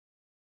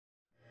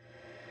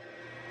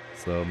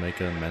 So make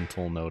a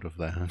mental note of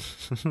that.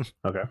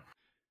 Okay.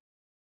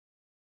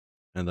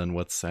 And then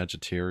what's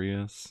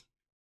Sagittarius?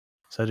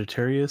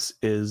 Sagittarius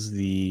is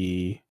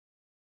the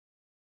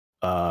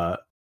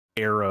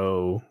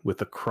arrow with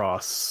the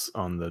cross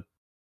on the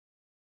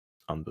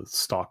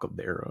stalk of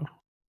the arrow.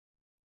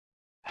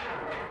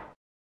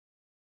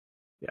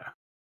 Yeah.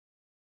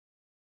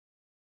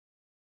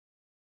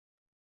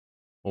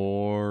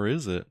 Or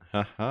is it?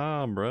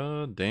 Haha,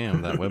 bruh.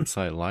 Damn, that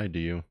website lied to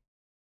you.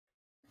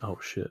 Oh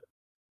shit.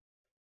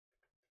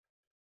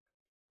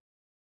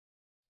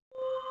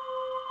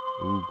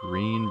 Ooh,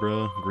 green,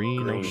 bruh.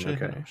 Green, oh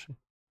shit. Okay. Oh shit.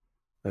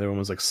 The other one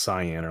was like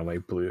cyan or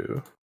light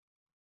blue.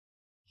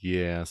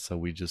 Yeah, so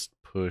we just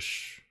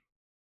push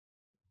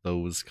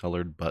those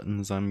colored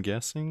buttons, I'm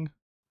guessing?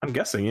 I'm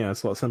guessing, yeah,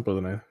 it's a lot simpler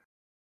than I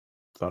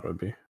thought it would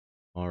be.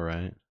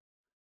 Alright.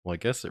 Well, I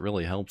guess it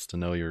really helps to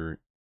know your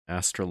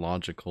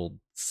astrological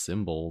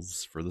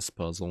symbols for this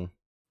puzzle.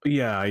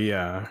 Yeah.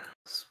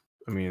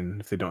 I mean,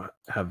 if they don't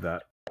have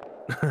that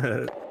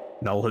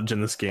knowledge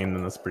in this game,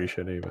 then that's pretty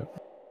shitty, but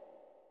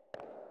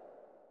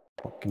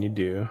what can you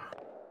do?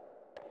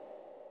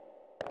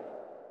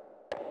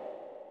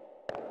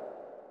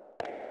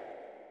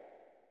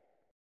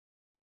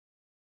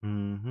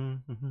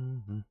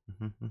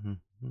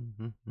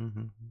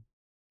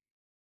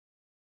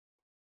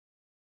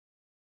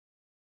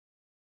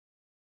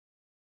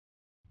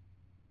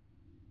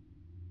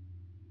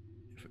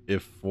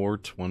 If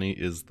 420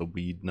 is the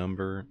weed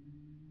number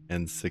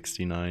and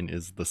 69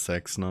 is the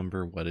sex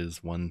number, what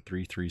is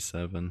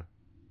 1337?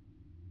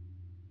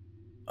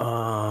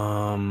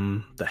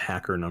 The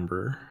hacker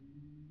number.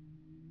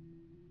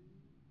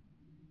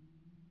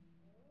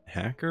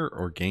 Hacker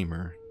or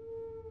gamer?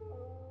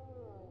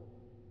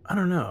 I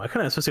don't know. I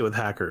kind of associate with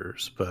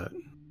hackers, but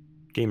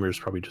gamers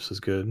probably just as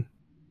good.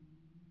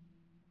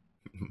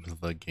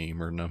 The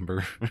gamer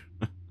number.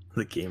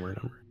 The gamer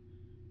number.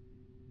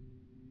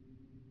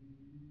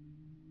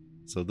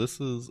 So this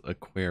is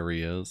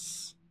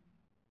Aquarius.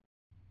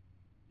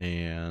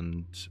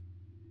 And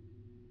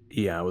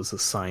yeah, it was a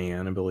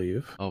cyan, I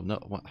believe. Oh no,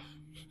 what?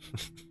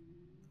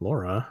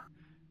 Laura.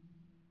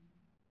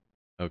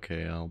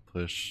 Okay, I'll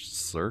push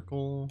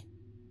circle.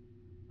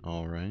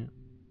 All right.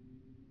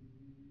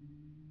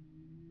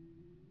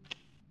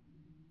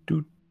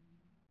 Dude.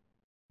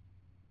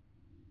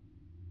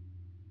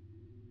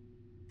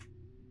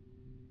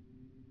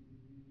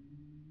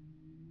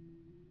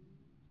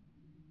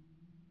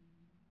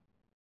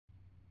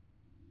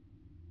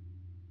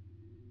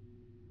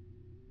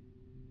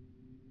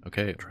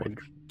 Okay,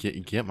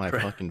 get my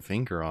fucking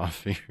finger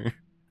off here.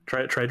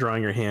 Try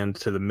drawing your hand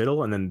to the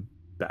middle and then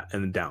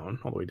down,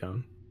 all the way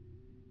down.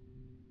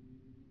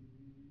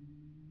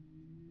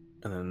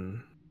 And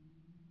then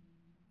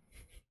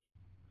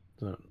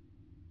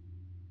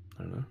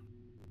I don't know.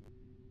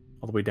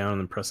 All the way down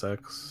and then press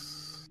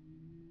X.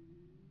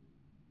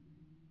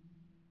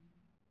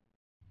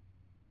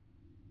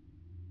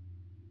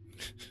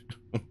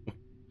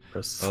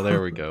 Press Oh,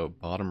 there we go.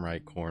 Bottom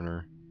right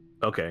corner.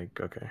 Okay,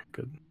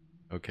 good.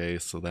 Okay,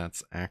 so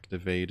that's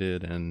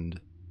activated and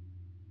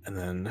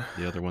then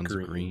the other one's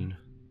green.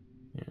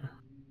 Yeah.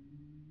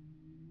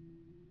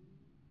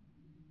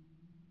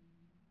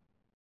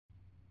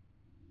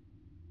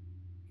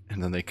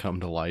 And then they come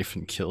to life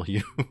and kill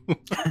you.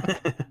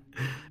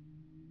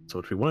 So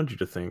what we wanted you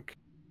to think.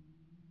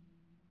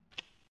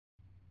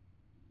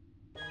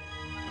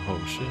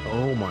 Oh shit.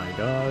 Oh my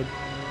god.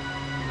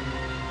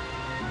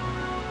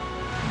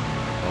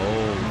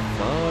 Oh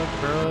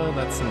fuck, bro.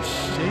 That's some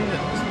shit.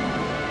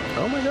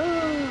 Oh my god.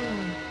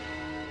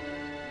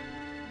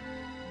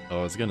 Oh,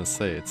 I was gonna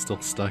say it's still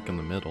stuck in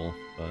the middle,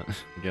 but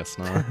I guess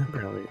not.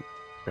 apparently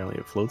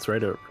it floats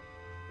right over.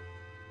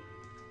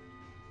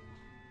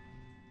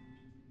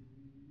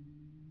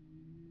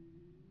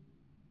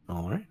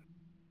 All right.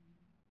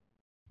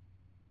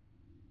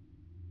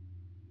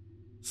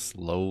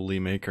 Slowly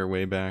make our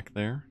way back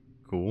there.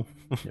 Cool.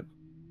 Yep.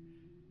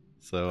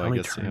 So I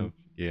guess you have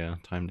Yeah,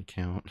 time to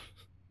count.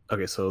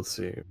 Okay, so let's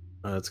see.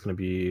 It's gonna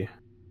be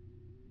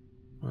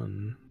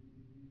 1,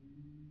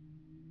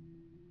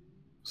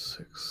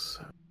 6,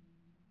 7,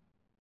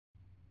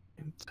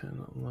 8,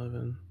 10,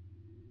 11,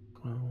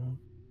 12.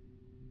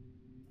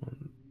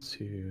 1,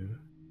 2,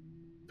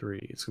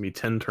 3. It's gonna be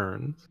 10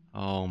 turns.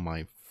 Oh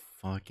my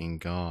fucking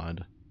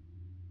god.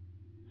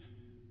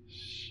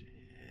 Shit.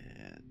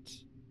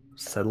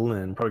 Settle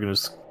in. Probably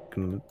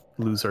gonna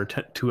lose our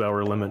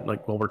 2-hour limit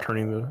like while we're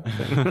turning the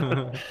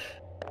thing.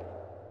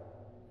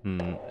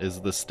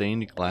 Is the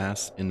stained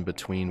glass in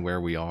between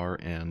where we are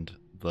and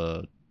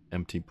the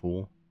empty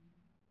pool?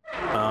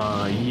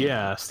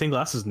 Yeah, stained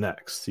glass is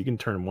next. You can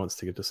turn once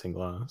to get to stained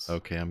glass.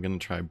 Okay, I'm gonna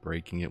try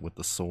breaking it with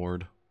the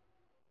sword.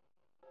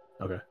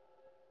 Okay.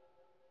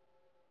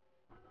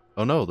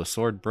 Oh no, the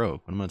sword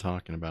broke. What am I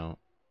talking about?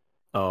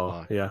 Oh,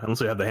 Fuck. yeah, unless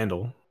we have the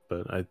handle,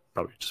 but I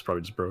probably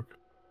just broke.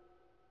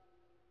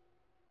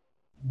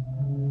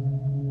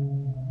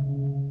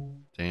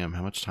 Damn,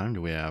 how much time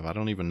do we have? I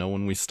don't even know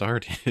when we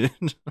started.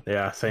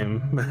 Yeah,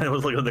 same. I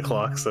was looking at the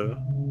clock, so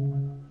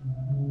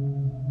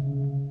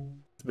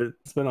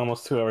it's been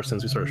almost 2 hours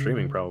since we started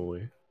streaming,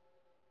 probably.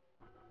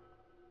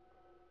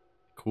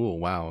 Cool,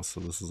 wow, so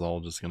this is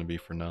all just gonna be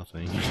for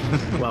nothing.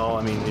 Well,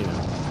 I mean, you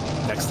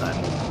know, next time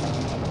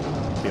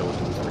we'll be able to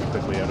do this pretty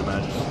quickly, I'd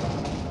imagine.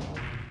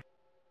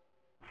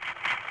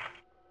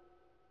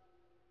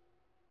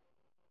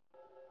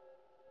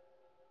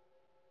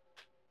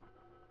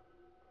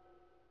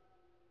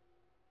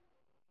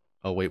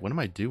 Oh wait, what am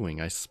I doing?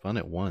 I spun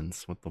it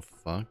once. What the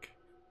fuck?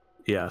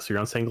 Yeah, so you're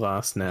on stained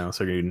glass now,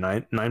 so you're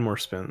gonna do nine more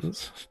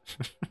spins.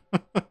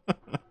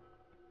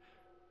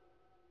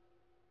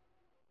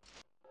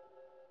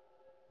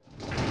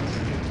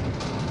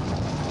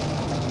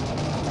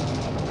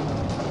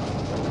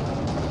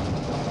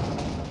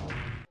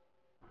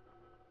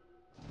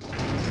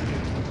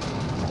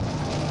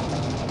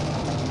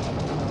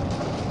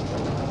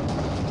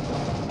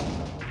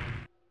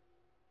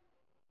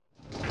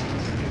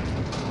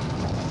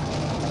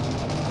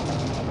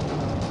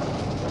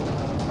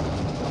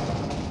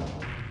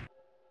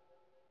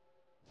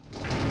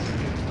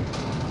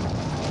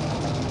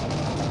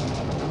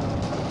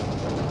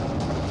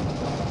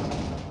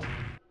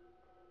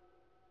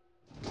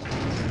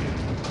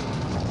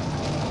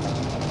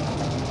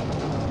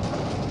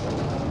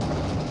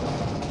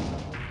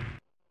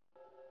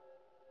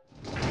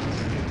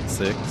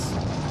 Six.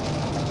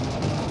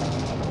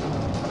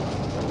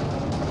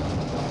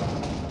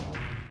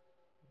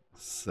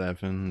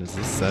 7. Is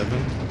this 7? I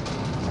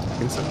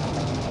think so.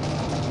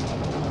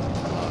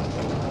 Fuck.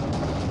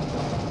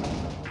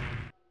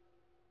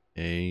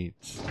 8.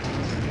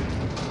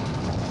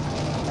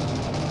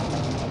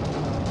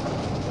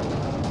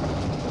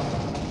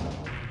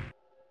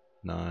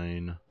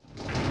 9.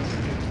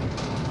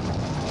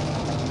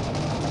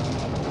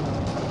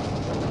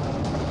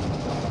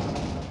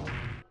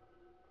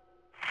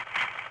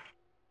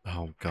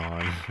 Oh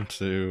god.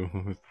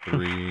 2,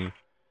 3,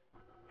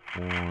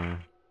 4.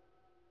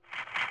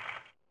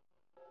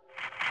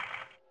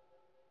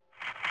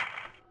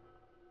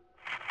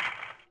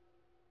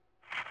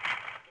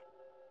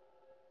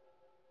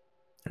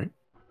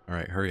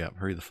 Alright, hurry up.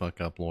 Hurry the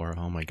fuck up, Laura.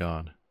 Oh my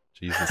god.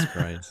 Jesus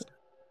Christ.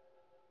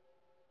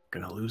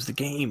 Gonna lose the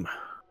game.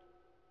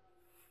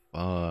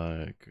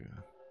 Fuck.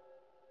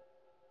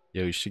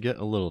 Yo, you should get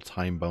a little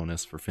time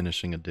bonus for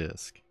finishing a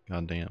disc.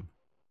 God damn.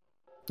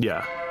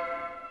 Yeah.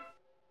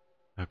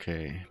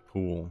 Okay,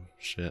 pool.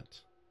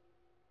 Shit.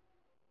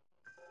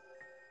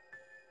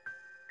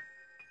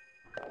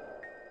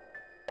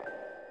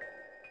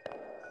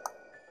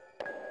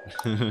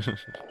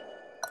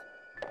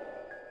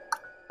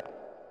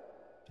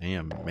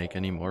 Damn, make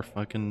any more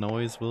fucking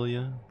noise, will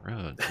ya?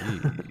 Bro,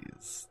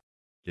 jeez.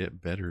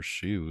 Get better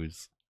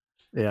shoes.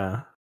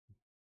 Yeah.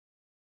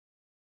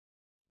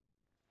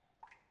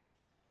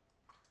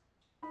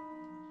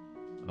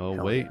 Oh,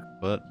 Hell wait, yeah.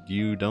 but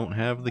you don't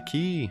have the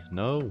key.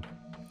 No.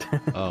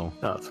 Oh.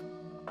 Oh,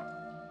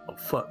 oh,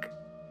 fuck.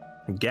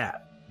 A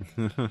gat.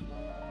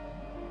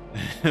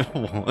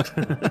 What?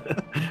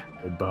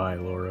 Goodbye,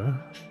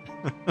 Laura.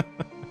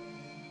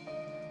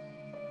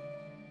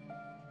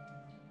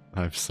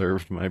 I've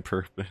served my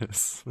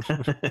purpose.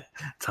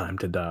 Time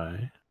to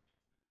die.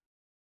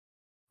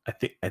 I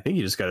think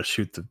you just gotta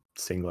shoot the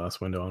stained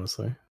glass window,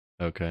 honestly.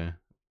 Okay.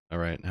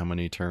 Alright, how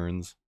many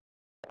turns?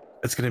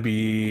 It's gonna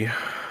be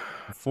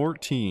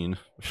 14.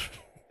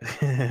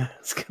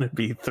 it's gonna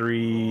be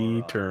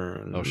 3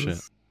 turns. Oh shit.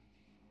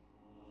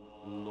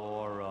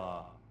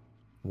 Laura.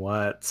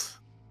 What?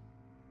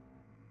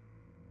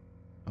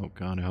 Oh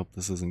god, I hope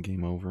this isn't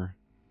game over.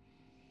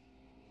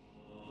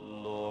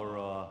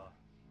 Laura.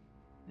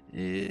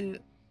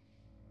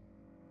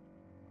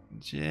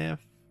 Jeff.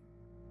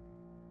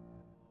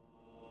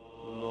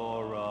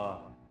 Laura.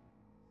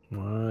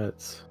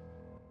 What?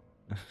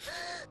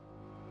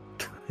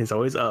 He's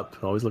always up.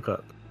 Always look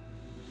up.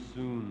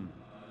 Soon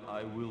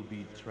I will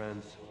be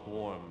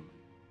transformed.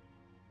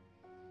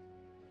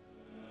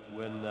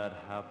 When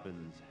that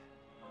happens,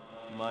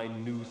 my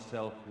new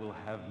self will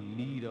have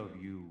need of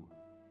you.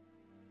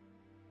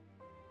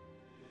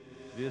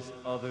 This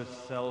other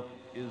self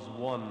is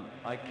one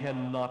I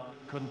cannot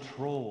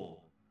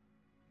control.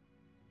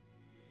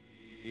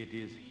 It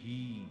is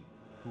he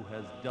who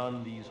has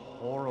done these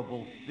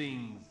horrible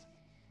things.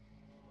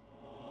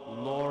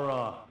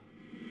 Laura,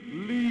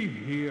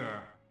 leave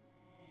here.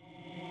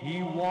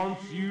 He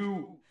wants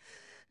you.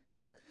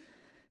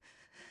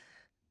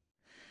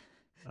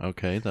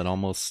 Okay, that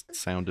almost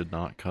sounded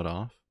not cut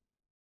off.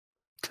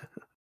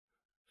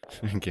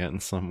 Getting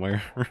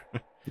somewhere.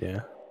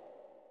 Yeah.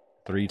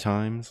 3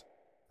 times.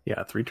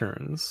 Yeah, 3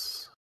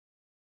 turns.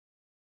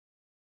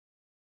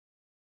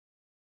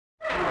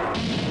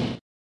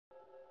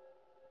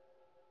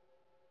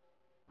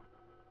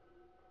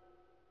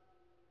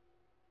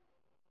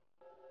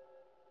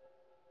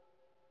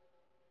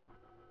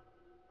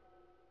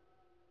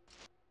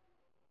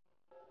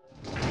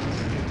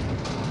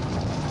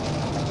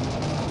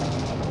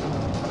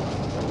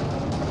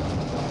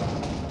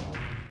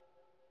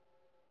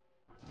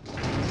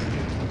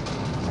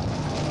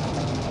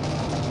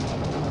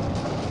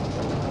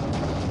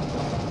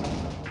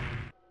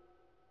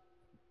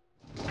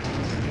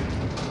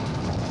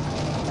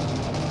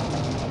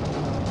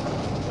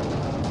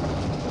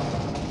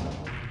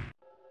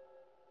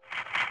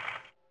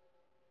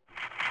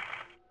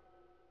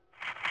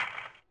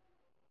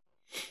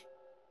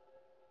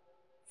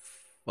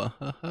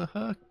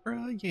 Fuck,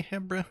 bro. Yeah,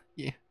 bro.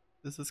 Yeah.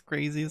 This is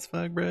crazy as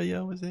fuck, bro.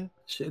 Yo, is it?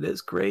 Shit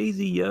is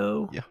crazy,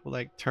 yo. Yeah,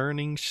 like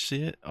turning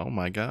shit. Oh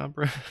my god,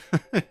 bro.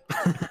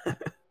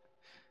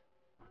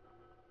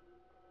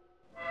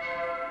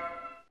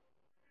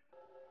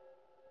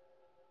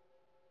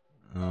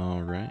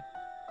 All right.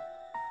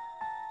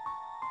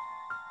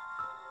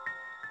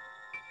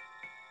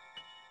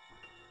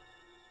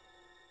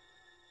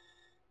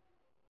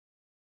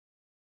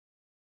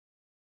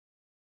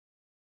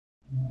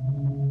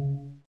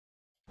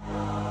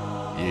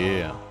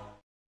 Yeah.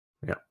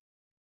 Yeah.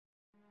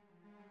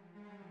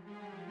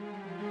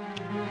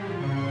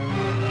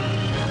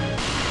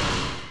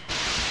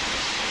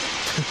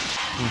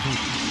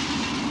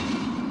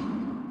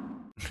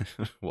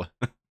 What?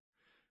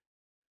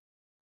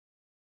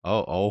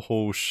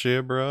 Oh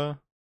shit, bro.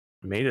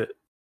 Made it.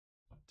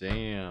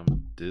 Damn.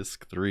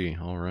 Disc 3.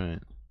 All right.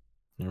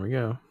 There we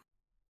go.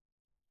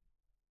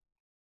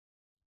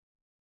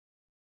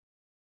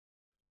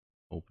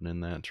 Opening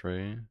that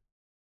tray.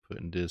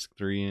 Putting disc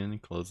 3 in.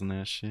 Closing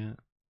that shit.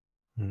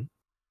 Mhm.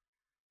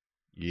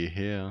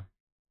 Yeah.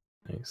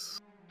 Nice.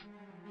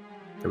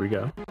 There we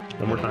go.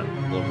 One more time.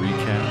 A little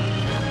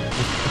recap.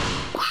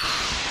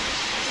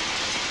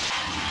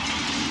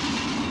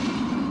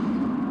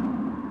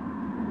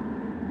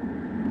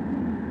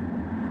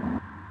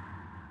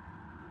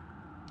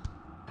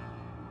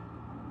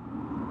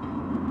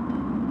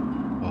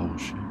 Oh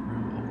shit, bro.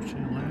 Oh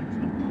shit, lags.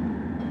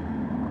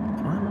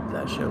 Climb up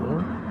that shit,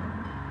 Laura.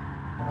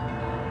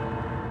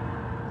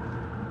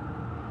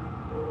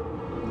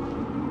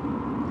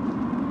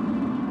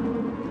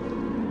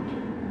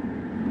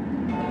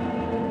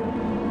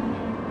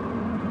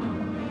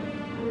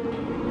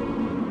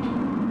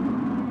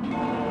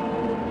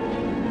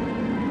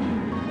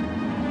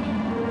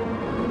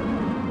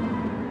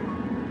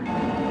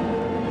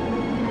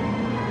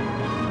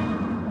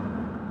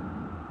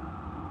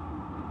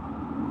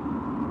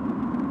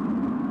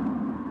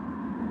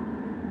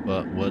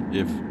 But what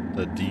if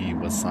the D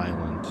was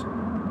silent?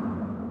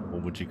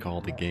 What would you call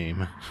the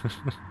game?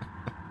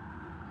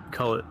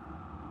 Call it.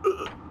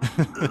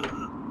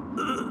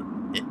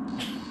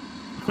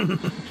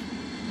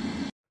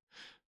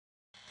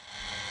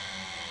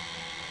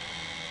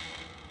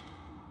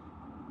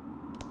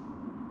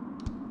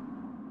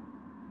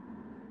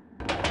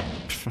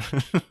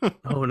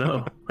 Oh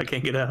no, I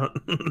can't get out.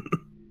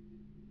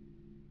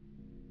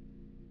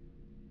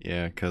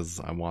 Yeah,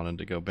 because I wanted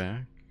to go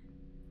back.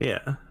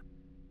 Yeah.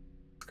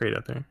 It's great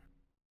out there.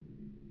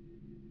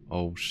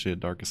 Oh shit,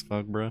 dark as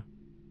fuck, bruh.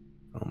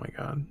 Oh my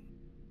god.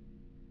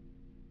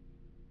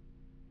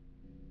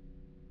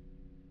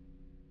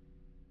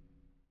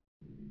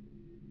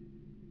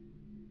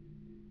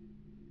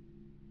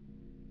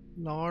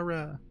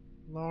 Laura.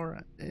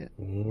 Laura.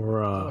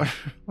 Laura.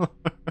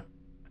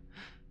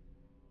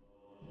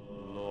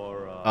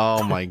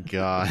 Oh my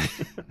god.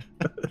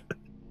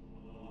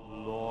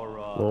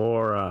 Laura.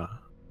 Laura.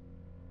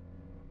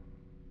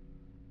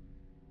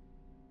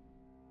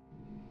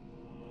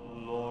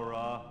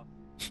 Laura.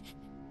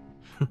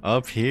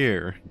 Up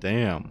here.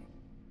 Damn.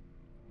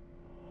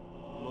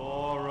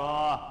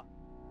 Laura.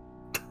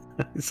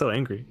 He's so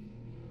angry.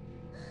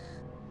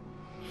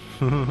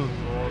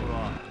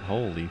 Laura.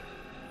 Holy Do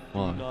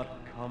fuck. not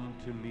come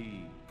to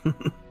me.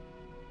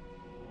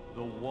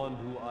 The one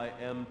who I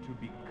am to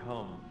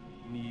become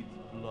needs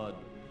blood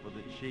for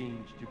the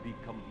change to be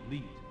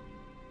complete.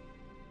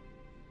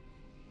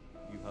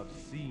 You have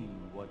seen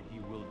what he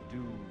will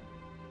do,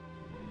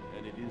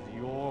 and it is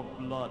your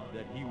blood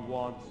that he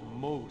wants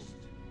most.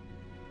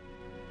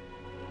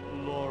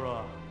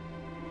 Laura,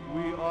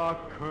 we are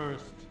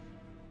cursed.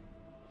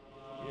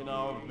 In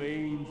our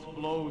veins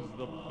flows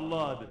the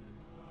blood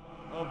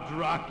of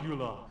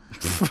Dracula.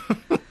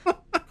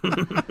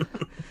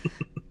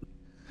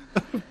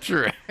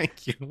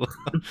 Dracula.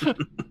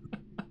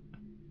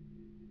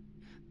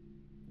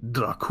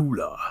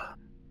 Dracula.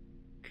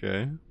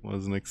 Okay,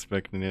 wasn't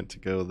expecting it to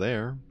go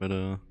there,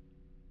 but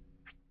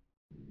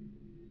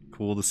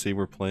cool to see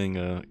we're playing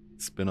a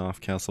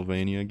spin-off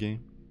Castlevania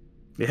game.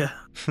 Yeah.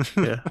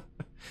 Yeah.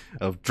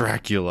 Of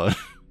Dracula.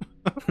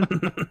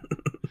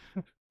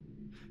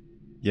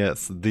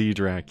 Yes, the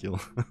Dracula.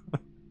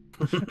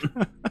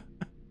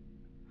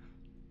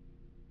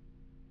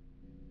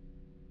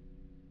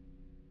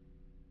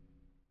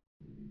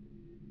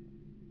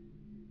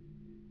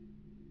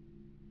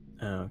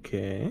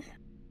 Okay.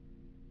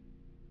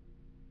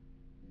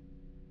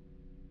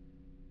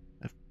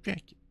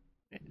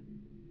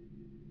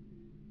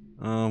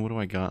 What do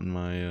I got in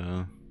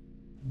my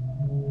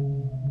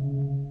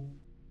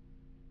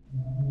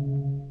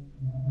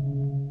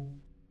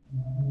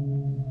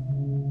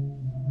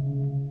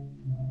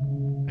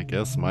I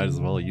guess might as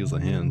well use a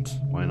hint.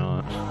 Why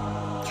not?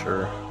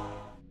 Sure.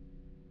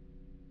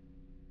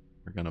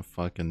 We're gonna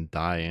fucking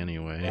die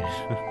anyway.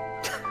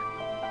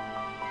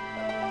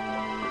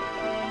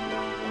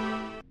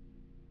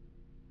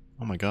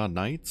 Oh my god,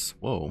 knights?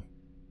 Whoa.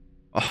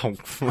 Oh.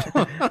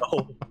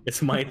 Oh,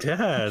 it's my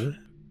dad.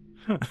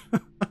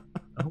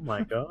 Oh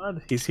my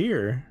god, he's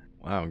here.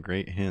 Wow,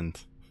 great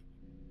hint.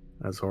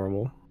 That's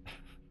horrible.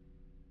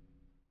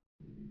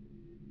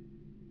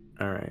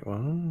 Alright,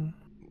 well.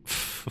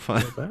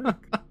 Go back.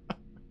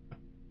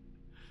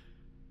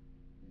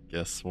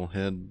 Guess we'll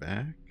head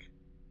back.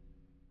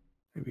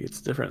 Maybe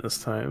it's different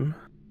this time.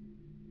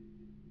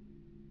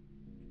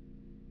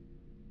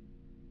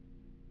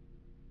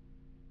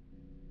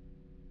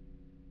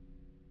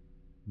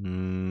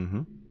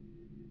 Mm-hmm.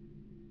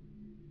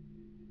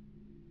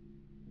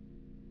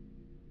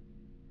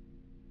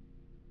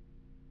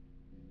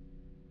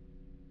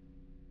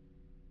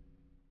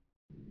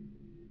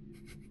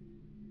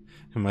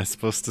 Am I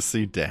supposed to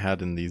see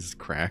Dad in these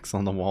cracks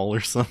on the wall or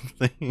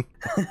something?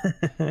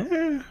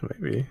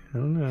 Maybe. I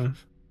don't know.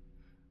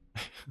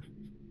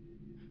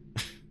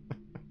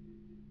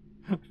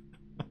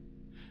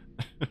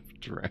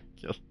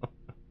 Dracula.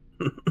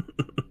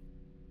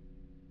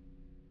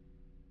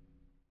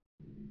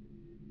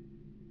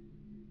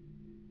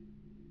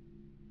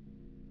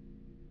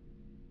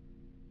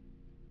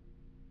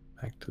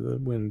 Back to the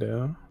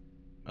window.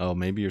 Oh,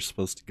 maybe you're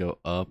supposed to go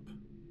up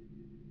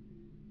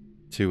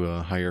to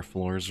higher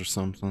floors or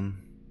something.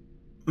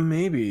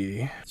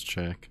 Maybe. Let's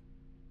check.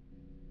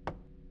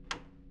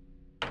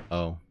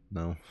 Oh,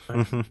 no.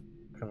 Can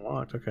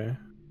locked, okay.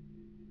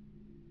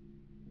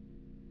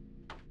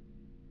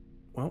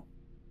 Well,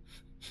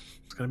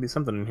 there's gotta be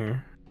something in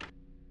here.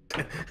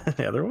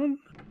 The other one?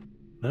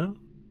 No?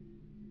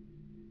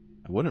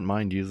 I wouldn't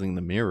mind using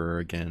the mirror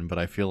again, but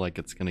I feel like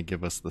it's going to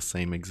give us the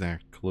same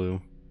exact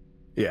clue.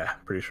 Yeah,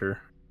 pretty sure.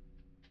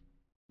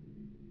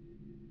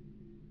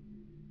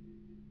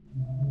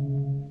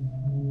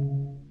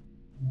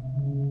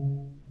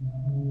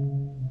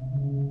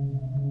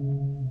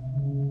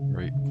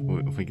 Right.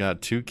 We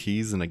got 2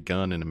 keys and a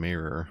gun and a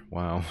mirror.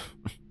 Wow.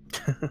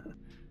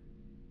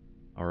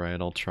 Alright,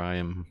 I'll try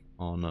him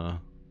on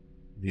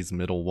these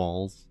middle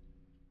walls.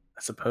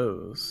 I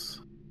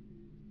suppose.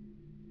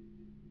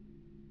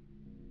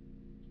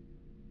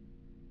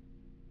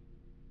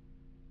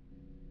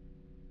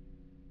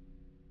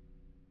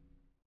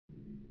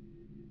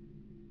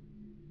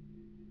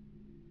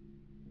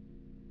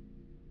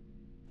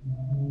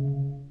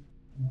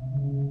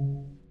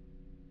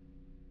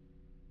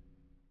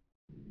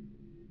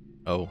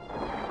 Oh.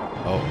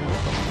 Oh, what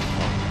the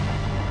fuck?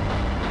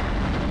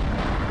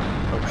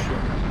 Oh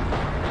shit.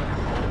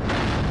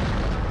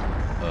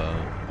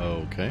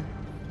 Okay.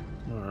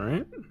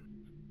 Alright.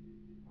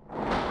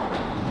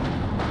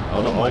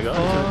 Oh my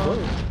god,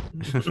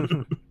 it's kinda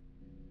close.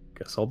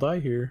 Guess I'll die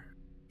here.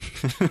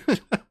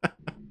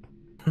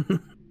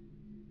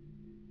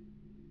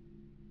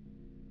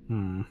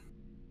 Hmm.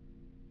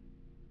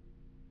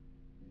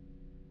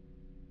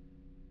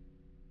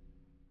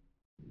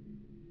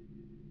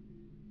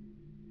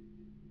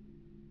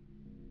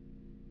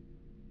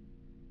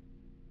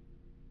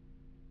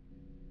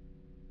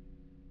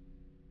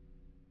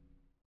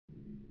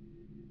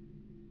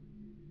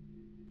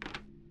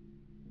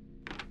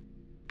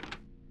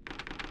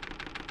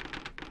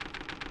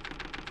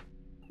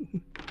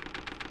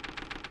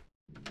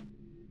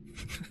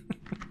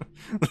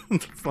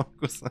 What the fuck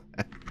was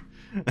that?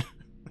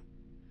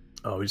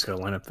 Oh, we just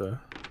gotta line up the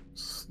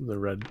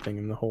red thing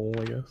in the hole,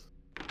 I guess.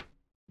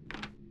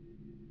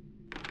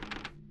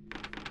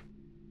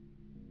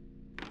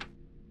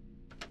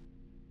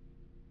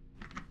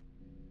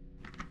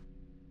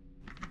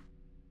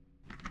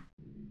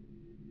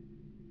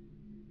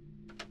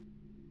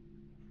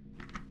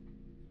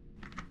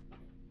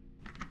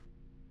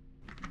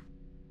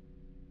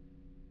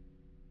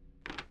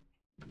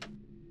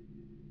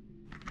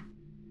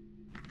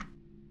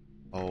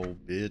 Oh,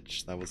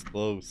 bitch, that was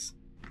close.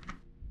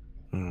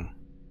 Hmm.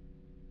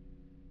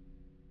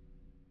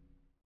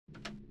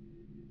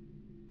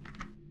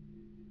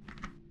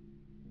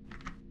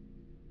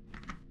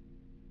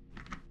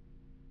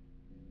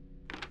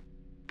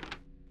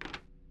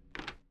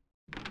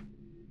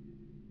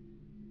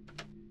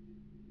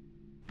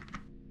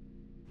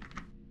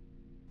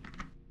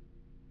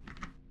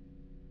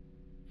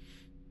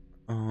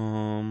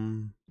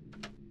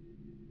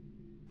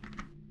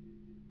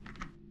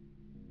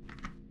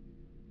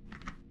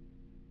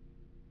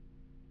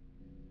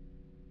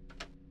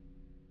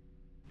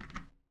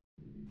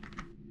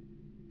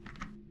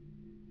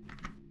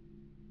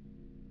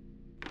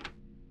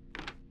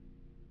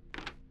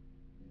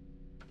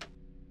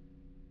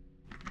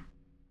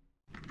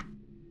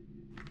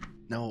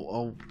 No,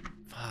 oh,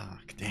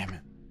 fuck, damn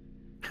it.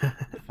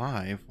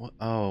 5? What?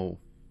 Oh,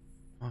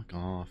 fuck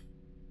off.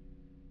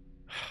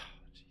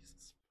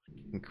 Jesus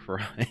fucking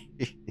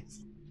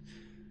Christ.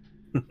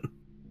 If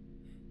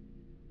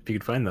you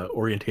could find the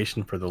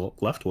orientation for the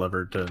left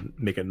lever to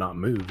make it not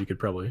move, you could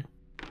probably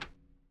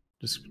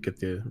just get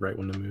the right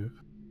one to move.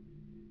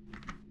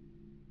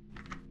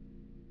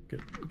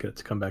 Get it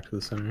to come back to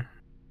the center. It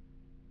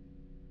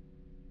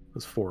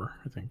was 4,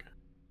 I think.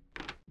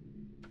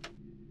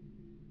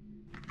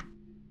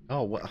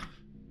 Oh, what?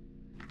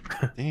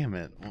 Damn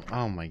it.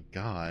 Oh my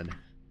god.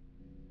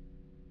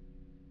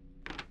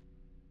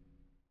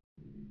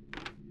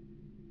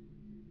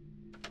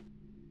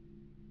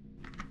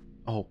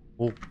 Oh,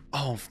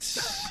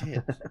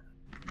 shit.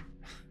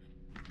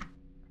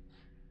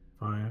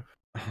 5.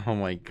 Oh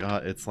my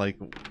god, it's like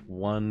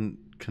one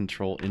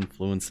control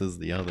influences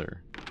the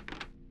other.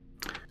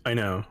 I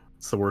know.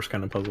 It's the worst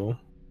kind of puzzle.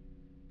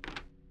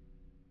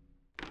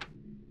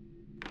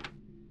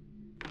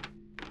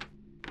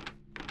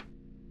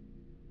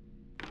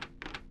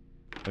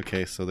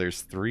 Okay, so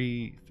there's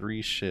three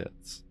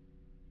shits.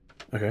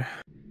 Okay.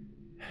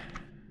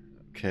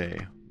 Okay.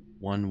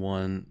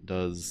 1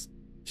 does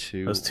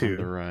 2 Does 2 on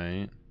the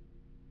right.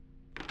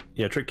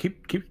 Yeah,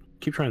 keep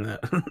trying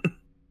that.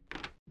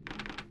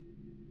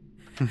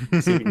 See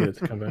if you can get it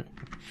to come back.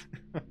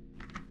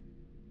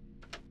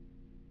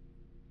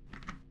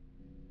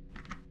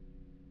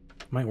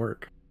 Might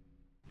work.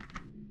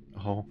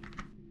 Oh.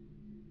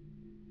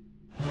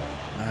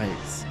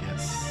 Nice,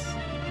 yes.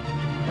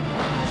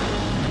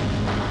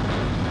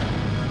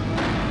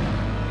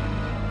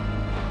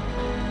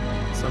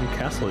 Some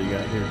castle you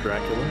got here,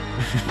 Dracula.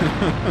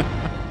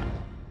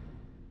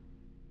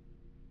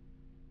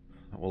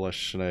 Well,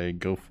 should I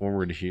go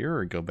forward here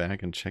or go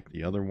back and check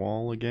the other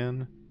wall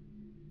again?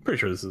 Pretty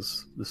sure this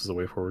is a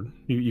way forward.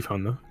 You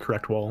found the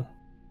correct wall.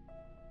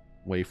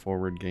 Way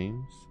Forward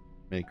Games,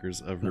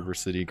 makers of River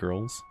City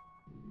Girls.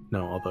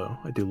 No, although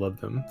I do love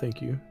them.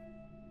 Thank you,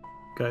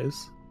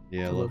 guys.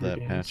 Yeah, I love that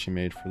patch you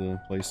made for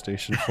the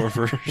PlayStation 4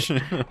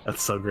 version.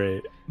 That's so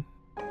great.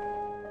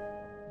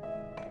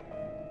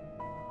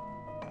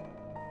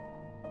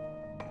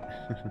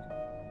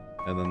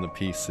 And then the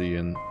PC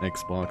and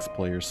Xbox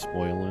players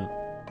spoil it.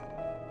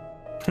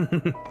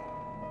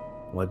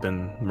 Well, I've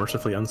been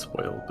mercifully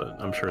unspoiled, but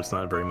I'm sure it's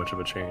not very much of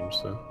a change,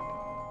 so...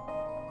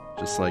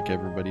 Just like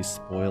everybody's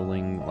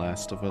spoiling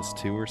Last of Us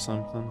 2 or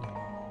something?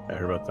 I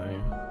heard about that,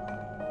 yeah.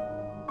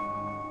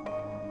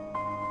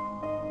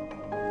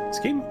 This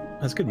game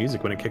has good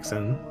music when it kicks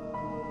in.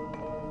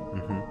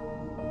 Mm-hmm.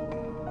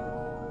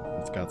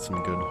 It's got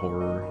some good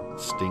horror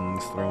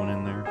stings thrown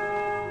in there.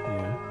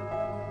 Yeah.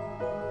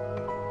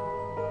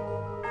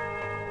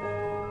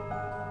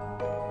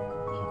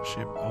 Oh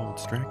shit, oh,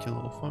 it's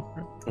Dracula, fuck,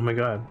 bro. Oh my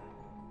god.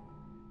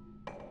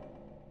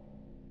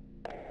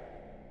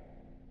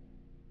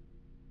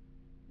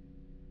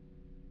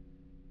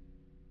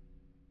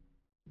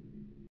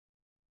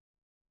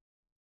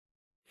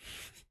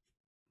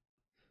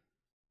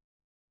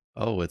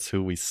 Oh, it's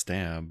who we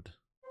stabbed.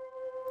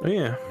 Oh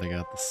yeah. They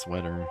got the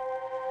sweater.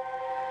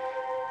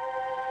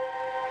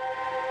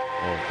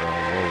 Oh, bro,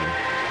 whoa.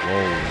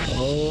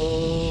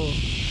 Oh.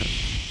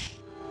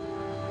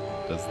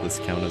 Does this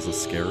count as a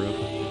scarab?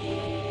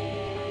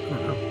 I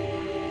don't know.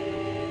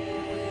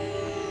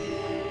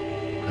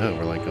 Oh,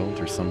 we're like going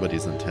through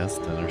somebody's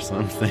intestine or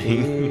something.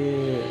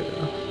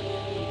 Yeah.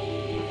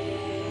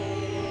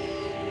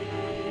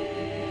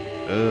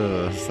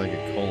 Ugh, it's like a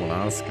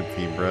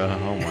colonoscopy, bro.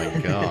 Oh my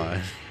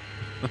god.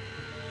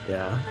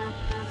 Yeah.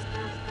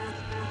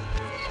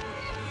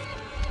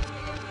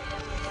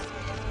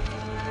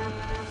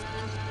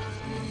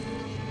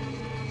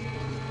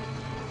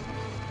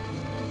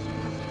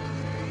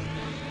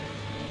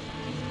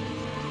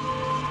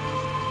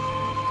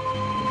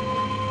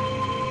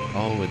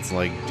 Oh, it's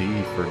like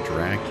D for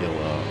Dracula.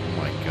 Oh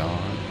my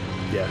god.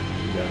 Yeah,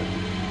 you got it.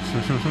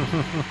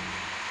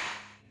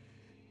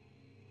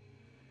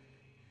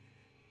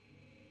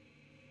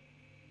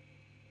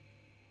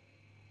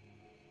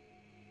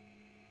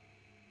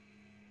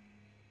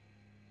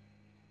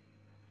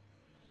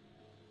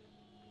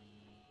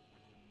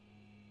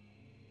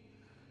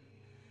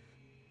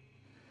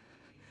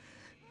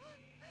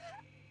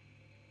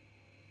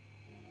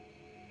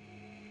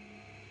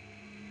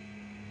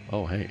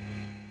 Oh, hey.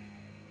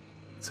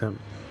 It's him.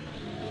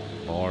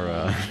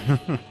 Laura.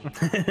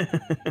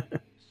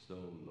 So,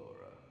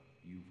 Laura,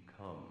 you've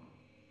come.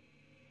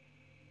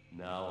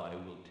 Now I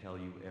will tell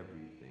you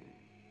everything.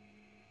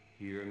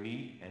 Hear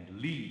me and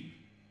leave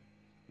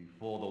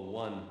before the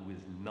one who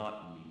is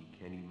not me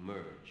can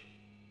emerge.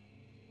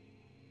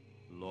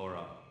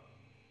 Laura,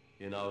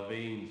 in our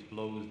veins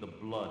flows the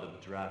blood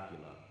of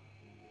Dracula.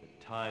 The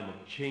time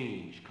of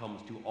change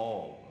comes to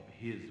all of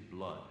his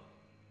blood.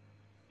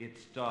 It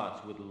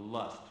starts with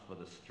lust for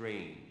the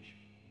strange.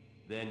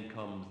 Then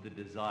comes the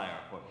desire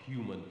for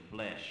human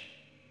flesh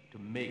to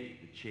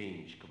make the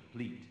change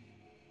complete.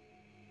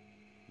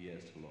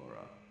 Yes,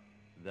 Laura,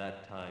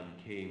 that time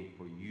came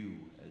for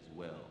you as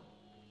well.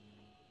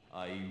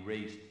 I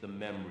erased the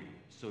memory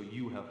so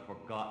you have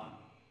forgotten.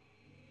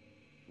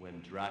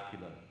 When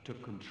Dracula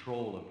took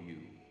control of you,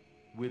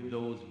 with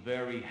those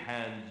very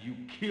hands you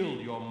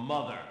killed your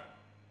mother.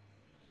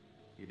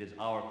 It is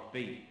our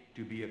fate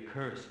to be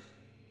accursed.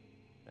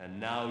 And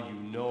now you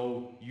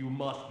know you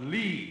must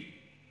leave.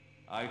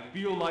 I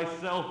feel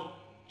myself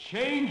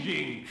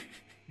changing.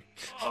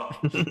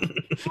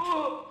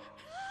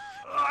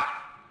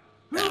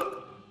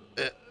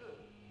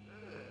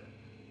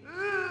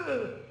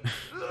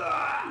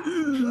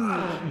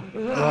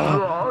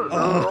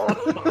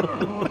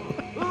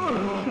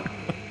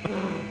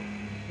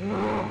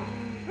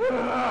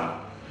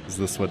 Is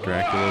this what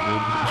Dracula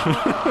did?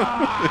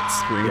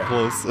 Extreme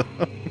close up.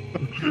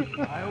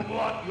 I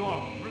want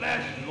your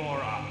flesh,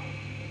 Laura.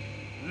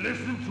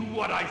 Listen to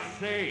what I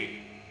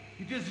say.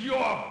 It is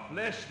your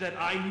flesh that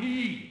I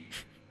need,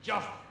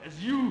 just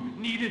as you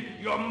needed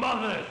your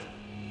mother's.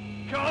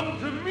 Come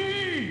to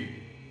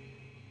me!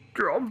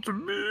 Come to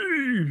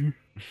me!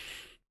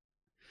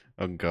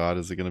 Oh god,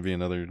 is it gonna be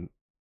another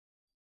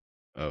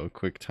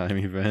quick time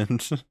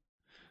event?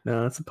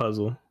 No, it's a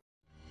puzzle.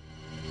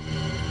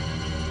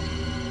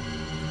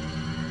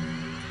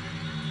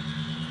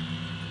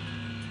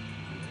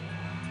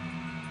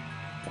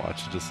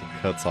 Watch, it just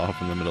cuts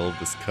off in the middle of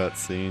this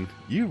cutscene.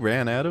 You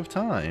ran out of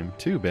time.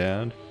 Too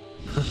bad.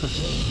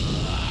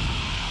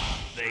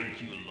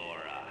 Thank you,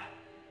 Laura.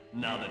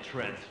 Now the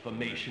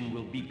transformation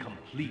will be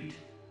complete.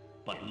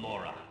 But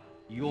Laura,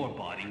 your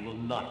body will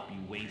not be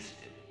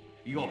wasted.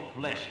 Your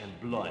flesh and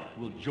blood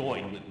will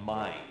join with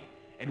mine,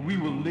 and we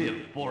will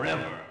live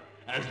forever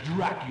as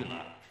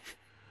Dracula.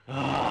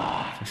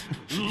 Ah,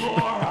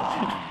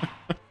 Laura!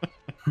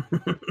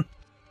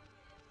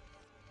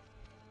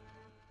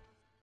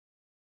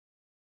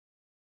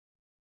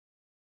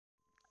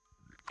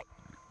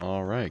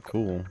 Alright,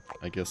 cool.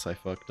 I guess I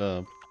fucked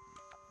up.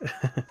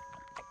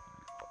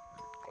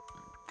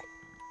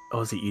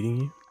 Oh, is he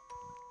eating you?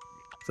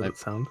 Does it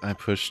sound? I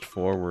pushed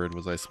forward.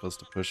 Was I supposed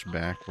to push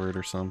backward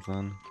or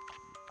something?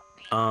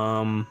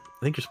 I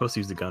think you're supposed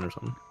to use the gun or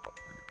something.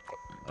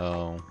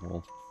 Oh,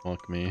 well,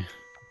 fuck me.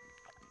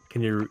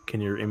 Can your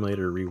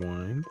emulator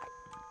rewind?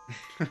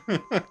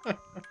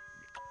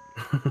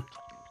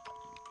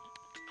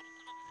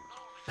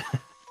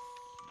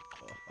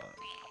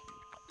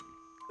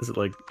 Is it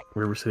like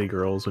River City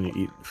Girls when you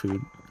eat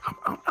food?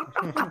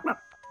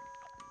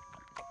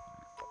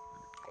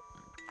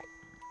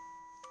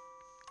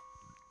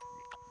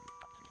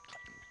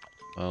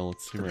 Well,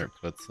 let's see where it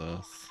puts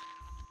us.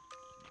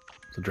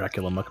 It's a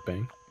Dracula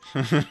mukbang.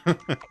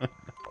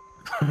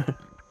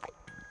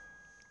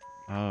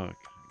 Oh, God,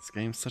 this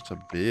game's such a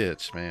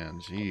bitch,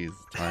 man. Jeez,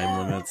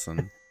 time limits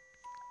and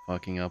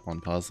fucking up on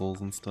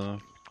puzzles and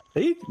stuff.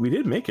 Hey, we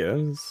did make it. I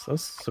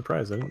was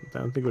surprised. I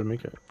don't think we'd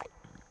make it.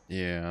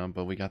 Yeah,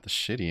 but we got the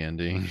shitty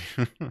ending.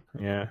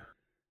 Yeah.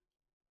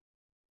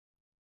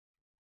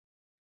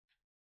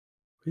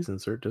 Please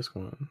insert disc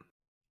 1.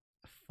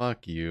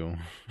 Fuck you.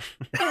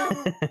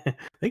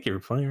 Thank you for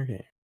playing our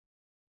game.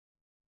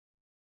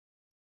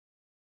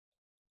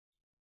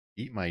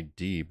 Eat my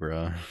D,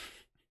 bruh.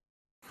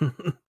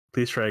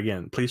 Please try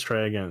again. Please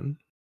try again.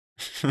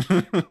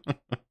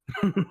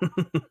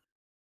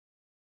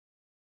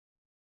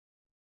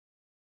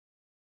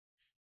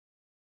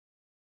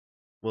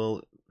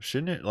 Well,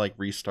 shouldn't it like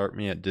restart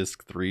me at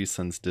disc 3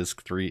 since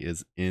disc 3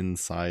 is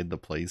inside the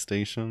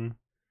PlayStation?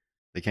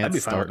 They can't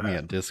start me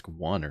at disc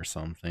 1 or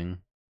something.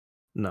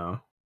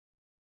 No.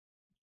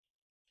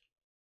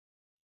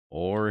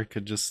 Or it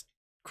could just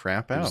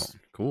crap out.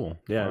 Cool.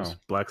 Yeah, wow. It's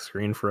black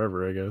screen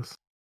forever, I guess.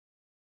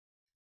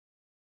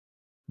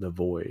 The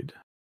Void.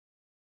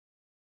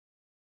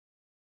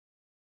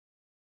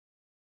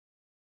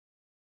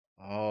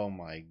 Oh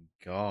my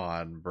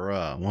god,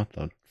 bruh. What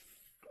the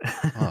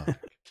fuck?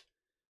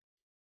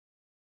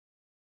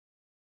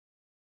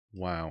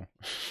 Wow.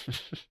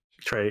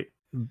 try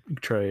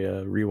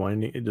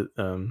rewinding it.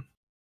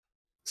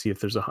 See if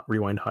there's a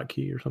rewind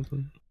hotkey or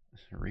something.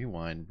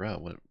 Rewind, bro.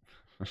 What?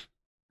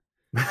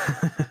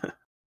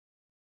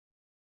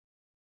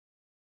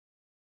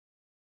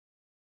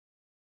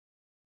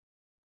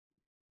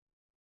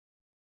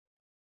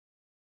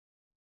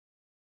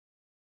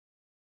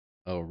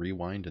 Oh,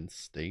 rewind in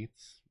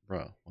states,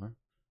 bro. What?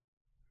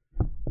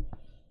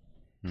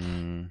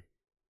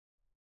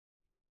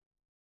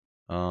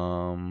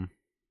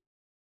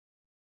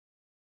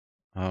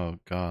 Oh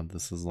god,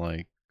 this is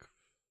like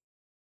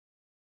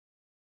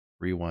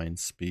rewind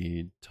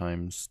speed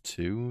times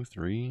 2,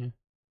 3.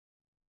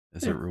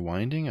 Is it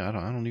rewinding? I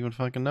don't even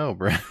fucking know,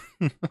 bro.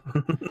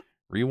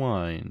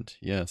 Rewind.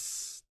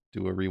 Yes,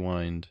 do a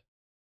rewind.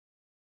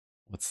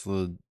 What's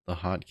the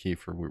hotkey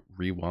for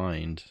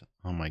rewind?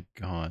 Oh my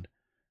god.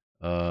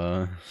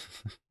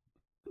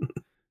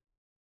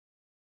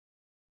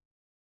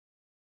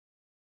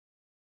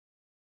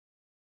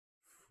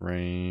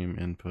 Frame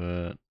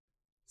input.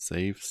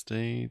 Save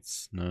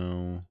states?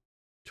 No.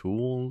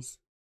 Tools?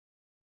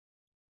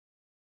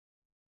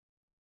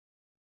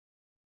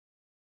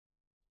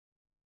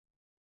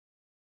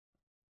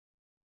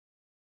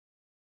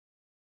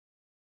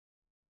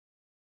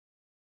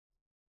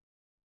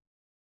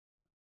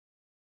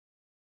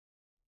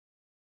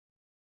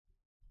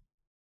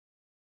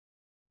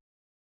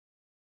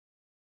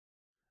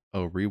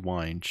 Oh,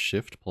 rewind.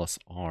 Shift plus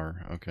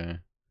R. Okay.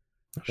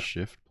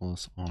 Shift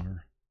plus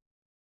R.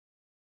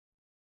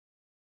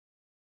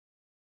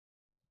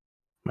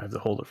 Might have to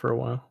hold it for a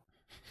while.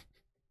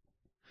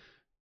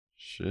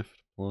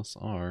 Shift plus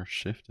R.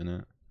 Shifting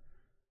it.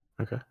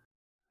 Okay.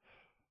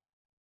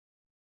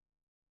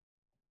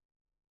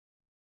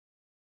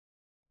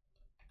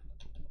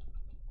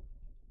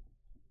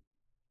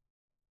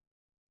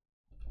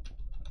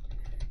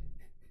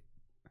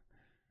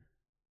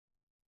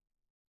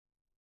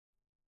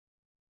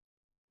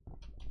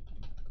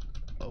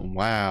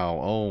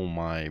 Wow. Oh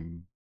my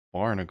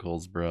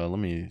barnacles, bro. Let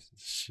me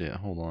shit,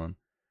 hold on.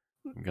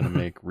 I'm gonna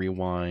make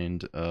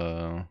rewind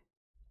the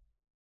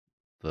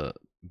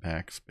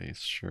backspace,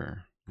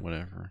 sure.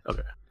 Whatever.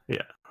 Okay.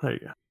 Yeah, there you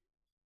go.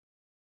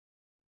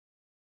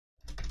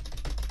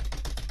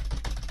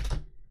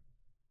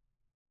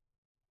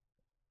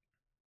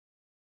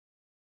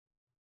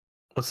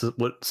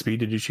 What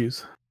speed did you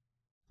choose?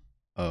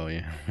 Oh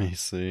yeah, let me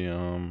see.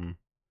 Oh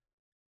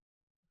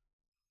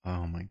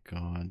my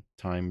god.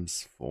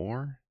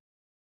 ×4? I'm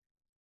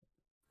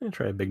gonna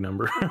try a big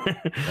number.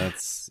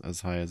 That's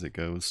as high as it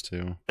goes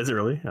too. Is it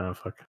really? Oh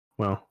fuck.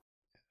 Well,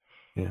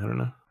 yeah, I don't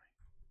know.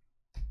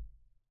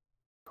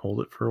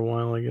 Hold it for a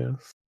while, I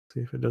guess.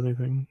 See if it does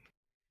anything.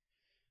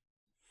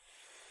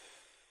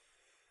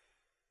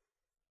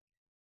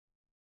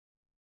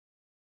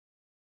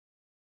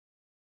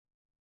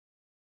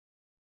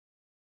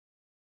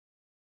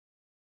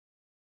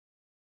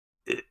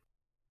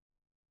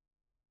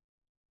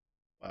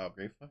 Wow,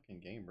 great fucking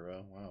game,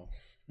 bro. Wow.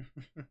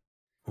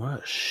 What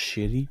a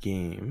shitty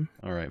game.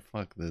 Alright,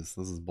 fuck this.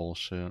 This is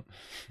bullshit.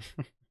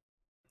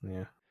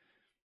 Yeah.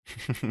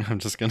 I'm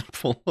just gonna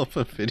pull up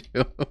a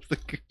video of the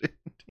good ending.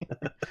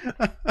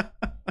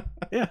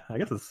 Yeah, I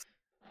guess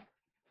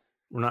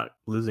we're not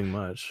losing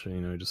much, you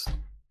know, just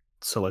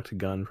select a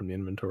gun from the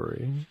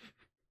inventory.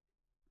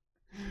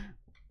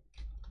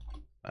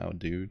 Wow,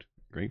 dude.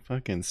 Great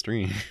fucking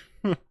stream.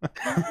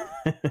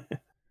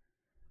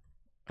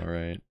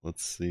 Alright,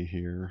 let's see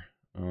here.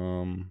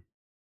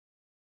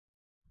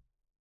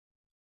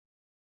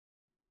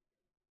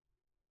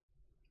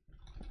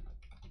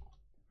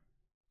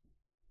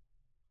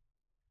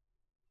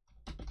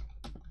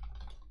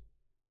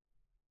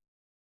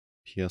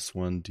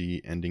 PS1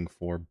 D ending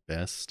 4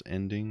 best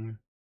ending.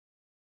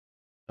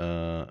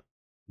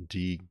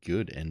 D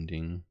good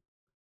ending.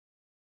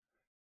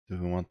 Do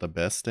we want the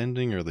best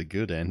ending or the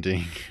good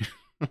ending?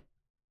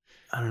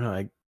 I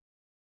don't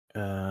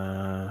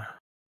know.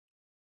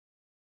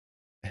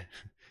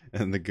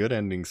 And the good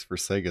endings for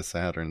Sega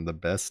Saturn, the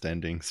best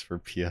endings for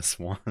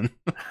PS1.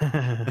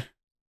 I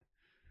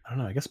don't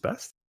know. I guess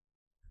best.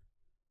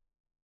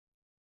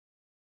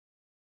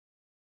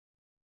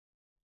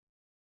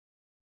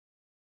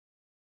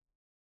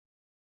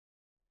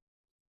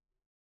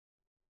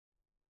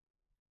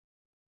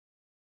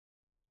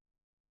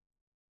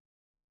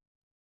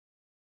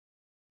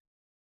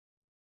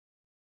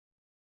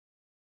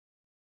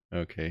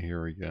 Okay,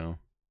 here we go.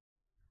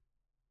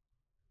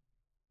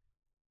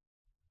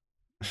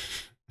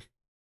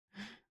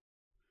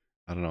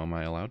 I don't know, am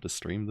I allowed to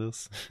stream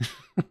this?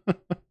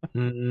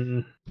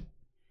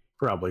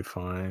 Probably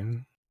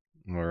fine.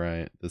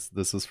 Alright,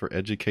 this is for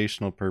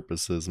educational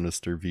purposes,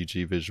 Mr.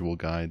 VG Visual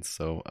Guide,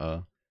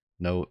 so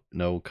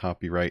no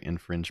copyright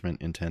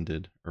infringement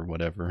intended, or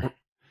whatever.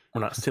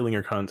 We're not stealing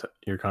your content.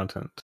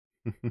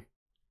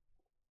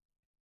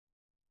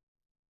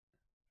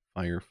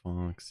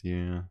 Firefox,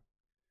 yeah.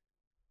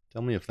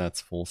 Tell me if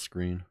that's full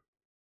screen.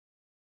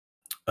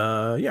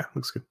 Yeah,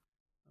 looks good.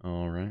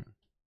 Alright.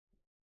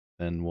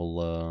 Then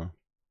we'll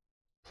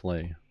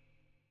play.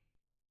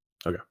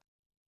 Okay.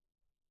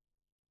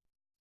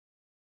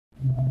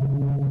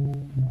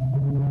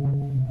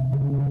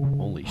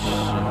 Holy shit.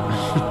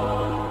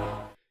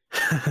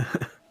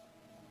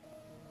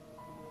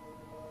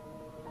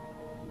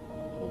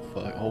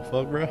 Oh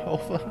fuck, bro. Oh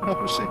fuck,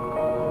 oh shit.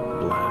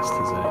 Blast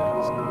his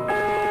ass.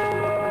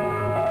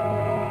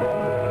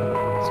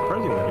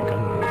 Surprising that a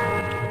gun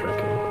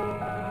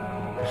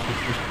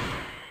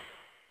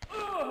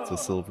It's a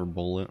silver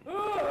bullet.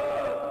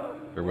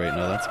 Or wait,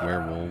 no, that's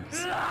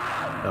werewolves.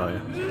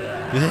 Oh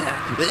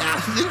yeah.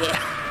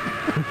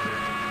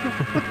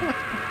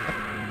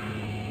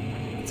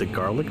 It's a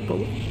garlic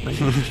bullet?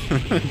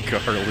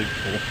 Garlic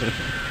bullet.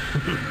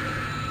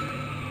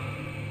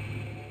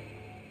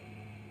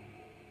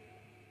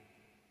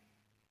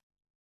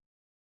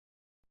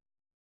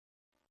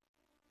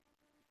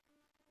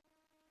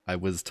 I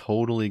was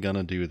totally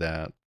gonna do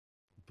that,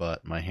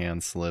 but my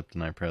hand slipped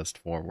and I pressed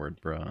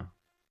forward, bruh.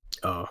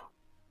 Oh.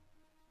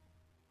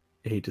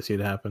 I hate to see it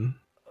happen.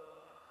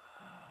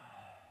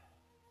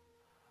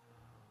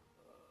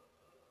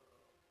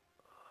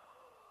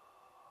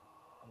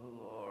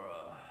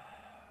 Laura,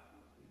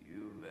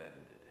 you've ended it.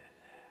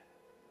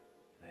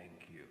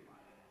 Thank you.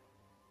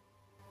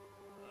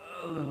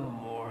 A little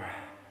more.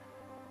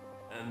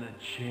 And the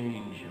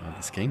change.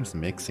 This game's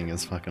mixing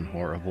is fucking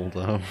horrible,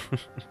 though.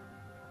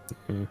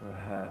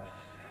 Perhaps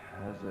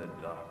as a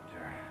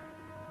doctor,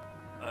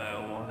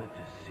 I wanted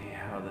to see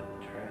how the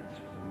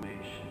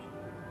transformation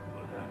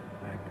would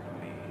affect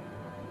me.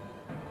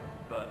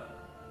 But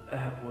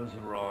that was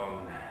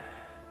wrong.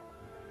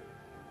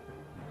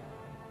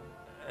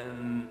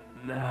 And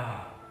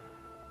now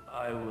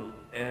I will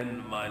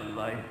end my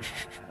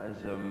life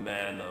as a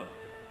man of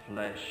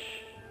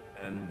flesh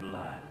and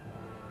blood.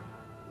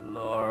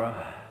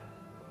 Laura,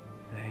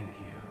 thank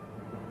you.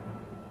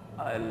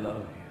 I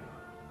love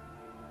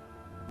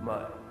you.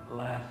 My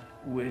last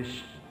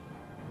wish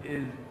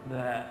is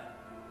that...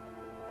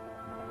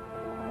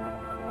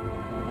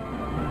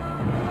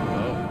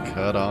 Oh,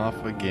 cut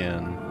off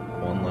again.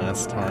 One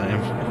last time.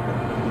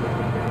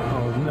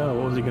 Oh no,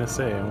 what was he gonna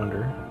say, I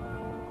wonder?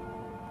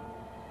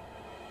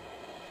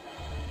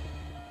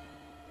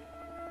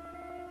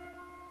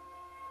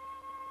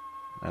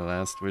 My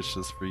last wish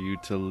is for you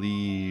to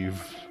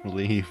leave.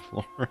 Leave,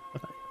 Laura.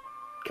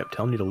 Kept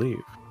telling you to leave.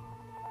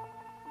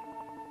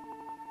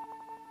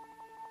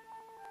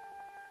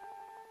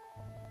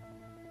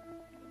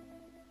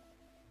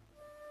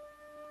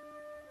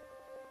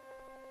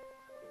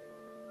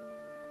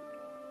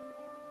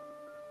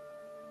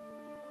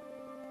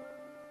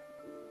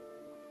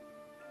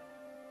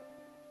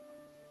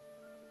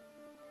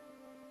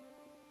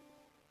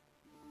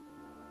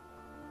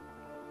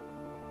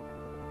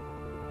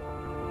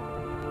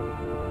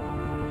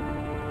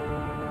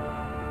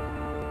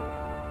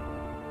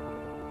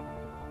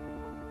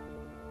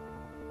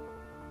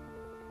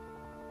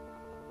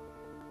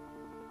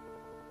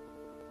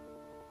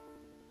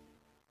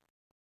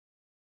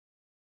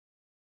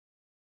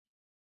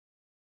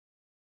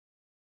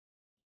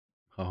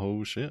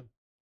 Oh shit.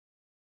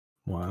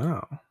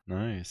 Wow.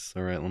 Nice.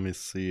 Alright, let me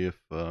see if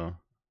oh,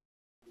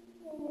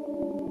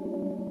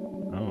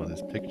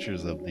 there's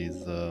pictures of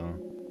these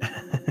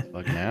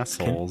fucking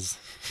assholes.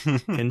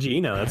 Kenji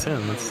Eno, that's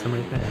him. That's him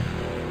right there.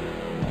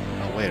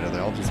 Oh wait, are they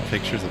all just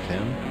pictures of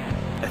him?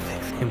 I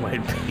think they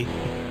might be.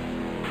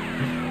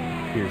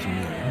 Here's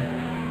me.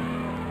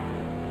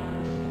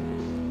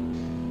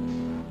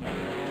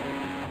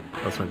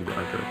 That's might be the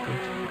art director.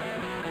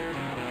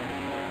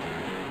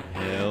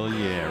 Hell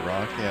yeah,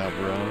 rock out,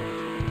 bro.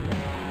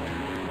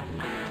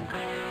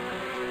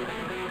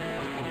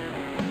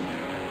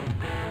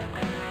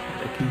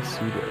 Eki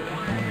Sudo.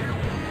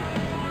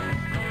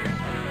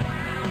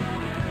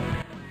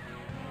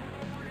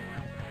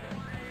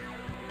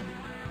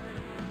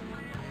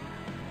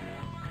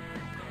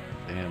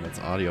 Damn, its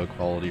audio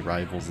quality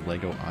rivals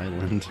Lego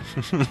Island.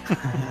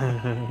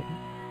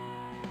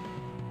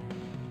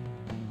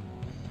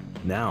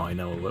 Now I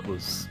know what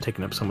was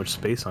taking up so much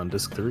space on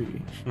disc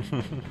 3.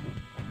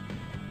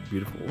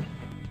 Beautiful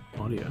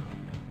audio.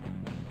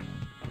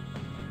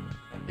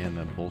 And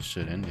that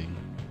bullshit ending.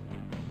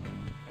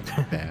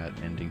 Bad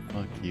ending,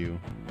 fuck you.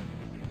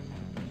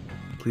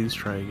 Please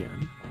try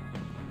again.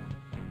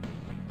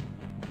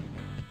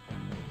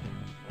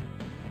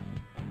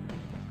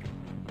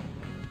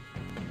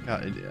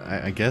 God,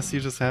 I guess you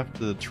just have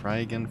to try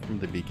again from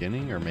the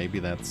beginning, or maybe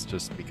that's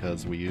just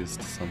because we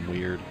used some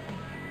weird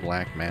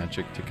black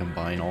magic to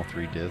combine all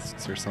 3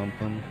 discs or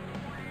something.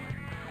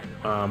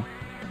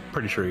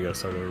 Pretty sure you gotta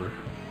start over.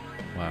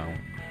 Wow.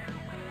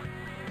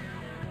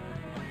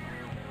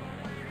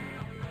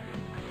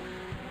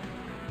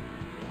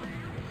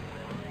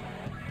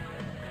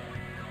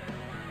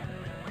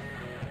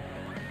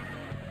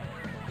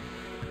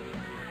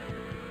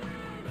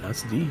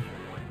 That's D.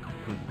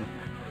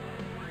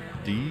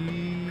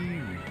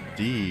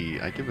 D.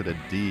 I give it a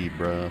D,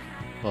 bruh.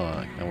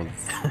 Fuck, that was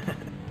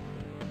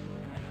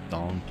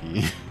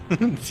donkey.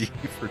 D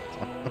for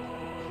donkey.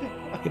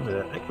 I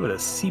give it a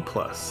C+.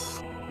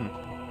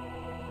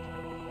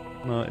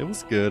 No, it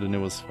was good and it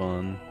was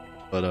fun,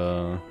 but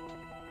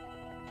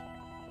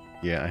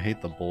yeah, I hate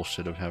the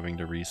bullshit of having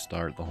to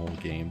restart the whole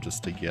game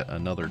just to get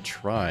another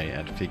try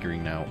at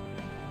figuring out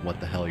what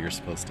the hell you're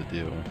supposed to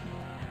do.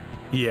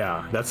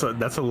 Yeah, that's a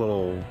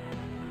little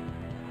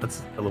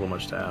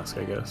much to ask,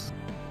 I guess.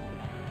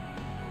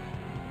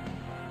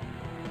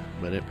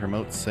 But it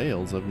promotes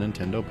sales of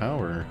Nintendo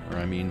Power, or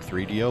I mean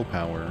 3DO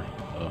Power.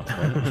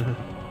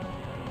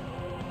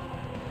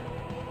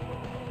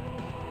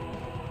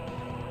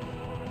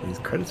 These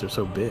credits are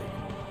so big.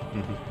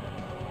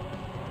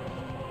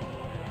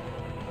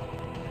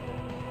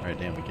 Alright,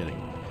 damn, we get it.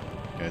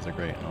 You guys are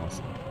great and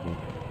awesome. Cool.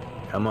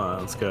 Come on,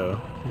 let's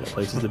go. We got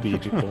places to be,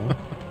 people.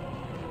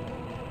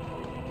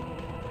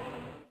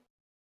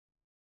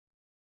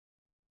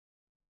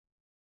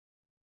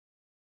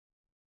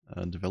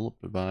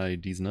 Developed by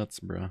these nuts,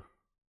 bruh.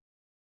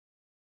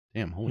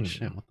 Damn, holy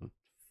shit, what the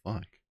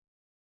fuck?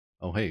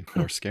 Oh, hey,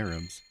 4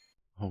 scarabs.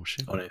 Oh,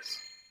 shit. Oh, nice.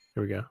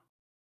 Here we go.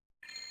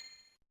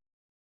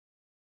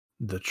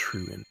 The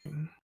true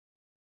ending.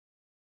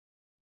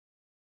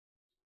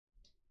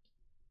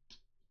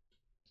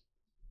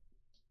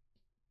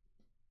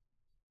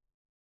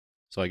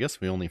 So I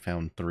guess we only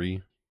found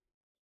 3.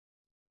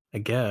 I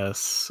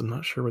guess. I'm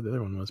not sure where the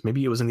other one was.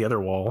 Maybe it was in the other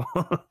wall.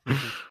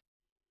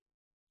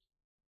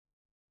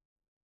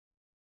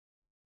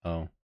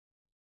 Oh.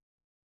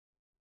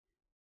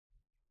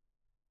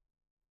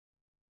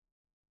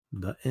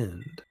 The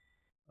end.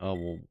 Oh,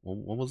 well,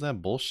 what was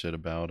that bullshit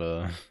about,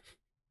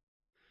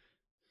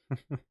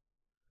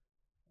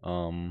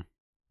 um,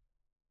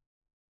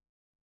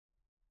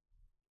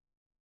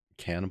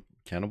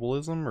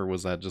 cannibalism, or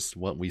was that just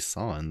what we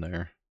saw in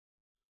there?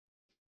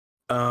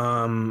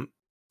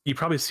 You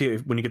probably see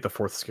it when you get the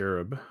 4th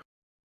scarab.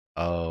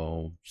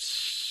 Oh,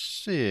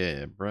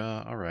 shit,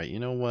 bruh. Alright, you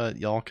know what?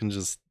 Y'all can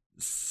just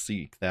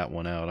seek that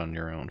one out on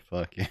your own.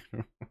 Fuck it.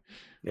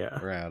 Yeah.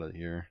 We're out of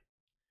here.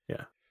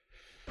 Yeah.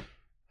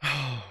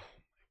 Oh,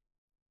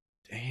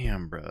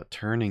 damn, bro.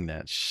 Turning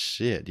that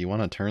shit. Do you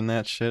want to turn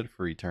that shit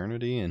for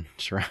eternity and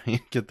try and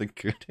get the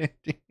good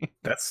ending?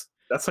 That's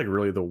like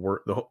really the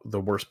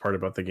worst part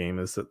about the game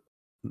is that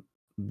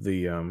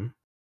the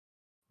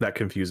that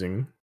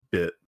confusing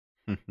bit.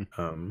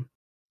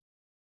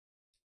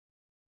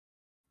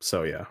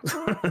 So yeah.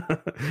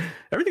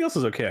 Everything else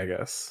is okay, I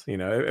guess. You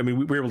know, I mean,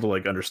 we were able to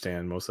like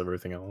understand most of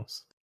everything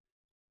else.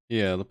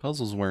 Yeah, the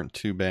puzzles weren't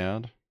too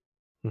bad.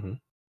 Mm-hmm.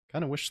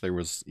 Kind of wish there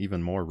was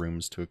even more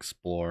rooms to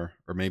explore,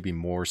 or maybe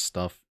more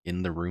stuff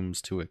in the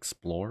rooms to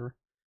explore.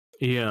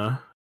 Yeah.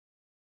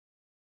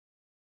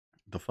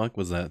 The fuck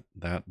was that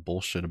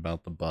bullshit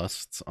about the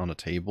busts on a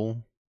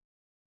table?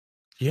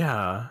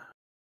 Yeah.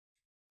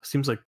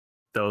 Seems like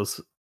that was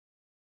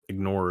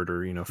ignored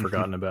or, you know,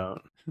 forgotten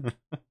about.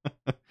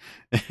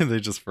 They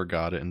just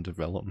forgot it in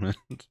development.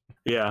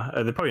 Yeah,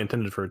 they probably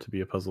intended for it to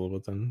be a puzzle,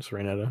 but then just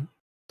ran out of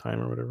time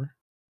or whatever.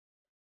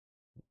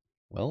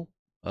 Well,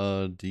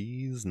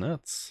 D's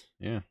nuts.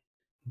 Yeah.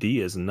 D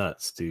is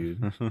nuts,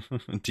 dude.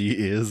 D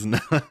is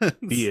nuts.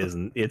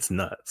 It's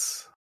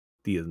nuts.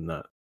 D is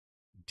nut.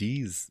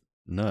 D's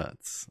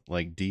nuts.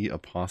 Like D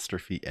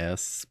apostrophe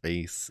S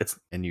space It's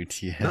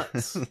NUTS.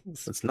 nuts.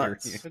 It's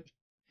nuts.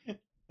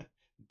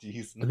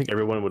 D's nuts. I think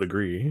everyone would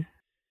agree.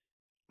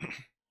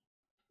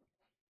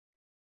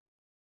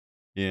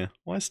 Yeah,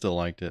 well, I still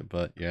liked it,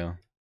 but yeah.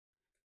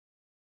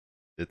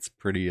 It's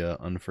pretty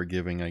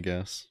unforgiving, I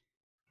guess.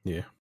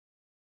 Yeah.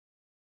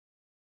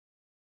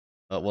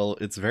 Well,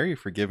 it's very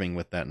forgiving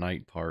with that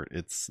night part.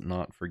 It's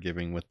not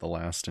forgiving with the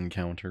last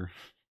encounter.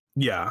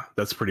 Yeah,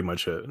 that's pretty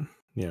much it.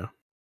 Yeah.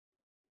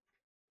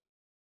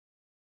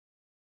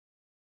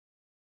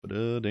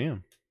 But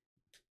damn.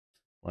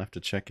 We'll have to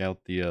check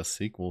out the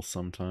sequel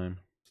sometime.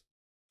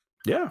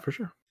 Yeah, for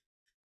sure.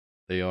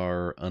 They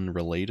are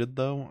unrelated,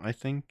 though, I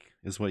think,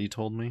 is what you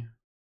told me.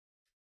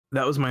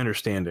 That was my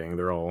understanding.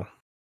 They're all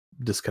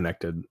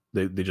disconnected.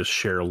 They just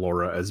share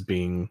Laura as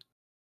being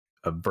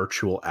a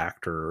virtual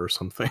actor or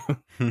something.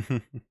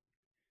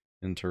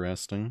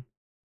 Interesting.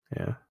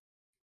 Yeah.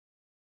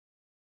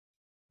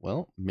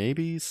 Well,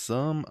 maybe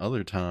some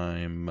other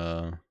time.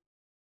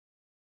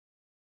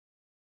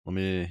 Let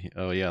me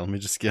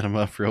just get them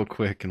up real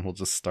quick and we'll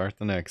just start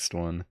the next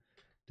one.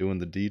 Doing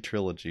the D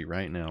trilogy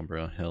right now,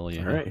 bro. Hell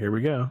yeah. All right, here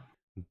we go.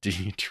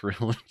 D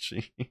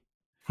trilogy.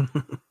 Yeah,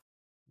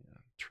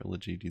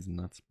 trilogy, D's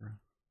nuts,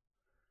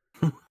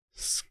 bro.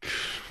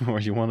 Or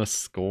you want to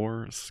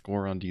score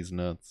on D's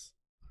nuts?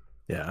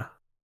 Yeah.